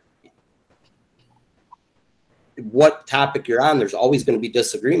is. What topic you're on, there's always going to be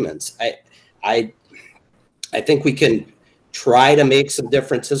disagreements. I think we can try to make some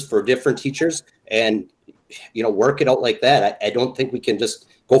differences for different teachers and, work it out like that. I don't think we can just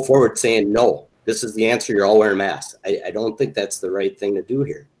go forward saying, no, this is the answer, you're all wearing masks. I don't think that's the right thing to do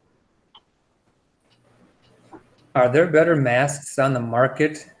here. Are there better masks on the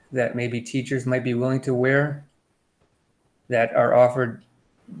market that maybe teachers might be willing to wear that are offered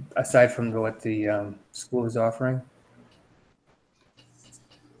aside from what the school is offering?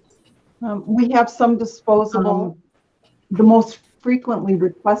 We have some disposable. The most frequently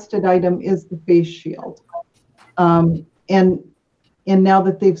requested item is the face shield. And now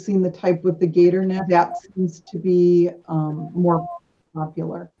that they've seen the type with the gator net, that seems to be more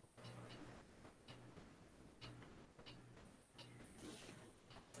popular.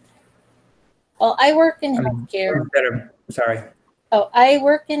 Well, I work in healthcare. Sorry. Oh, I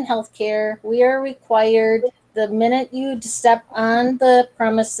work in healthcare. We are required, the minute you step on the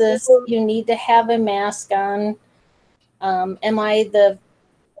premises, you need to have a mask on. Am I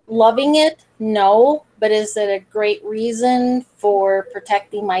loving it? No. But is it a great reason for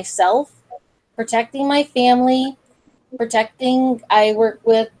protecting myself, protecting my family, I work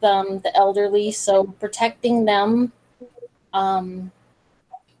with the elderly, so protecting them.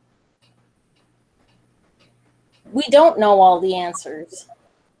 We don't know all the answers,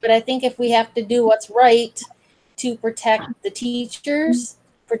 but I think if we have to do what's right to protect the teachers,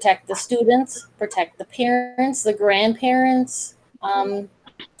 protect the students, protect the parents, the grandparents,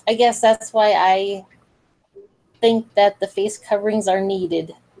 I guess that's why I think that the face coverings are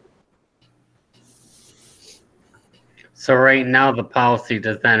needed. So right now, the policy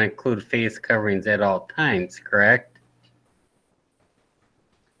does not include face coverings at all times, correct?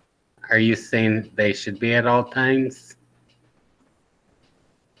 Are you saying they should be at all times?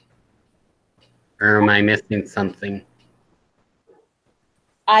 Or am I missing something?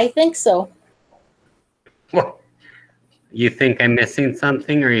 I think so. You think I'm missing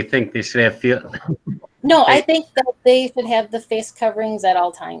something, or you think they should have feel? No, I think that they should have the face coverings at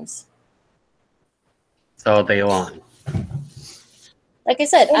all times. All day long. Like I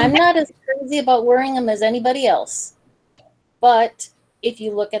said, I'm not as crazy about wearing them as anybody else. But if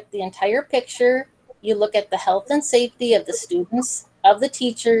you look at the entire picture, you look at the health and safety of the students, of the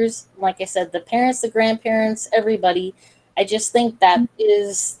teachers, like I said, the parents, the grandparents, everybody, I just think that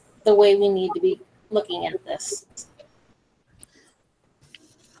is the way we need to be looking at this.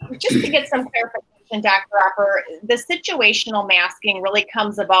 Just to get some clarification, Dr. Opper, the situational masking really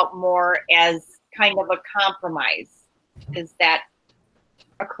comes about more as kind of a compromise. Is that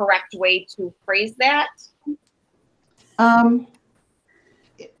a correct way to phrase that?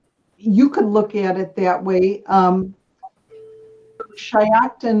 You could look at it that way.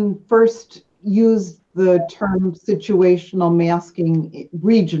 Shiocton first used the term situational masking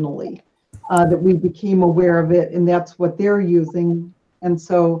regionally, that we became aware of it, and that's what they're using. And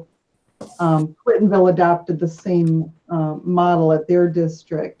so Clintonville adopted the same model at their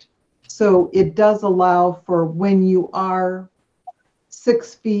district. So it does allow for when you are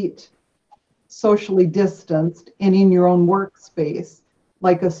 6 feet socially distanced and in your own workspace,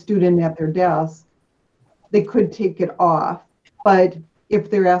 like a student at their desk, they could take it off. But if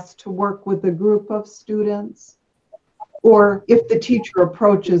they're asked to work with a group of students, or if the teacher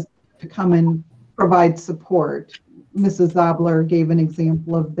approaches to come and provide support, Mrs. Zobler gave an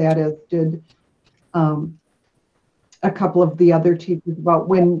example of that, as did a couple of the other teachers, about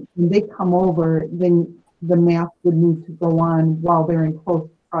when they come over, then the mask would need to go on while they're in close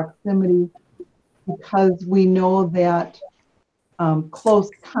proximity, because we know that close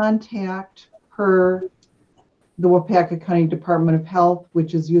contact per the Waupaca County Department of Health,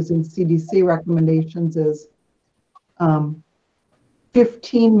 which is using CDC recommendations, is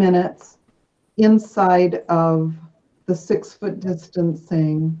 15 minutes inside of the 6 foot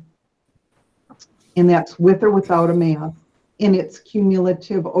distancing, and that's with or without a mask, and it's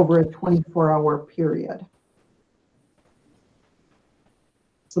cumulative over a 24-hour period.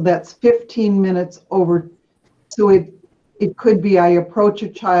 So that's 15 minutes over. So it could be I approach a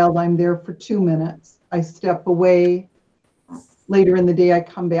child, I'm there for 2 minutes, I step away, later in the day I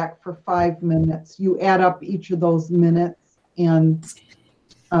come back for 5 minutes. You add up each of those minutes, and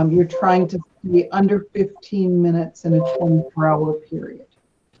you're trying to be under 15 minutes in a 24-hour period.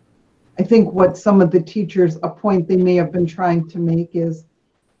 I think what some of the teachers, a point they may have been trying to make, is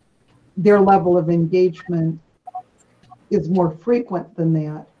their level of engagement is more frequent than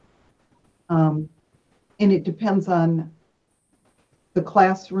that. And it depends on the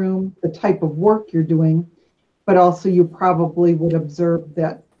classroom, the type of work you're doing, but also you probably would observe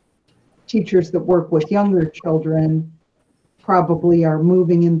that teachers that work with younger children probably are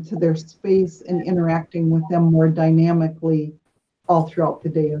moving into their space and interacting with them more dynamically all throughout the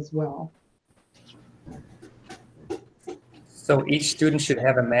day as well. So each student should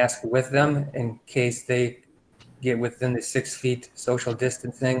have a mask with them in case they get within the 6 feet social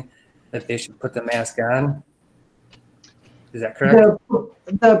distancing, that they should put the mask on. Is that correct?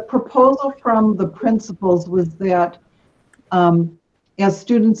 The proposal from the principals was that as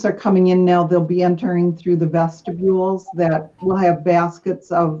students are coming in now, they'll be entering through the vestibules that will have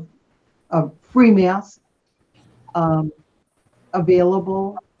baskets of free masks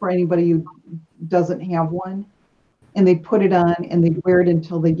available for anybody who doesn't have one. And they put it on and they wear it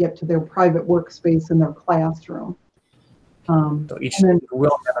until they get to their private workspace in their classroom. So each student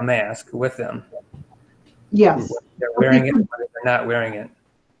will have a mask with them. Yes. They're wearing it, but they're not wearing it.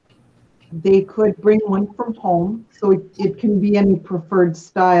 They could bring one from home, so it can be any preferred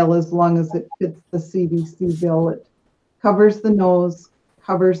style as long as it fits the CDC bill. It covers the nose,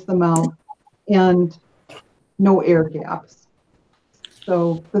 covers the mouth, and no air gaps.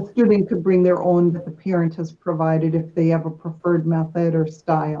 So the student could bring their own that the parent has provided if they have a preferred method or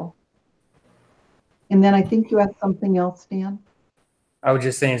style. And then I think you had something else, Dan? I was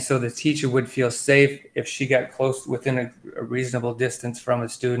just saying, so the teacher would feel safe if she got close within a reasonable distance from a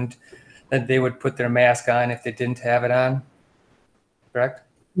student, that they would put their mask on if they didn't have it on, correct?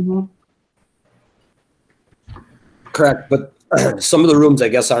 Mm-hmm. Correct, but some of the rooms, I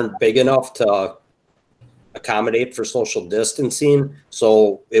guess, aren't big enough to accommodate for social distancing,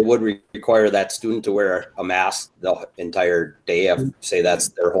 so it would require that student to wear a mask the entire day if, say, that's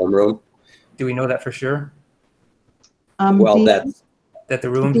their homeroom. Do we know that for sure? Well, Dan- that's That the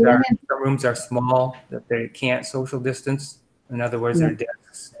rooms are small, that they can't social distance. In other words, their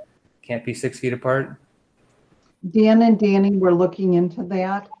desks can't be 6 feet apart. Dan and Danny were looking into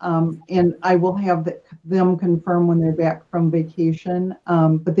that, and I will have them confirm when they're back from vacation.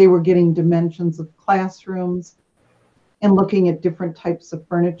 But they were getting dimensions of classrooms and looking at different types of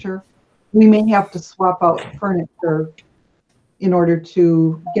furniture. We may have to swap out furniture in order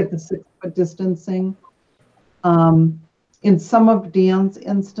to get the 6-foot distancing. In some of Dan's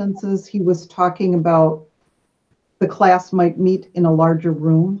instances, he was talking about the class might meet in a larger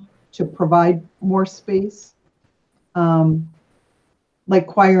room to provide more space. Like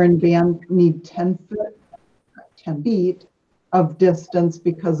choir and band need 10 feet of distance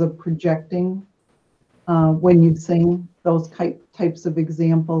because of projecting when you sing, those types of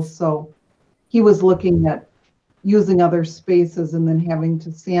examples. So he was looking at using other spaces and then having to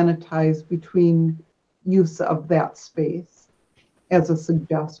sanitize between use of that space as a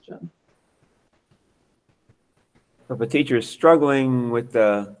suggestion. So if a teacher is struggling with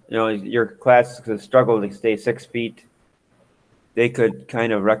your class struggle to stay 6 feet, they could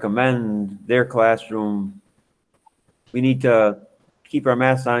kind of recommend their classroom. We need to keep our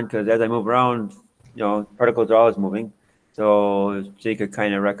masks on because as I move around, particles are always moving. So they could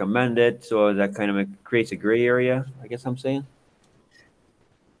kind of recommend it. So that kind of creates a gray area, I guess I'm saying.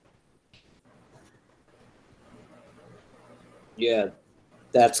 Yeah,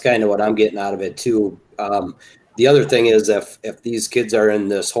 that's kind of what I'm getting out of it too. The other thing is if these kids are in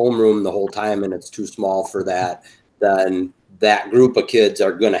this homeroom the whole time and it's too small for that, then that group of kids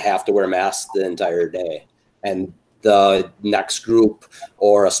are going to have to wear masks the entire day. And the next group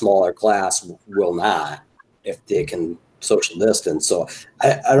or a smaller class will not if they can social distance. So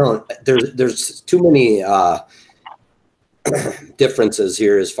I don't, there's too many differences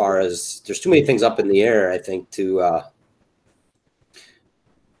here as far as there's too many things up in the air, I think, to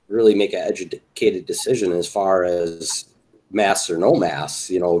really make an educated decision as far as masks or no masks,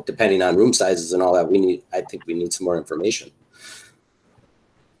 depending on room sizes and all that. I think we need some more information.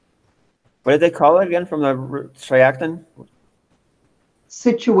 What did they call it again from the Triacton?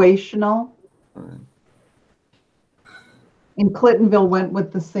 Situational. And Clintonville went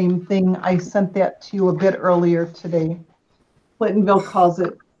with the same thing. I sent that to you a bit earlier today. Clintonville calls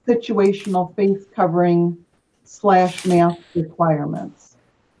it situational face covering / mask requirements.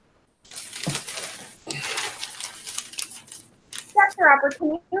 Dr. Upper,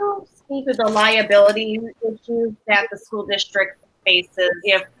 can you speak to the liability issues that the school district faces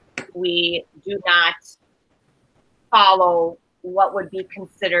if we do not follow what would be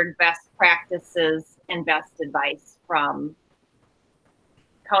considered best practices and best advice from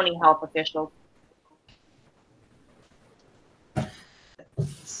county health officials?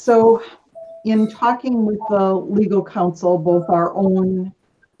 So in talking with the legal counsel, both our own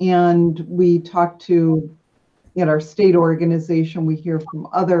and we talked to at our state organization, we hear from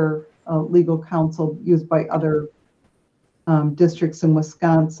other legal counsel used by other districts in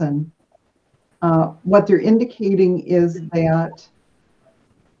Wisconsin. What they're indicating is that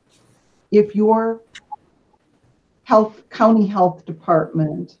if your county health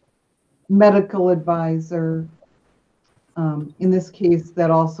department, medical advisor, in this case, that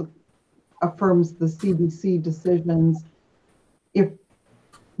also affirms the CDC decisions, if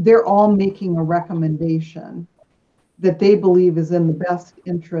they're all making a recommendation that they believe is in the best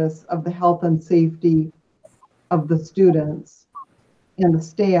interest of the health and safety of the students and the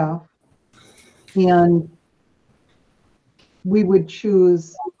staff, and we would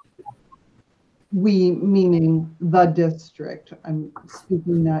choose, we meaning the district, I'm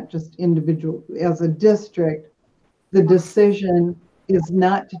speaking not just individual, as a district, the decision is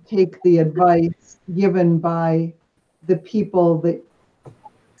not to take the advice given by the people that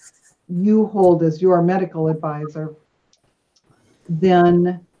you hold as your medical advisor,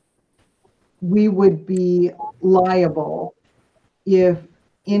 then we would be liable if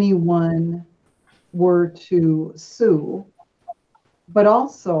anyone were to sue. But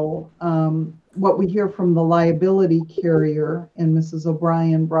also, what we hear from the liability carrier, and Mrs.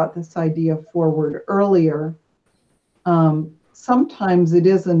 O'Brien brought this idea forward earlier, sometimes it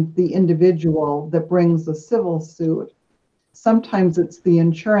isn't the individual that brings a civil suit. Sometimes it's the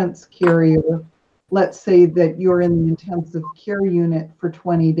insurance carrier. Let's say that you're in the intensive care unit for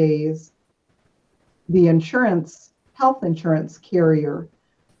 20 days. The health insurance carrier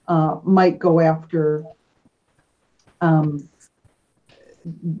might go after the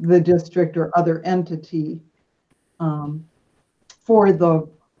district or other entity for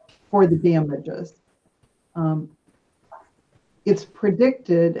the damages. it's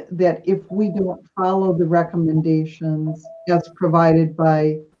predicted that if we don't follow the recommendations as provided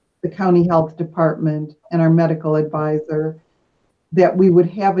by the county health department and our medical advisor, that we would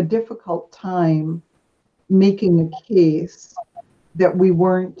have a difficult time making a case that we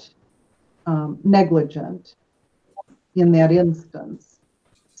weren't negligent in that instance,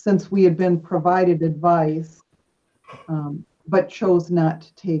 since we had been provided advice, but chose not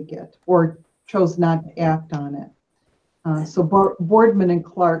to take it or chose not to act on it. So Boardman and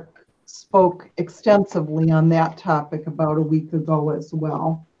Clark spoke extensively on that topic about a week ago as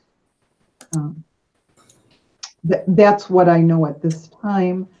well. That's what I know at this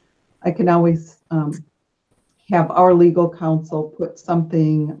time. I can always have our legal counsel put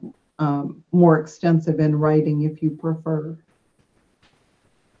something more extensive in writing if you prefer.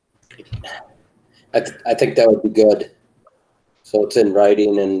 I think that would be good. So it's in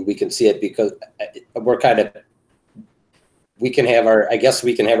writing and we can see it, because we're kind of, we can have our, I guess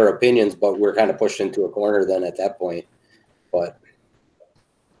we can have our opinions, but we're kind of pushed into a corner then at that point. But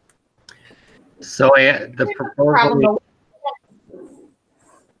so the proposal.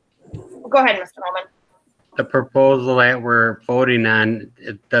 Go ahead, Mr. Holman. The proposal that we're voting on,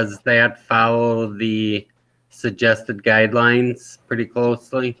 does that follow the suggested guidelines pretty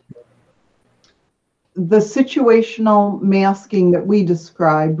closely? The situational masking that we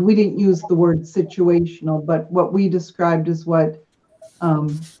described, we didn't use the word situational, but what we described is what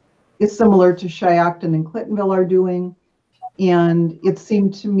is similar to Shiocton and Clintonville are doing. And it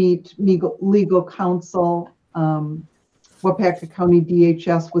seemed to meet legal counsel. Wapaka County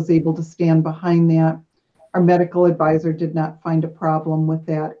DHS was able to stand behind that. Our medical advisor did not find a problem with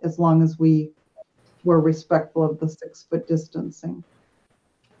that, as long as we were respectful of the 6-foot distancing.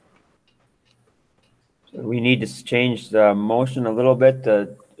 So we need to change the motion a little bit,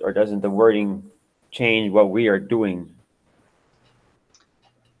 or doesn't the wording change what we are doing?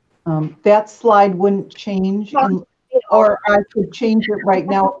 That slide wouldn't change, or I could change it right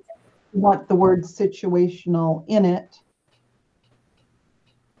now if you want the word situational in it.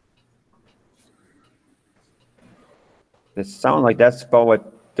 It sounds like that's about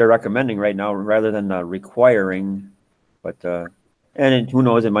what they're recommending right now, rather than requiring. But and who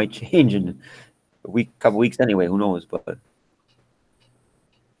knows, it might change in a couple weeks anyway. Who knows? But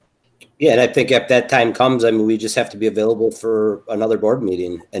yeah, and I think if that time comes, I mean, we just have to be available for another board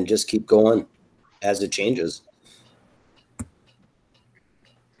meeting and just keep going as it changes.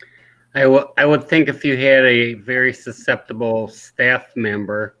 I would think if you had a very susceptible staff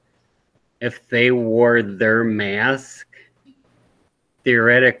member, if they wore their mask,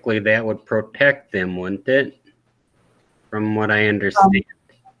 theoretically that would protect them, wouldn't it? From what I understand.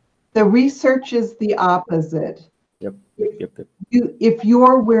 The research is the opposite. Yep. If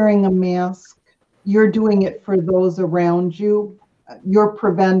you're wearing a mask, you're doing it for those around you. You're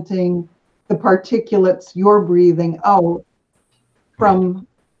preventing the particulates you're breathing out from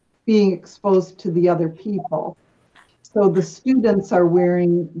being exposed to the other people. So the students are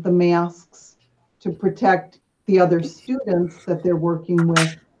wearing the masks to protect the other students that they're working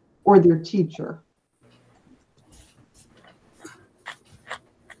with or their teacher.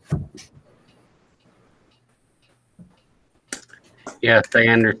 Yes, I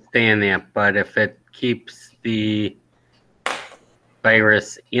understand that, but if it keeps the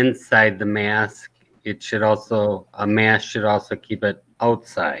virus inside the mask, a mask should also keep it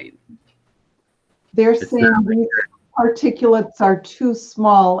outside. They're saying these particulates are too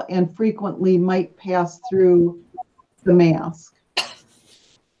small and frequently might pass through the mask.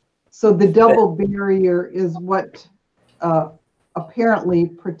 So the double barrier is what apparently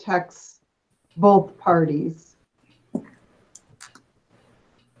protects both parties.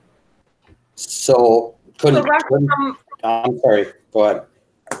 So I'm sorry, go ahead.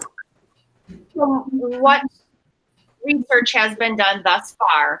 From what research has been done thus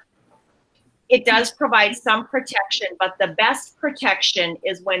far, it does provide some protection, but the best protection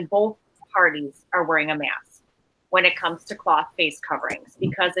is when both parties are wearing a mask when it comes to cloth face coverings,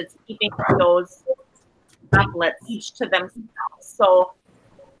 because it's keeping those droplets each to themselves. So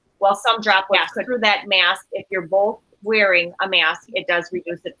while some droplets could through that mask, if you're both wearing a mask, it does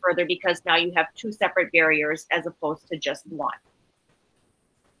reduce it further, because now you have two separate barriers as opposed to just one.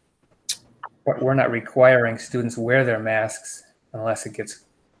 But we're not requiring students wear their masks unless it gets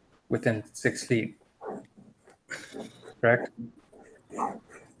within 6 feet. Correct?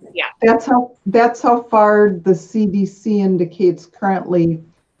 Yeah. That's how far the CDC indicates currently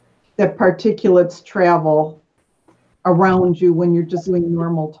that particulates travel around you when you're just doing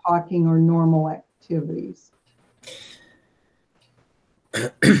normal talking or normal activities.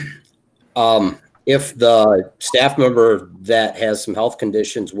 if the staff member that has some health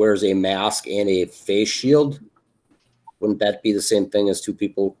conditions wears a mask and a face shield, wouldn't that be the same thing as two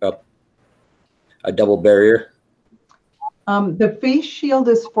people up a double barrier? The face shield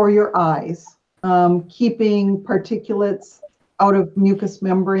is for your eyes, keeping particulates out of mucous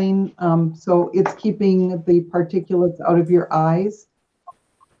membrane. So it's keeping the particulates out of your eyes.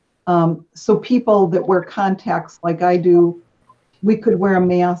 So people that wear contacts like I do, we could wear a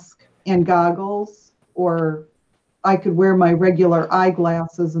mask and goggles, or I could wear my regular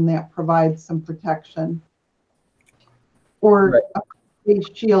eyeglasses and that provides some protection. Or a face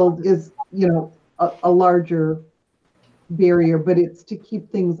shield is, you know, a larger barrier, but it's to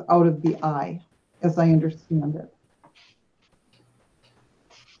keep things out of the eye, as I understand it.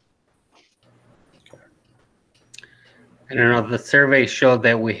 I don't know, the survey showed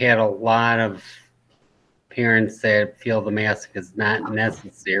that we had a lot of parents that feel the mask is not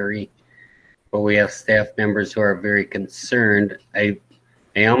necessary, but we have staff members who are very concerned. I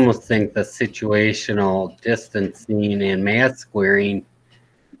almost think the situational distancing and mask wearing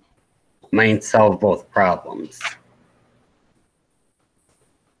might solve both problems.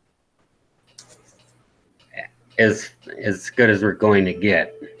 As good as we're going to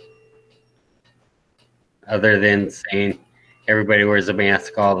get. Other than saying everybody wears a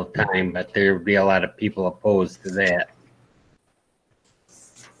mask all the time, but there would be a lot of people opposed to that.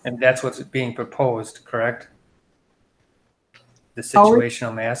 And that's what's being proposed, correct? The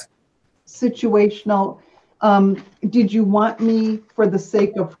situational mask? Situational. Did you want me, for the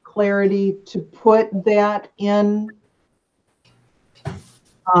sake of clarity, to put that in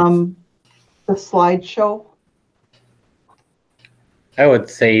the slideshow? I would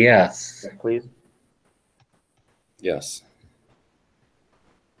say yes. Please. Yes.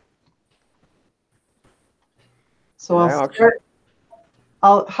 So I'll start.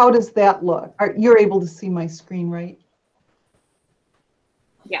 How does that look? You're able to see my screen, right?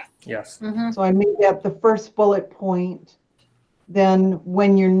 Yes. Yes. So I made that the first bullet point. Then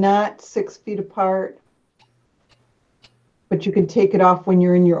when you're not 6 feet apart, but you can take it off when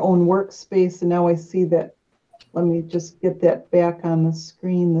you're in your own workspace. And now I see that. Let me just get that back on the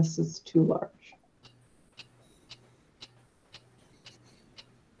screen. This is too large.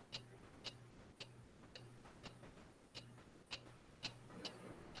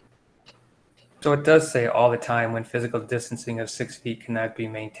 So it does say all the time when physical distancing of 6 feet cannot be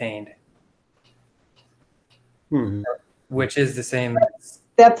maintained. Which is the same.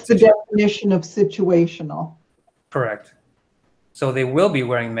 That's the definition of situational. Correct. So they will be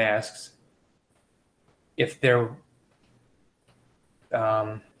wearing masks if they're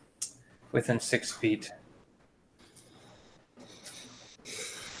within 6 feet.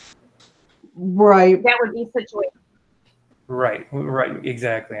 Right. That would be situational. Right,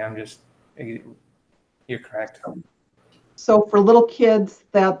 exactly. You're correct. So for little kids,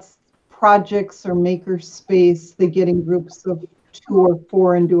 that's projects or maker space. They get in groups of 2 or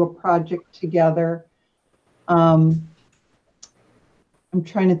 4 and do a project together. I'm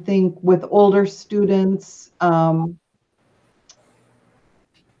trying to think with older students. I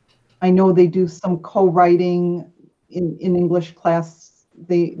know they do some co-writing in English class.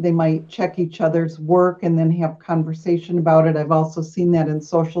 They might check each other's work and then have conversation about it. I've also seen that in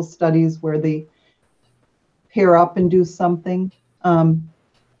social studies where they pair up and do something.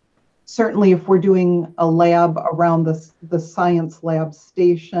 Certainly if we're doing a lab around the science lab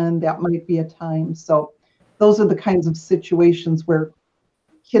station, that might be a time. So those are the kinds of situations where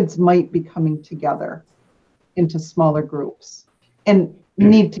kids might be coming together into smaller groups and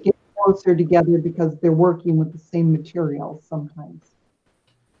need to get closer together because they're working with the same materials sometimes.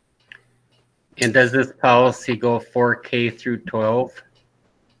 And does this policy go 4K through 12?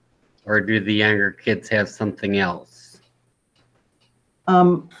 Or do the younger kids have something else?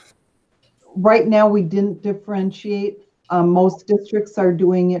 Right now, we didn't differentiate. Most districts are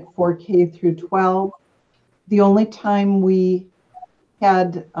doing it 4K through 12. The only time we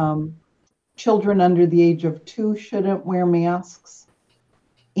had children under the age of 2 shouldn't wear masks.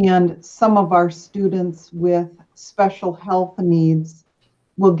 And some of our students with special health needs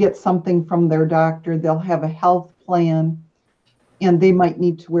will get something from their doctor. They'll have a health plan, and they might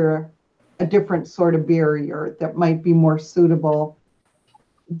need to wear a different sort of barrier that might be more suitable.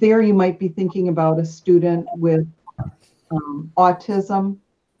 There you might be thinking about a student with autism,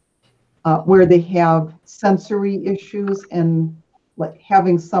 where they have sensory issues, and like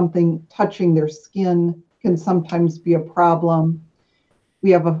having something touching their skin can sometimes be a problem. We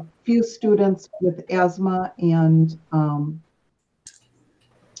have a few students with asthma and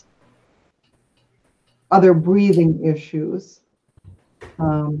other breathing issues.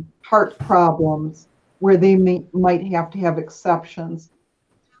 heart problems where they might have to have exceptions.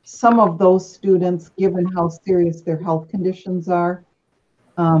 Some of those students, given how serious their health conditions are,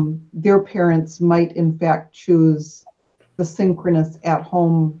 their parents might in fact choose the synchronous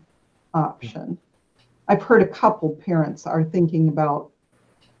at-home option. I've heard a couple parents are thinking about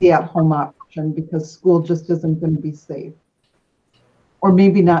the at-home option because school just isn't going to be safe. Or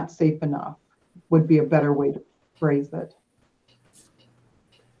maybe not safe enough would be a better way to phrase it.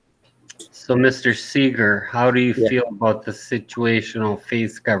 So, Mr. Seeger, how do you feel about the situational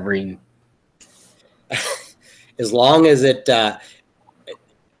face covering? As long as it,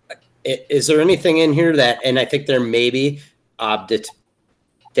 is there anything in here that, and I think there may be,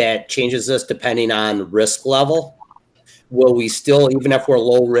 that changes this depending on risk level? Will we still, even if we're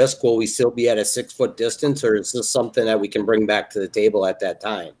low risk, will we still be at a 6 foot distance, or is this something that we can bring back to the table at that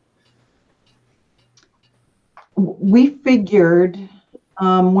time? We figured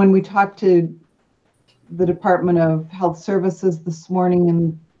when we talked to the Department of Health Services this morning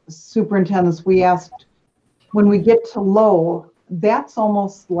and superintendents, we asked, when we get to low, that's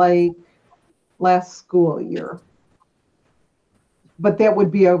almost like last school year. But that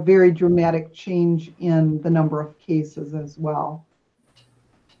would be a very dramatic change in the number of cases as well.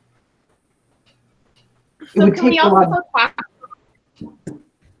 So can we also talk?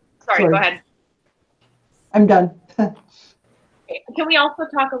 Sorry, go ahead. I'm done. Can we also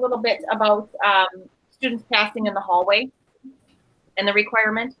talk a little bit about students passing in the hallway and the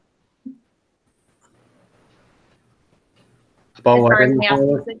requirement? About As what far as in the mask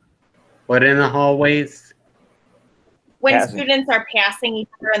hallway? usage? What in the hallways? When Passing. students are passing each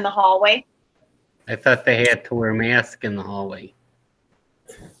other in the hallway? I thought they had to wear masks in the hallway.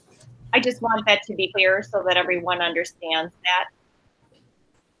 I just want that to be clear so that everyone understands that.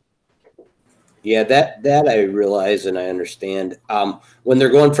 Yeah, that I realize and I understand. When they're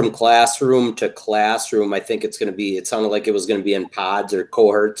going from classroom to classroom, I think it's going to be, it sounded like it was going to be in pods or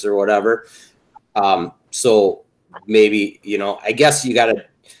cohorts or whatever. So maybe, you know, I guess you got to,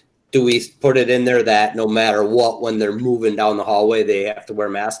 do we put it in there that no matter what, when they're moving down the hallway, they have to wear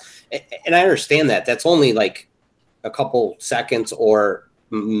masks? And I understand that. That's only like a couple seconds or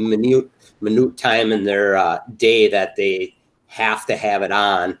minute time in their day that they have to have it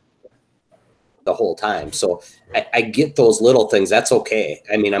on the whole time. So I get those little things. That's okay.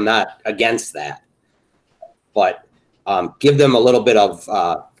 I mean, I'm not against that. But give them a little bit of,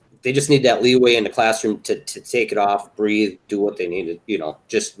 they just need that leeway in the classroom to take it off, breathe, do what they need to, you know,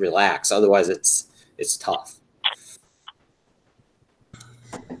 just relax. Otherwise, it's tough.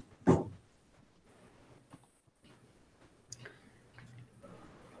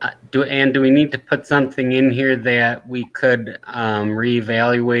 Do we need to put something in here that we could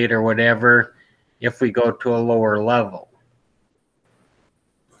reevaluate or whatever if we go to a lower level?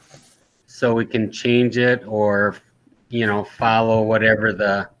 So we can change it or, you know, follow whatever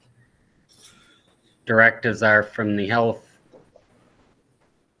the directives are from the health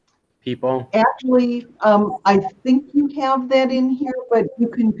people? Actually, I think you have that in here, but you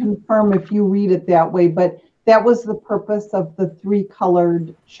can confirm if you read it that way. But that was the purpose of the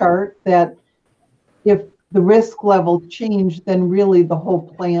 3-colored chart, that if the risk level changed, then really the whole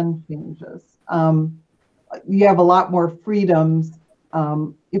plan changes. You have a lot more freedoms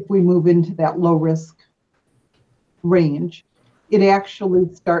if we move into that low risk range. It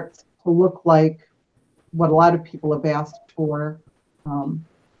actually starts to look like what a lot of people have asked for,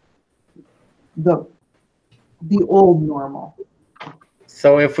 the old normal.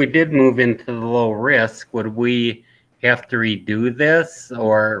 So if we did move into the low risk, would we have to redo this,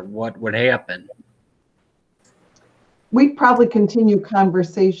 or what would happen? We'd probably continue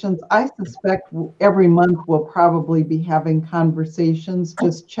conversations. I suspect every month we'll probably be having conversations,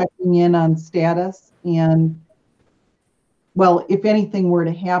 just checking in on status. And, well, if anything were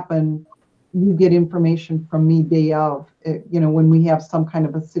to happen, you get information from me day of, you know, when we have some kind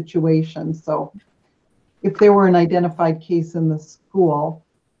of a situation. So if there were an identified case in the school,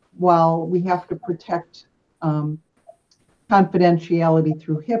 while we have to protect confidentiality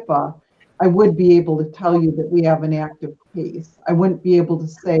through HIPAA, I would be able to tell you that we have an active case. I wouldn't be able to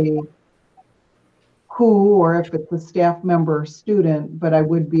say who or if it's a staff member or student, but I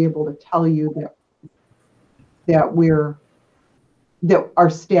would be able to tell you that our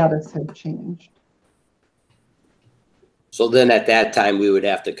status had changed. So then at that time, we would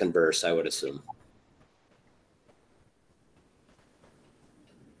have to converse, I would assume.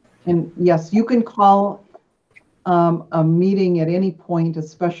 And yes, you can call a meeting at any point, a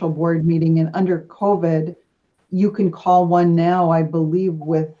special board meeting, and under COVID, you can call one now, I believe,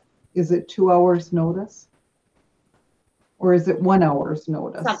 with, is it 2 hours notice? Or is it 1 hour's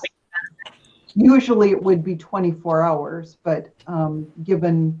notice? Usually it would be 24 hours, but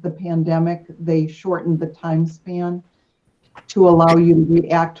given the pandemic, they shortened the time span to allow you to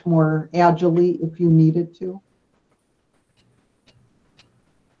react more agilely if you needed to.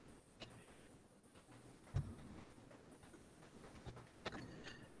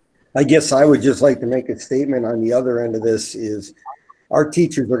 I guess I would just like to make a statement on the other end of this is our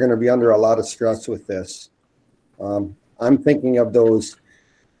teachers are going to be under a lot of stress with this. I'm thinking of those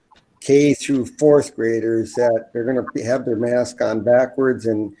K through fourth graders that they're going to have their mask on backwards,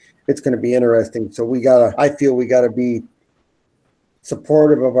 and it's going to be interesting. So I feel we got to be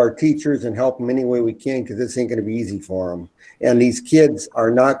supportive of our teachers and help them any way we can, because this ain't going to be easy for them. And these kids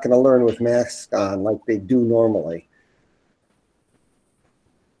are not going to learn with masks on like they do normally.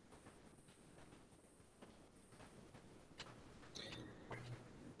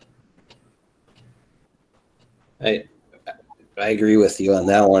 I agree with you on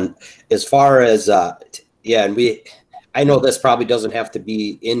that one. As far as yeah, and I know this probably doesn't have to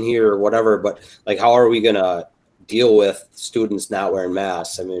be in here or whatever, but like, how are we gonna deal with students not wearing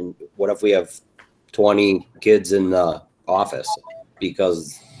masks? I mean, what if we have 20 kids in the office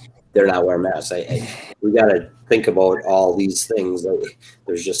because they're not wearing masks? We got to think about all these things.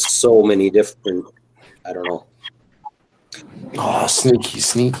 There's just so many different, I don't know. Oh,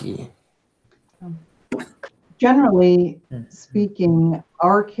 sneaky. Generally speaking,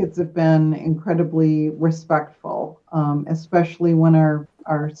 our kids have been incredibly respectful, especially when our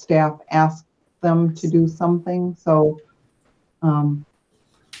staff ask them to do something. So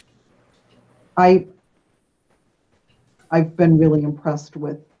I've been really impressed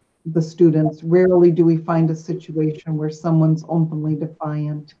with the students. Rarely do we find a situation where someone's openly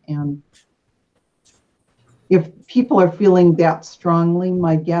defiant, and if people are feeling that strongly,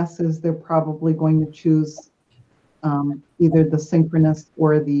 my guess is they're probably going to choose either the synchronous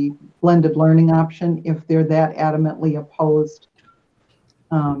or the blended learning option if they're that adamantly opposed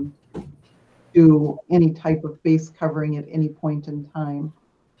to any type of face covering at any point in time.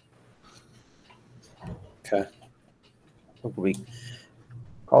 Okay. We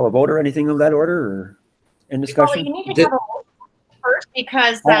call a vote or anything of that order, or in discussion? Well, you need to have a motion first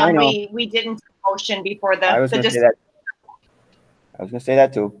because we didn't motion before the. I was going to say that. I was going to say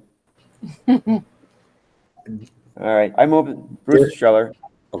that too. All right, I move, Bruce Streller.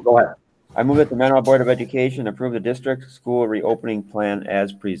 Oh, go ahead. I move that the Manawha Board of Education approve the district school reopening plan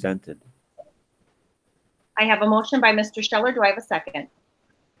as presented. I have a motion by Mr. Streller. Do I have a second?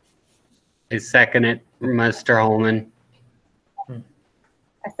 I second it, Mr. Holman.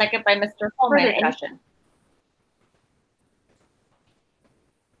 A second by Mr. Holman. Further discussion.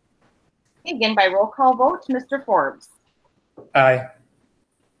 Again, by roll call vote, Mr. Forbes. Aye.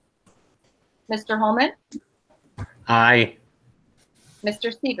 Mr. Holman. Aye.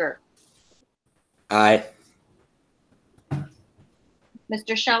 Mr. Seeger. Aye.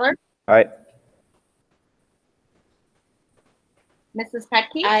 Mr. Scheller. Aye. Mrs.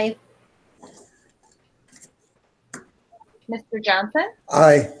 Petke. Aye. Mr. Johnson.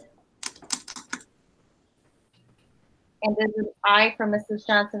 Aye. And this is aye from Mrs.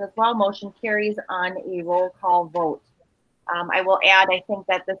 Johnson as well. Motion carries on a roll call vote. I will add, I think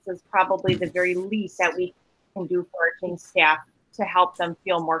that this is probably the very least that we can do for our team staff to help them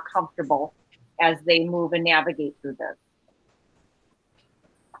feel more comfortable as they move and navigate through this.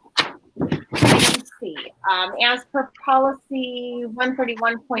 Let's see. As per policy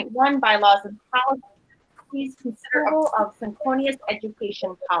 131.1, bylaws and policies, considerable of synchronous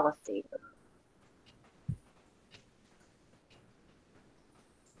education policy.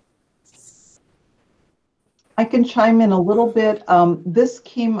 I can chime in a little bit. This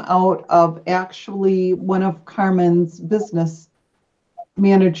came out of actually one of Carmen's business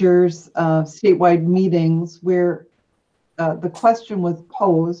managers' statewide meetings where the question was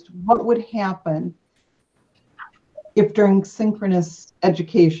posed, what would happen if during synchronous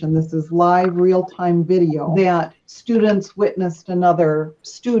education, this is live real-time video, that students witnessed another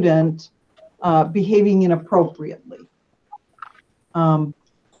student behaving inappropriately?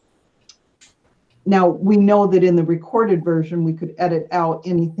 Now, we know that in the recorded version, we could edit out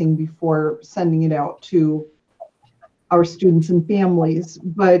anything before sending it out to our students and families.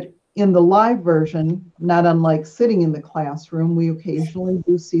 But in the live version, not unlike sitting in the classroom, we occasionally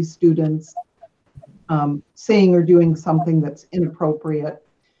do see students saying or doing something that's inappropriate.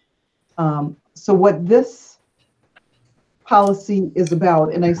 So what this policy is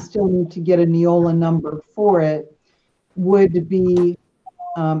about, and I still need to get a Neola number for it, would be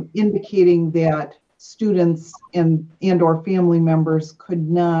indicating that students and or family members could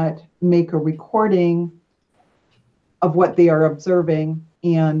not make a recording of what they are observing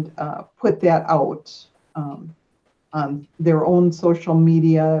and put that out on their own social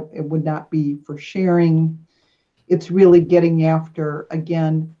media. It would not be for sharing. It's really getting after,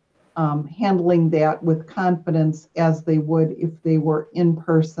 again, handling that with confidence as they would if they were in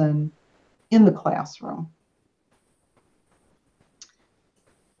person in the classroom.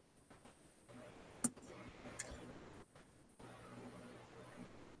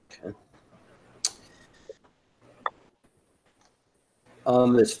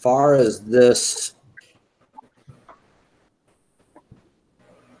 As far as this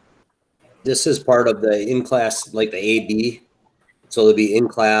is part of the in-class, like the AB. So they'll be in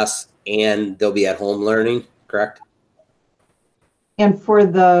class and they'll be at home learning, correct? And for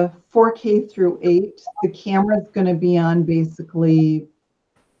the 4K through 8, the camera's going to be on basically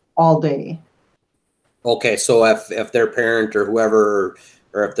all day. Okay, so if their parent or whoever,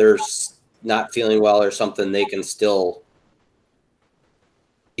 or if they're not feeling well or something, they can still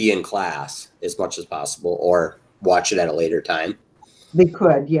be in class as much as possible or watch it at a later time. They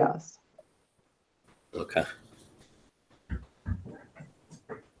could, yes. Okay.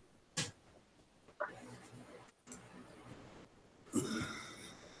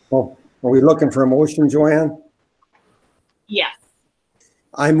 Well, are we looking for a motion, Joanne? Yes.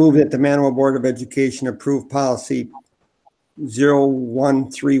 I move that the Manawha Board of Education approve policy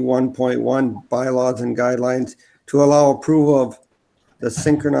 0131.1 bylaws and guidelines to allow approval of the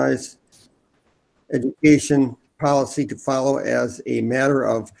synchronized education policy to follow as a matter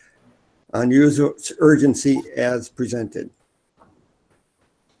of unusual urgency as presented.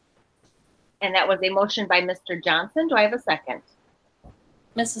 And that was a motion by Mr. Johnson. Do I have a second?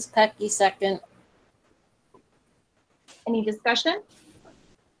 Mrs. Pecky, second. Any discussion?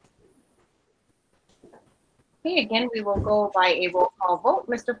 Okay, again, we will go by a roll call vote.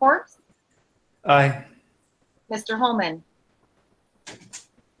 Mr. Forbes? Aye. Mr. Holman?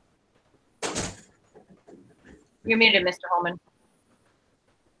 You're muted, Mr. Holman.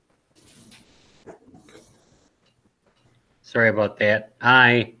 Sorry about that.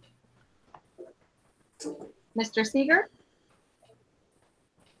 Aye. Mr. Seeger?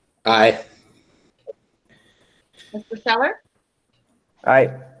 Aye. Mr. Scheller?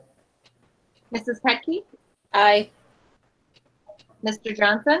 Aye. Mrs. Petke? Aye. Mr.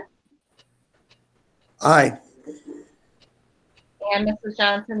 Johnson? Aye. And Mrs.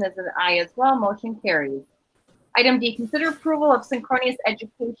 Johnson is an aye as well. Motion carries. Item D, consider approval of synchronous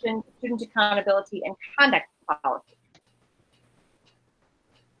education, student accountability, and conduct policy.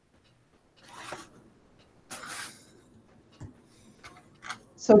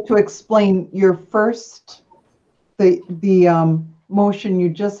 So to explain, your first, the motion you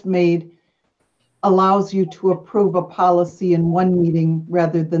just made allows you to approve a policy in one meeting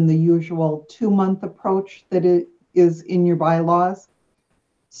rather than the usual 2-month approach that it is in your bylaws.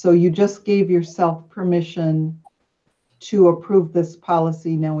 So you just gave yourself permission to approve this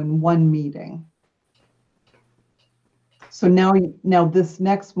policy now in one meeting. So now this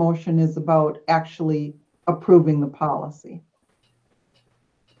next motion is about actually approving the policy.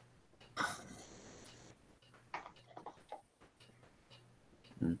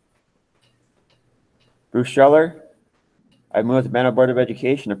 Bruce Scheller. I move that the Manawha Board of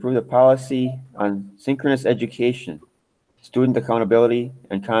Education approve the policy on synchronous education, student accountability,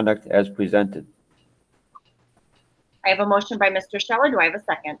 and conduct as presented. I have a motion by Mr. Scheller. Do I have a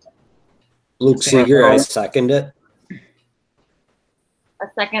second? Luke Seeger, I second it. A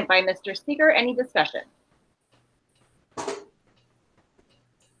second by Mr. Seeger. Any discussion? Okay,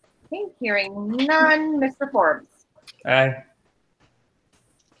 hearing none. Mr. Forbes? Aye.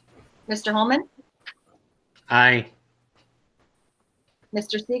 Mr. Holman? Aye.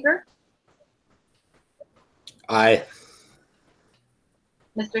 Mr. Seeger? Aye.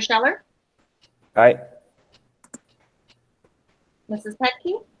 Mr. Scheller? Aye. Mrs.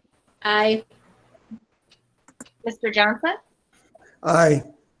 Petke? Aye. Mr. Johnson? Aye.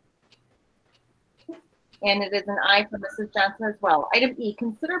 And it is an aye for Mrs. Johnson as well. Item E,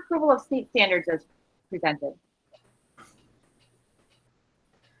 consider approval of state standards as presented.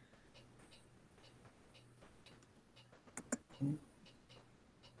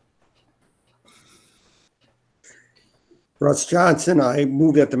 Russ Johnson, I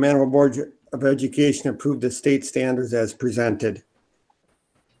move that the Manawha Board of Education approve the state standards as presented.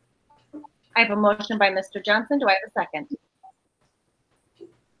 I have a motion by Mr. Johnson. Do I have a second?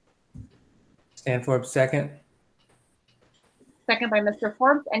 Stan Forbes, second. Second by Mr.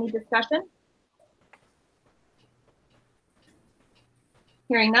 Forbes. Any discussion?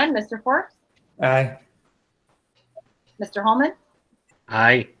 Hearing none. Mr. Forbes? Aye. Mr. Holman?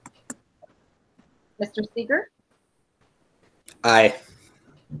 Aye. Mr. Seeger? Aye.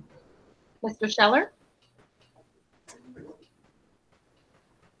 Mr. Scheller,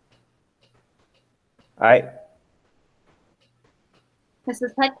 Aye.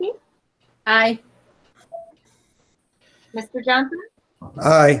 Mrs. Petke, Aye. Mr. Johnson,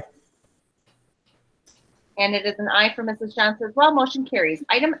 Aye. and it is an aye for Mrs. Johnson as well. Motion carries.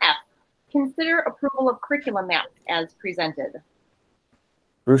 Item F, consider approval of curriculum maps as presented.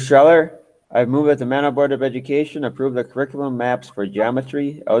 Bruce Scheller, I move that the Manawha Board of Education approve the curriculum maps for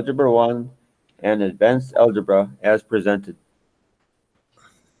geometry, algebra 1, and advanced algebra as presented.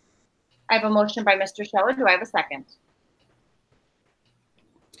 I have a motion by Mr. Scheller. Do I have a second?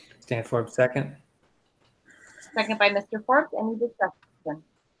 Stan Forbes, second. Second by Mr. Forbes. Any discussion?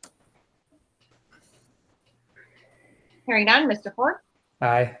 Hearing none. Mr. Forbes,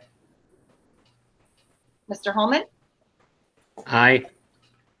 Aye. Mr. Holman, Aye.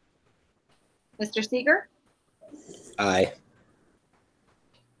 Mr. Seeger, Aye.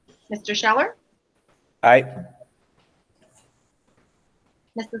 Mr. Scheller, Aye.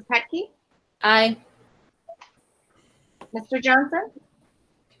 Mrs. Petke, Aye. Mr. Johnson,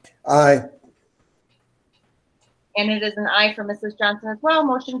 Aye. and it is an aye for Mrs. Johnson as well.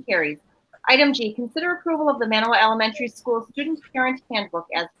 Motion carries. Item G, consider approval of the Manawha Elementary School Student Parent Handbook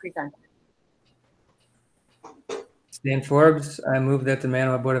as presented. Stan Forbes, I move that the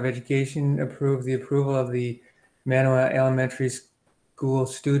Manawha Board of Education approve the approval of the Manawha Elementary School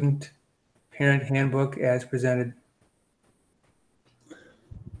Student Parent Handbook as presented.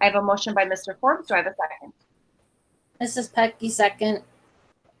 I have a motion by Mr. Forbes. Do I have a second? Mrs. Petke, second.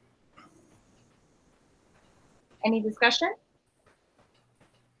 Any discussion?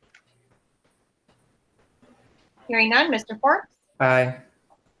 Hearing none. Mr. Forbes, Aye.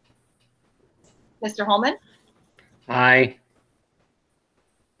 Mr. Holman, Aye.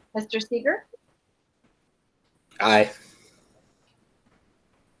 Mr. Seeger, Aye.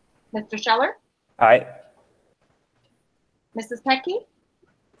 Mr. Scheller, Aye. Mrs. Petke,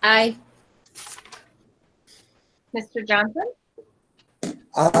 Aye. Mr. Johnson,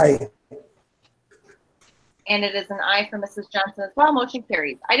 Aye. and it is an aye for Mrs. Johnson as well. Motion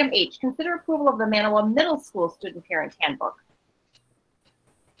carries. Item H, consider approval of the Manawha Middle School Student Parent Handbook.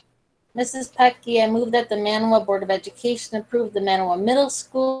 Mrs. Petke, I move that the Manawha Board of Education approve the Manawha Middle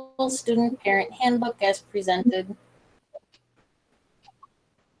School Student Parent Handbook as presented.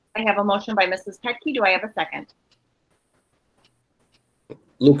 I have a motion by Mrs. Petke. Do I have a second?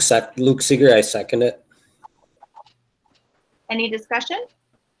 Luke Seeger, I second it. Any discussion?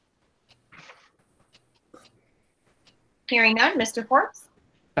 Hearing none. Mr. Forbes,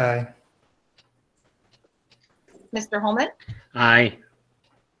 Aye. Mr. Holman, Aye.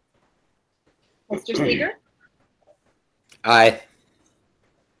 Mr. Seeger, Aye.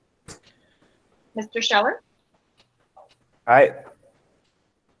 Mr. Scheller, Aye.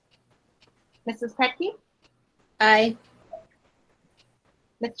 Mrs. Petke, Aye.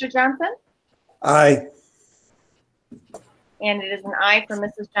 Mr. Johnson, Aye. and it is an aye for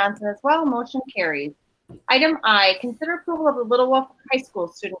Mrs. Johnson as well. Motion carries. Item I, consider approval of the Little Wolf High School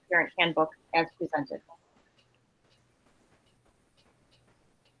Student Parent Handbook as presented.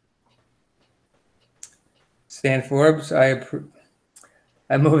 Stan Forbes, I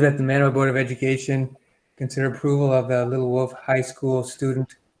move that the Manawha Board of Education consider approval of the Little Wolf High School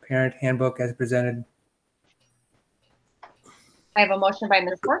Student Parent Handbook as presented. I have a motion by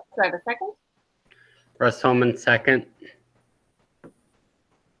Ms. Forbes. Do I have a second? Russ Holman, second.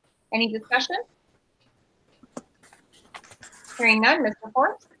 Any discussion? Hearing none. Mr.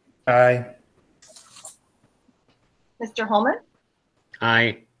 Forbes, Aye. Mr. Holman,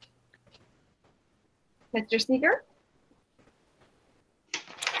 Aye. Mr. Seeger,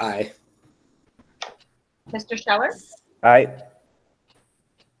 Aye. Mr. Scheller, Aye.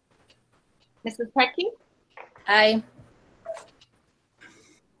 Mrs. Petke, Aye.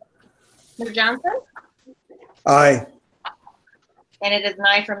 Mr. Johnson, Aye. and it is an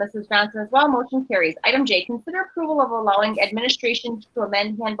aye for Mrs. Johnson as well. Motion carries. Item J, consider approval of allowing administration to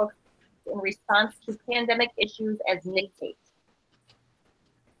amend handbooks in response to pandemic issues as dictate.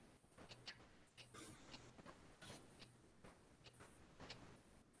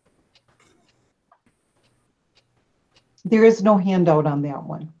 There is no handout on that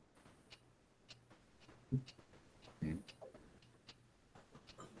one.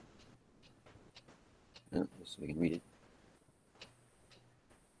 Yeah, so we can read it.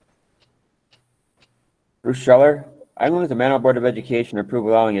 Bruce Scheller, I move that the Manawha Board of Education approve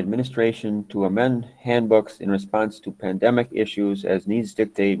allowing administration to amend handbooks in response to pandemic issues as needs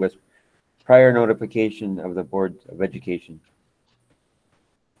dictate with prior notification of the Board of Education.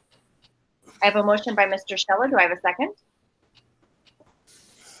 I have a motion by Mr. Scheller. Do I have a second?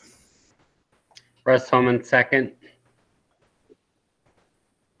 Russ Holman, second.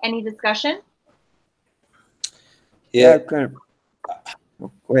 Any discussion? Yeah. Go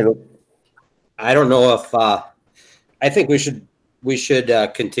ahead, Luke. I don't know if I think we should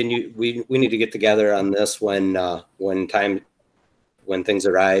continue. We need to get together on this when things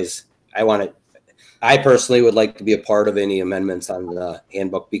arise. I personally would like to be a part of any amendments on the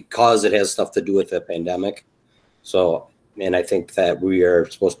handbook because it has stuff to do with the pandemic. So, and I think that we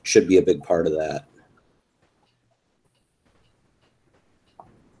should be a big part of that.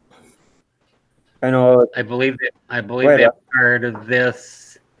 I know. I believe that part of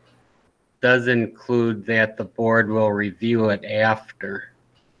this does include that the board will review it after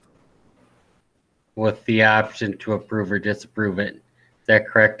with the option to approve or disapprove it. Is that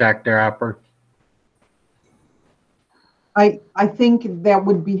correct, Dr. Hopper? I think that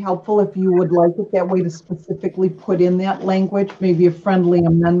would be helpful if you would like it that way, to specifically put in that language, maybe a friendly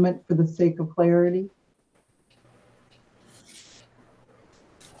amendment for the sake of clarity.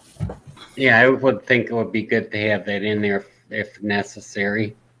 Yeah, I would think it would be good to have that in there if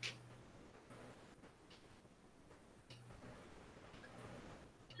necessary.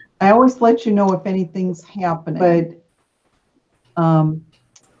 I always let you know if anything's happening, but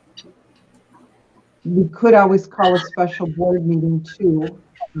we could always call a special board meeting too.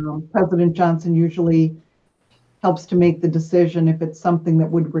 President Johnson usually helps to make the decision if it's something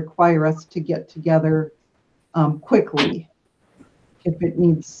that would require us to get together quickly, if it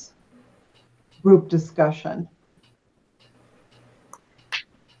needs group discussion.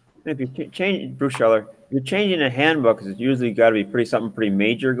 If you change, Bruce Scheller, if you're changing a handbook, it's usually got to be something pretty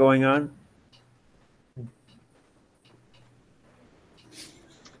major going on.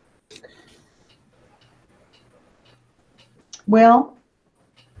 Well,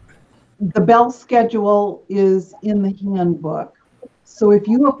 the bell schedule is in the handbook. So if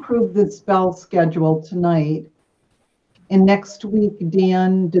you approve this bell schedule tonight, and next week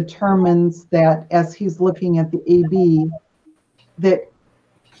Dan determines that as he's looking at the AB, that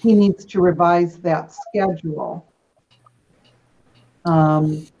he needs to revise that schedule,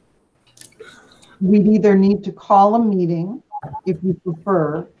 we'd either need to call a meeting, if you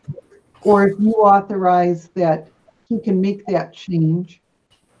prefer, or if you authorize that he can make that change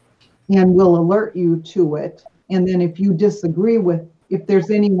and we'll alert you to it. And then if you disagree with, if there's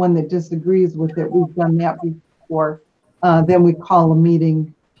anyone that disagrees with it, we've done that before, then we call a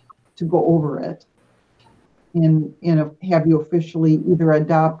meeting to go over it and have you officially either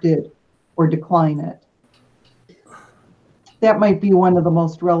adopt it or decline it. That might be one of the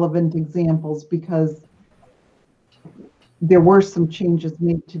most relevant examples because there were some changes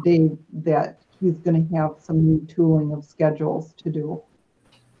made today that he's going to have some new tooling of schedules to do.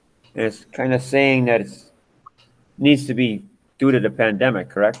 And it's kind of saying that it needs to be due to the pandemic,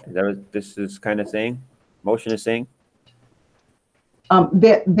 correct? Is that what this is kind of saying? Motion is saying?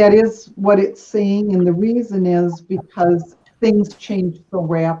 That is what it's saying, and the reason is because things change so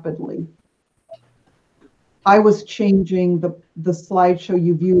rapidly. I was changing the slideshow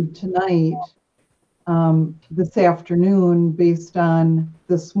you viewed tonight this afternoon based on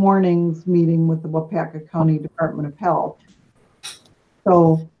this morning's meeting with the Wapaka County Department of Health.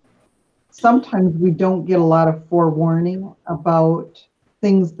 So sometimes we don't get a lot of forewarning about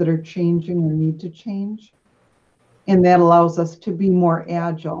things that are changing or need to change. And that allows us to be more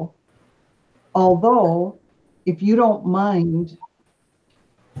agile. Although, if you don't mind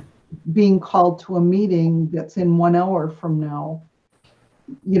being called to a meeting that's in 1 hour from now,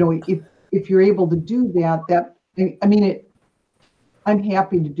 you know, if you're able to do that, I'm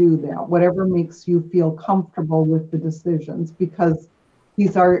happy to do that, whatever makes you feel comfortable with the decisions, because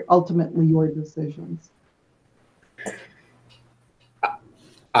these are ultimately your decisions.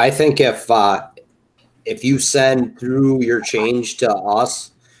 I think if you send through your change to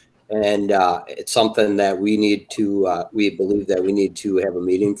us and it's something that we need to, we believe that we need to have a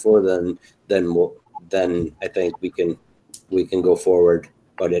meeting for, then I think we can go forward,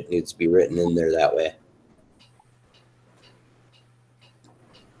 but it needs to be written in there that way.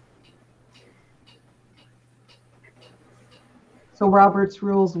 So Robert's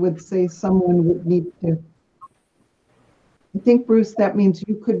rules would say someone would need to, I think, Bruce, that means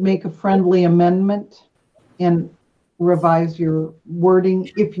you could make a friendly amendment and revise your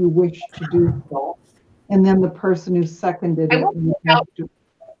wording if you wish to do so. And then the person who seconded it.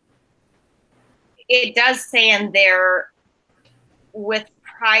 It does say in there with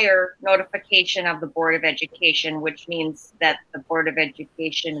prior notification of the Board of Education, which means that the Board of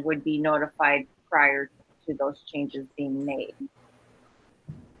Education would be notified prior to those changes being made.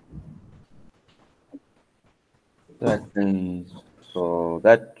 Exactly. So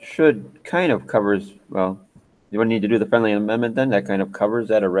that should kind of covers, well, you wouldn't need to do the friendly amendment then? That kind of covers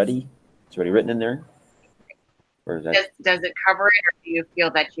that already? It's already written in there? Or is that? Does it cover it, or do you feel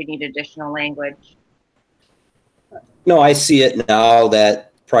that you need additional language? No, I see it now,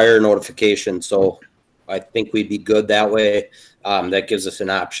 that prior notification, so I think we'd be good that way. That gives us an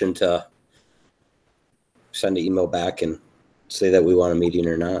option to send an email back and say that we want a meeting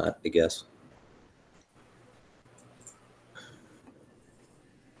or not, I guess.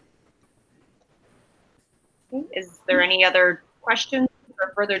 Okay. Is there any other questions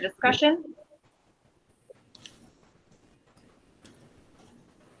or further discussion?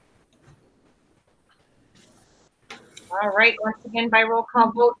 All right, once again by roll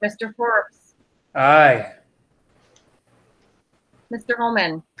call vote, Mr. Forbes, Aye. Mr.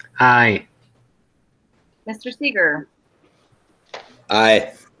 Holman, Aye. Mr. Seeger,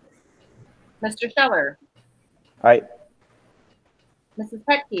 Aye. Mr. Scheller, Aye. Mrs.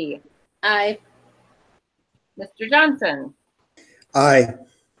 Petke, Aye. Mr. Johnson, Aye.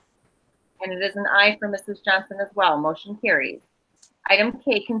 and it is an aye for Mrs. Johnson as well. Motion carries. Item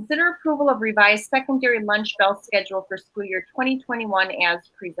K, consider approval of revised secondary lunch bell schedule for school year 2021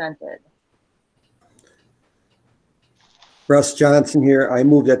 as presented. Russ Johnson here. I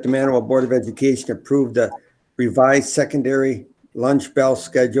move that the Manawha Board of Education approve the revised secondary lunch bell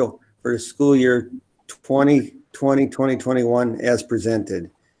schedule for the school year 2020-2021 as presented.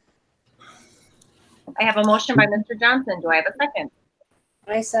 I have a motion by Mr. Johnson. Do I have a second?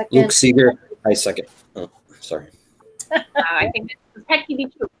 I second. Luke Seeger, I second. Oh, sorry. I think Mrs. Petke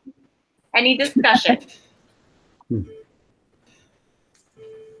did too. Any discussion? All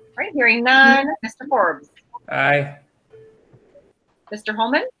right, hearing none. Mr. Forbes, Aye. Mr.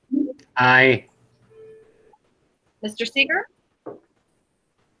 Holman, Aye. Mr. Seeger,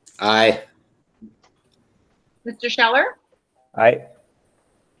 Aye. Mr. Scheller, Aye.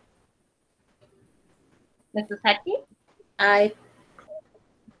 Mrs. Petke, Aye.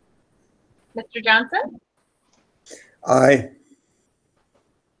 Mr. Johnson, Aye.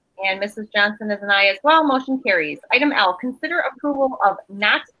 and Mrs. Johnson is an aye as well. Motion carries. Item L, consider approval of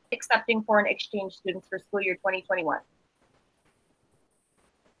not accepting foreign exchange students for school year 2021.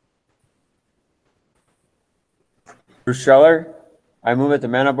 Bruce Scheller, I move that the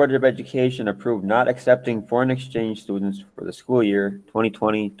Manawha Board of Education approve not accepting foreign exchange students for the school year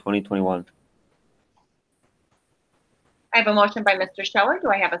 2020-2021. I have a motion by Mr. Scheller. Do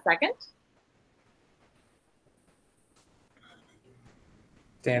I have a second?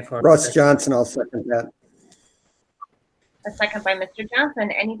 Stanford. Russ Johnson, I'll second that. A second by Mr. Johnson.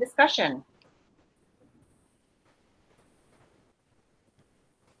 Any discussion?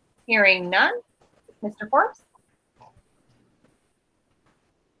 Hearing none. Mr. Forbes,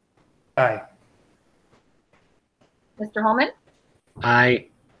 Aye. Mr. Holman, Aye.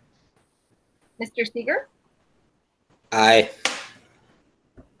 Mr. Seeger, Aye.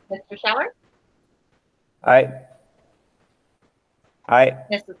 Mr. Scheller, Aye. Aye.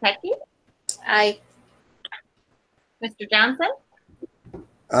 Mrs. Petke, Aye. Mr. Johnson,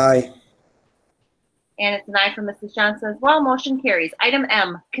 Aye. and it's an aye for Mrs. Johnson as well. Motion carries. Item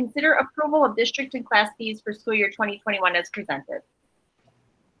M, consider approval of district and class fees for school year 2021 as presented.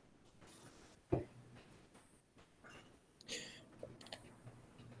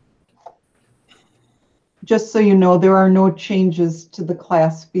 Just so you know, there are no changes to the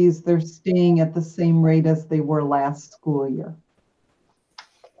class fees. They're staying at the same rate as they were last school year.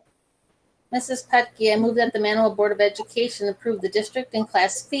 Mrs. Petke, I move that the Manawha Board of Education approve the district and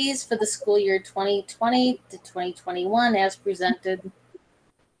class fees for the school year 2020 to 2021 as presented.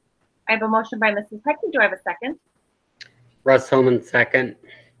 I have a motion by Mrs. Petke. Do I have a second? Russ Holman, second.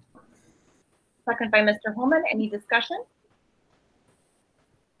 Second by Mr. Holman. Any discussion?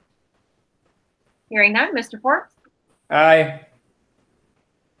 Hearing none. Mr. Forbes, Aye.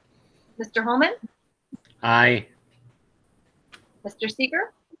 Mr. Holman, Aye. Mr.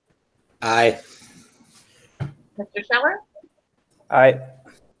 Seeger, Aye. Mr. Scheller, Aye.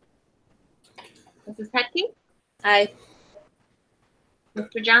 Mrs. Petke, Aye.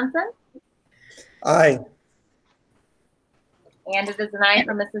 Mr. Johnson, Aye. and it is an aye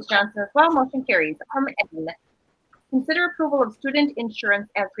for Mrs. Johnson as well. Motion carries. N, consider approval of student insurance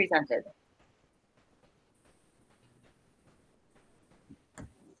as presented.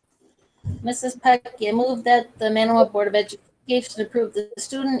 Mrs. Petke, I move that the Manawha Board of Education approve the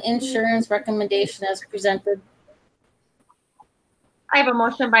student insurance recommendation as presented. I have a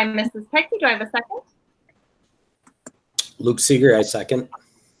motion by Mrs. Petke. Do I have a second? Luke Seeger, I second.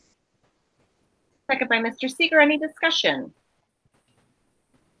 Second by Mr. Seeger. Any discussion?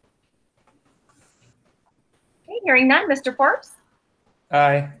 Okay, hearing none. Mr. Forbes,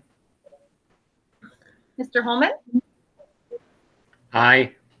 Aye. Mr. Holman,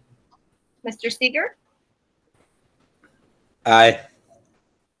 Aye. Mr. Seeger, Aye.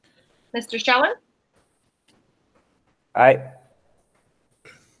 Mr. Scheller, Aye.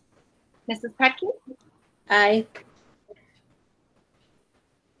 Mrs. Petke, Aye.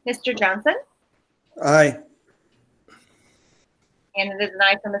 Mr. Johnson, Aye. and it is an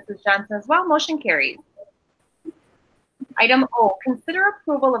aye for Mrs. Johnson as well. Motion carries. Item O, consider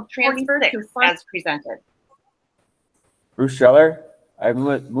approval of transfer to as presented. Bruce Scheller, I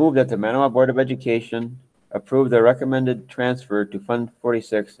move that the Manawa Board of Education approve the recommended transfer to Fund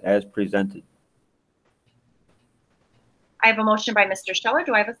 46 as presented. I have a motion by Mr. Scheller.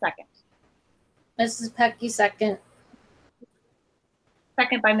 Do I have a second? Mrs. Pecky, second.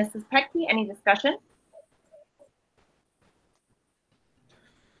 Second by Mrs. Petke. Any discussion?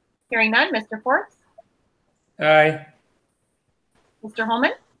 Hearing none. Mr. Forbes, Aye. Mr.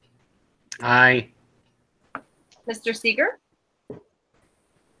 Holman, Aye. Mr. Seeger,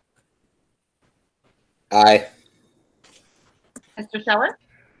 Aye. Mr. Scheller,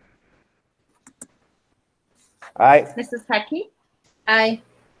 Aye. Mrs. Petke, Aye.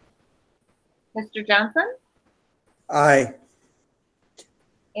 Mr. Johnson, Aye.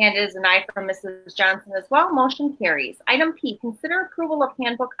 and it is an aye from Mrs. Johnson as well. Motion carries. Item P, consider approval of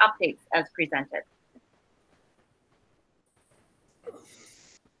handbook updates as presented.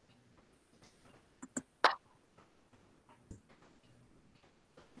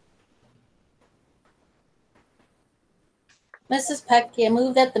 Mrs. Pecky, I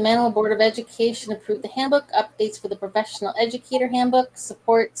move that the Manawa Board of Education approve the handbook updates for the Professional Educator Handbook,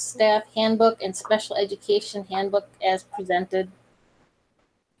 Support Staff Handbook, and Special Education Handbook as presented.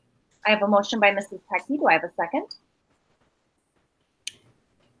 I have a motion by Mrs. Petke. Do I have a second?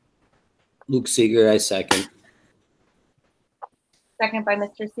 Luke Seeger, I second. Second by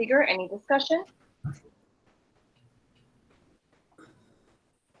Mr. Seeger. Any discussion?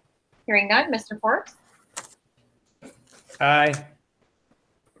 Hearing none. Mr. Forbes, Aye.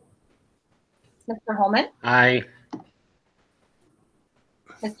 Mr. Holman, Aye.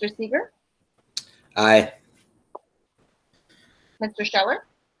 Mr. Seeger, Aye. Mr. Scheller,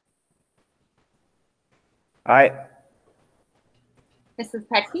 Aye. Mrs.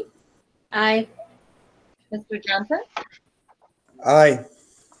 Petke, Aye. Mr. Johnson, Aye.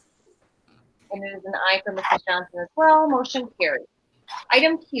 and it is an aye for Mrs. Johnson as well. Motion carries.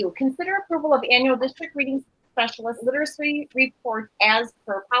 Item Q, consider approval of annual district reading specialist literacy report as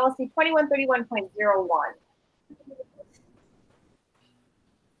per policy 2131.01.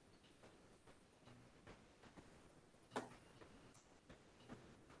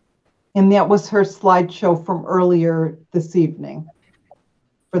 And that was her slideshow from earlier this evening,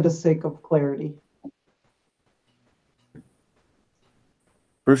 for the sake of clarity.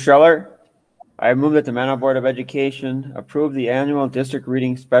 Bruce Scheller, I move that the Manawa Board of Education approve the annual District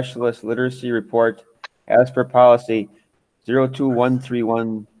Reading Specialist Literacy Report as per policy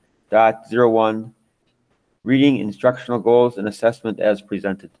 02131.01, reading instructional goals and assessment as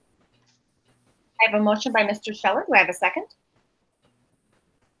presented. I have a motion by Mr. Scheller. Do I have a second?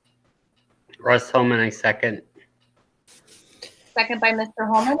 Russ Holman, I second. Second by Mr.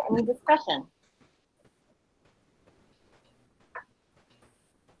 Holman. Any discussion?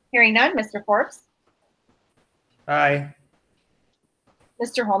 Hearing none. Mr. Forbes, Aye.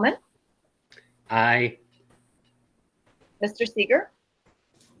 Mr. Holman, Aye. Mr. Seeger,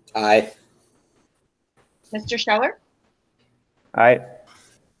 Aye. Mr. Scheller, Aye.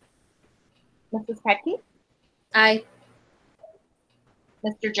 Mrs. Petke, Aye.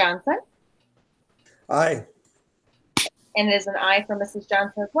 Mr. Johnson, Aye. and it is an aye for Mrs.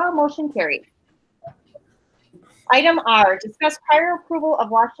 Johnson as well. Motion carried. Item R, discuss prior approval of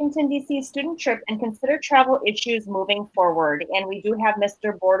Washington, D.C. student trip and consider travel issues moving forward. And we do have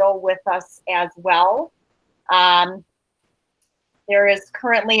Mr. Bortle with us as well. There is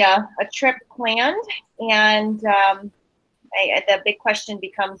currently a trip planned, and the big question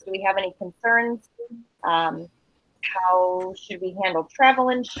becomes, do we have any concerns? How should we handle travel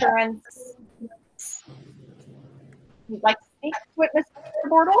insurance? You'd like to speak to it, Mr.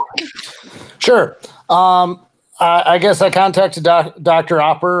 Bortle? Sure. I guess I contacted Dr.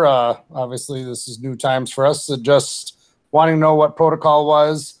 Opper. Obviously, this is new times for us. So just wanting to know what protocol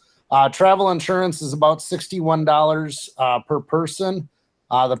was. Travel insurance is about $61 per person.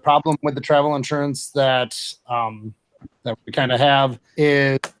 The problem with the travel insurance that we kind of have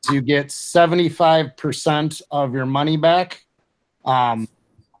is you get 75% of your money back.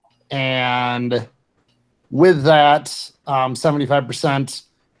 And with that 75%,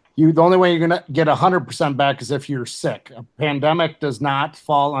 the only way you're going to get 100% back is if you're sick. A pandemic does not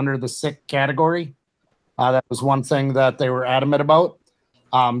fall under the sick category. That was one thing that they were adamant about.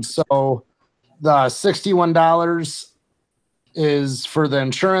 So the $61 is for the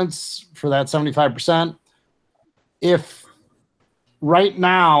insurance for that 75%. If right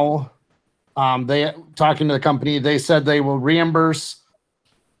now, they talking to the company, they said they will reimburse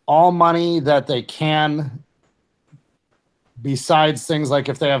all money that they can, besides things like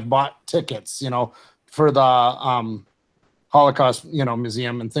if they have bought tickets, for the Holocaust,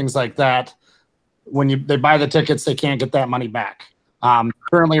 museum and things like that. When they buy the tickets, they can't get that money back.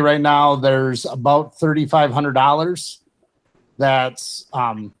 Currently, right now, there's about $3,500 that's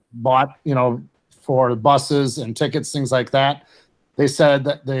bought, for buses and tickets, things like that. They said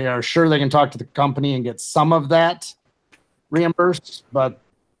that they are sure they can talk to the company and get some of that reimbursed, but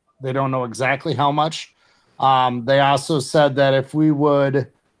they don't know exactly how much. They also said that if we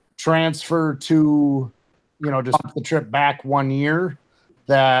would transfer to, just the trip back 1 year,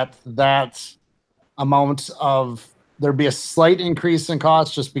 that amount of, there'd be a slight increase in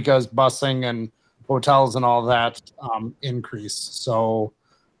cost just because busing and hotels and all that increase. So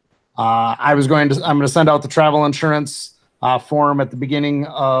I'm going to send out the travel insurance form at the beginning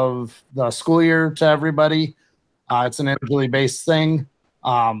of the school year to everybody. It's an individually based thing.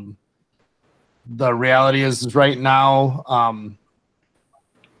 The reality is right now,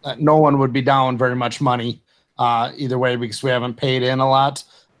 no one would be down very much money either way because we haven't paid in a lot.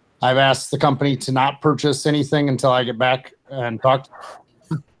 I've asked the company to not purchase anything until I get back and talk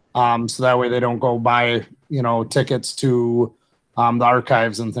to them. So that way they don't go buy, tickets to the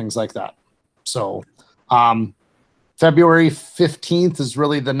archives and things like that. So February 15th is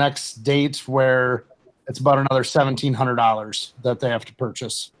really the next date where it's about another $1,700 that they have to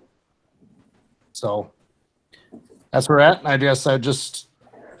purchase. So that's where we're at. I guess just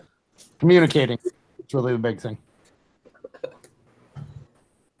communicating. It's really the big thing.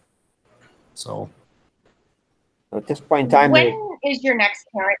 So at this point in time, when is your next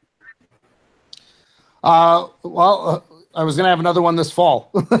parent? I was going to have another one this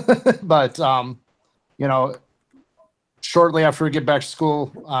fall, but shortly after we get back to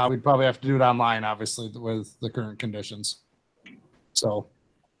school, we'd probably have to do it online, obviously, with the current conditions. So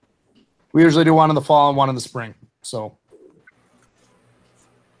we usually do one in the fall and one in the spring. So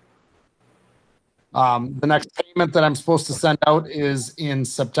the next payment that I'm supposed to send out is in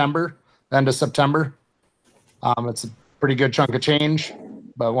September, end of September. It's a pretty good chunk of change,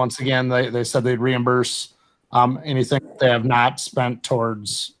 but once again, they said they'd reimburse anything they have not spent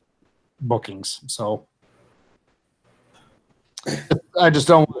towards bookings. So I just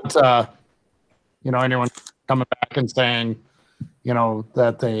don't want anyone coming back and saying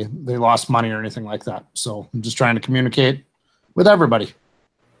that they lost money or anything like that. So I'm just trying to communicate with everybody.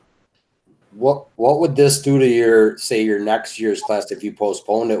 What would this do to your next year's class if you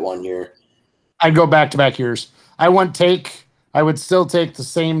postponed it 1 year? I'd go back-to-back years. I would still take the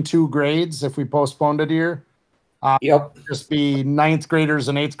same 2 grades if we postponed it a year. Yep. Just be 9th graders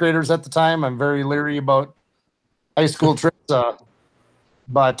and 8th graders at the time. I'm very leery about high school trips.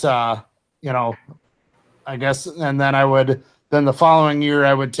 But I guess, and then the following year,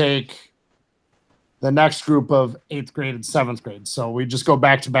 I would take the next group of 8th grade and 7th grade. So we just go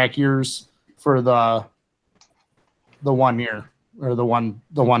back-to-back years for the 1 year or the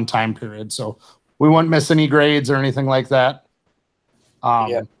one time period. So we wouldn't miss any grades or anything like that.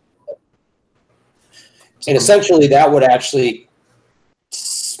 Yeah. And essentially that would actually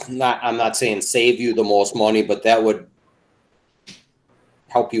I'm not saying save you the most money, but that would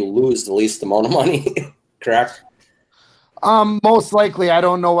help you lose the least amount of money, correct? Most likely. I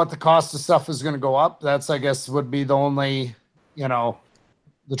don't know what the cost of stuff is going to go up. That's, I guess, would be the only, the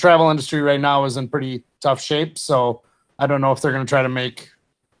travel industry right now is in pretty tough shape. So I don't know if they're going to try to make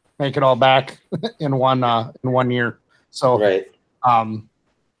it all back in 1 year. So, right.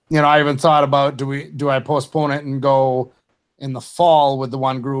 I even thought about, do I postpone it and go in the fall with the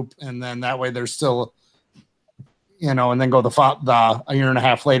one group, and then that way there's still, and then go a year and a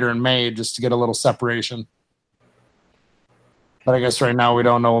half later in May just to get a little separation. But I guess right now we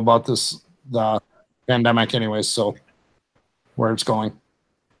don't know about the pandemic anyways, so where it's going.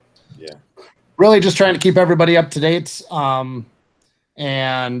 Yeah. Really just trying to keep everybody up to date.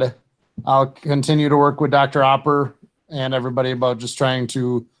 And I'll continue to work with Dr. Opper and everybody about just trying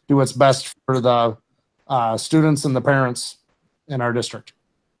to do what's best for the students and the parents in our district.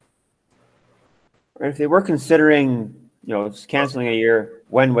 If they were considering, canceling a year,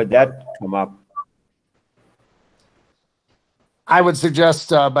 when would that come up? I would suggest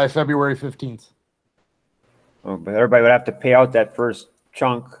by February 15th. Oh, but everybody would have to pay out that first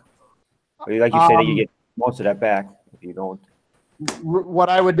chunk Like you say, that you get most of that back if you don't. What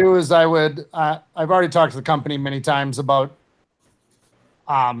I would do is I've already talked to the company many times about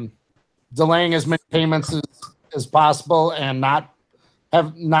delaying as many payments as possible and not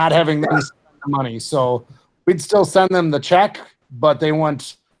having them spend the money. So we'd still send them the check, but they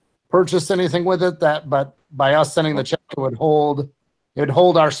wouldn't purchase anything with it. But by us sending the check, it would hold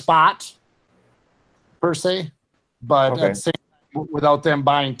our spot per se. But at the same time, without them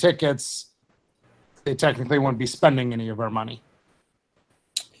buying tickets, they technically wouldn't be spending any of our money.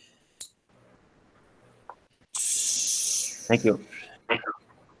 Thank you.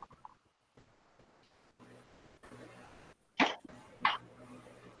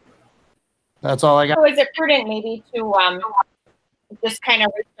 That's all I got. So is it prudent maybe to just kind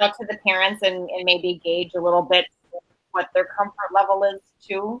of reach out to the parents and maybe gauge a little bit what their comfort level is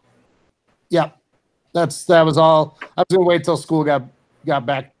too? Yeah, that was all. I was gonna wait till school got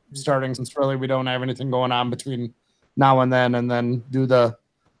back starting, since really we don't have anything going on between now and then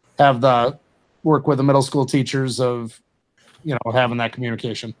have the work with the middle school teachers of, having that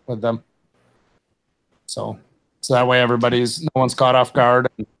communication with them. So that way no one's caught off guard.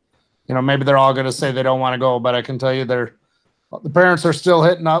 And, maybe they're all going to say they don't want to go, but I can tell you the parents are still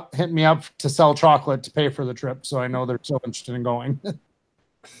hitting me up to sell chocolate to pay for the trip. So I know they're so interested in going. All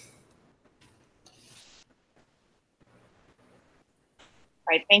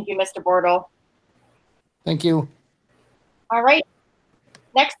right. Thank you, Mr. Bortle. Thank you. All right.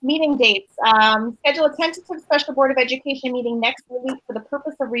 Next meeting dates. Schedule a tentative special Board of Education meeting next week for the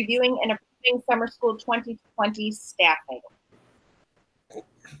purpose of reviewing and approving summer school 2020 staffing.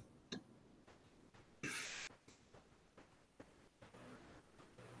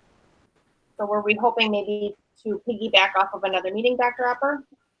 So were we hoping maybe to piggyback off of another meeting, Dr. Upper?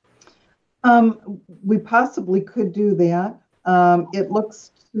 We possibly could do that. It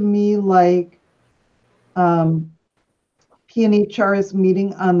looks to me like PNHR is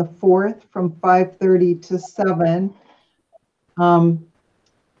meeting on the 4th from 5:30 to 7.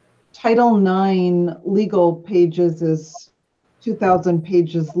 Title IX legal pages is 2,000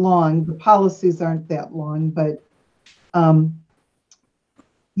 pages long. The policies aren't that long, but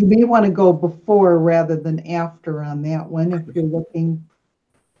you may want to go before rather than after on that one if you're looking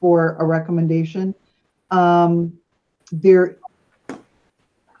for a recommendation.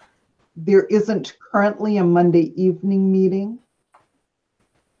 There isn't currently a Monday evening meeting.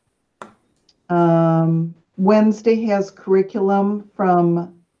 Wednesday has curriculum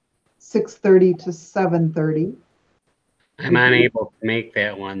from 6:30 to 7:30. I'm unable to make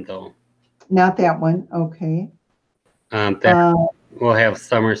that one though. Not that one, okay. We'll have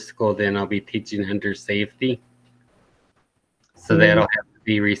summer school, then I'll be teaching hunter safety. So that'll have to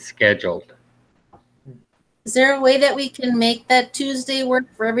be rescheduled. Is there a way that we can make that Tuesday work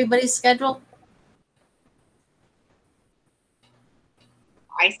for everybody's schedule?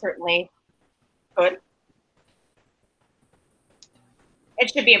 I certainly could.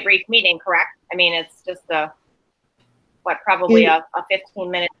 It should be a brief meeting, correct? I mean, it's just probably a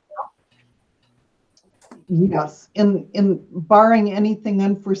 15-minute. Yes, and barring anything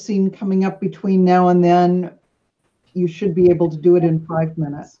unforeseen coming up between now and then, you should be able to do it in 5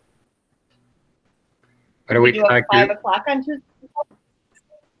 minutes. What are we do at talking? 5 o'clock on Tuesday?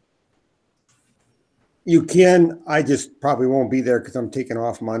 You can. I just probably won't be there because I'm taking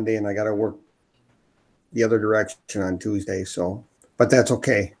off Monday and I got to work the other direction on Tuesday. So, but that's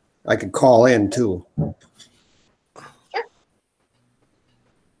okay. I could call in too.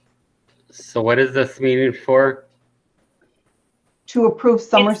 So what is this meeting for? To approve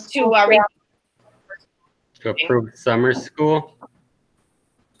summer school. To approve summer school?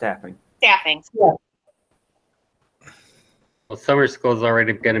 Staffing. Staffing. Yeah. Well, summer school is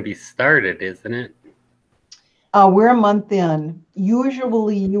already going to be started, isn't it? We're a month in.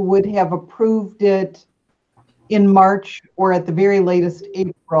 Usually you would have approved it in March or at the very latest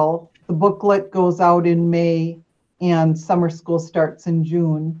April. The booklet goes out in May and summer school starts in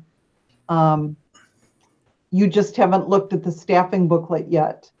June. You just haven't looked at the staffing booklet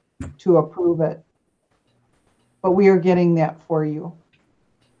yet to approve it. But we are getting that for you.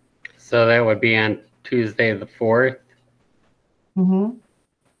 So that would be on Tuesday the 4th. Mm-hmm.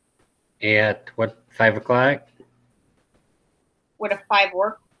 At what, 5 o'clock? Would a 5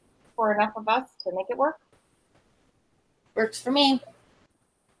 work for enough of us to make it work? Works for me.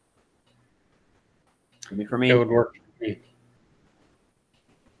 For me. It would work for me.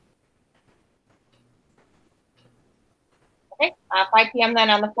 Okay, 5 p.m. then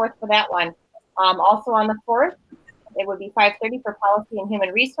on the 4th for that one. Also on the 4th, it would be 5:30 for policy and human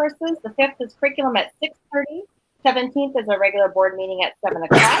resources. The 5th is curriculum at 6:30. 17th is a regular board meeting at 7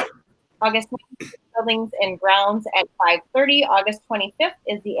 o'clock. August 19th, Buildings and Grounds at 5:30. August 25th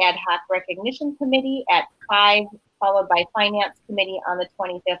is the Ad Hoc Recognition Committee at 5, followed by Finance Committee on the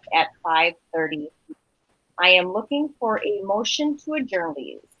 25th at 5:30. I am looking for a motion to adjourn,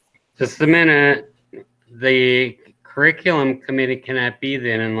 please. Just a minute. The curriculum committee cannot be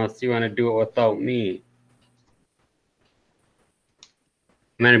there unless you want to do it without me.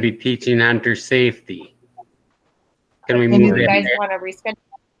 I'm going to be teaching hunter safety. Can we move You guys that? want to reschedule?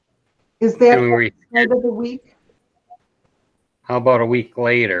 Is that Can we part of the week? How about a week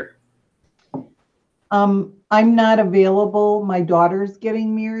later? I'm not available. My daughter's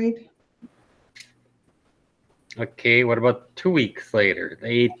getting married. Okay, what about 2 weeks later, the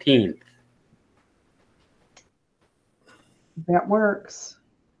 18th? That works.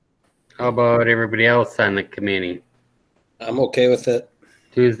 How about everybody else on the committee? I'm okay with it.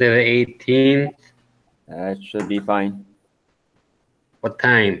 Tuesday the 18th? That should be fine. What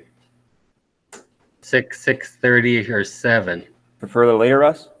time? 6, 6:30, or 7? Prefer the later,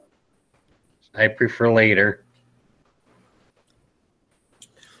 Russ? I prefer later.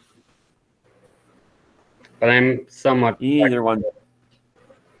 But I'm somewhat... Either one.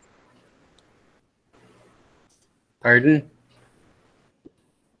 Pardon?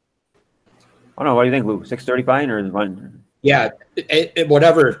 Oh no, what do you think, Lou? 6:30 fine or is one? Yeah,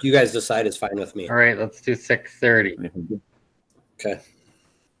 whatever you guys decide is fine with me. All right, let's do 6:30. Okay.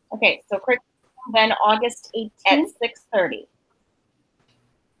 Okay, so curriculum then August 18th at 6:30.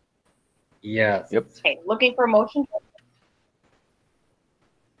 Yes. Yep. Okay, looking for a motion.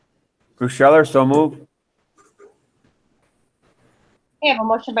 Bruce Scheller, so move. I have a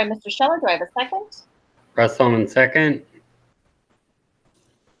motion by Mr. Scheller. Do I have a second? Russ Holman, second.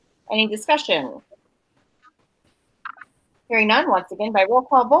 Any discussion? Hearing none, once again by roll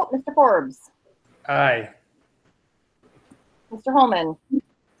call vote, Mr. Forbes, Aye. Mr. Holman,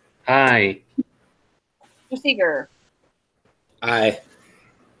 Aye. Mr. Seeger, Aye.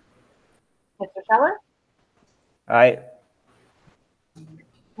 Mr. Scheller, Aye.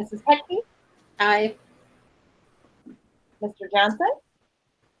 Mrs. Petke, Aye. Mr. Johnson,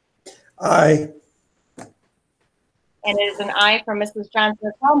 Aye. and it is an aye from Mrs. Johnson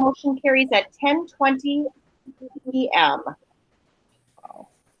as well. Motion carries at 10:20 p.m.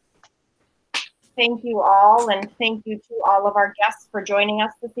 Thank you all, and thank you to all of our guests for joining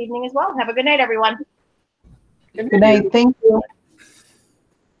us this evening as well. Have a good night, everyone. Good night. Thank you.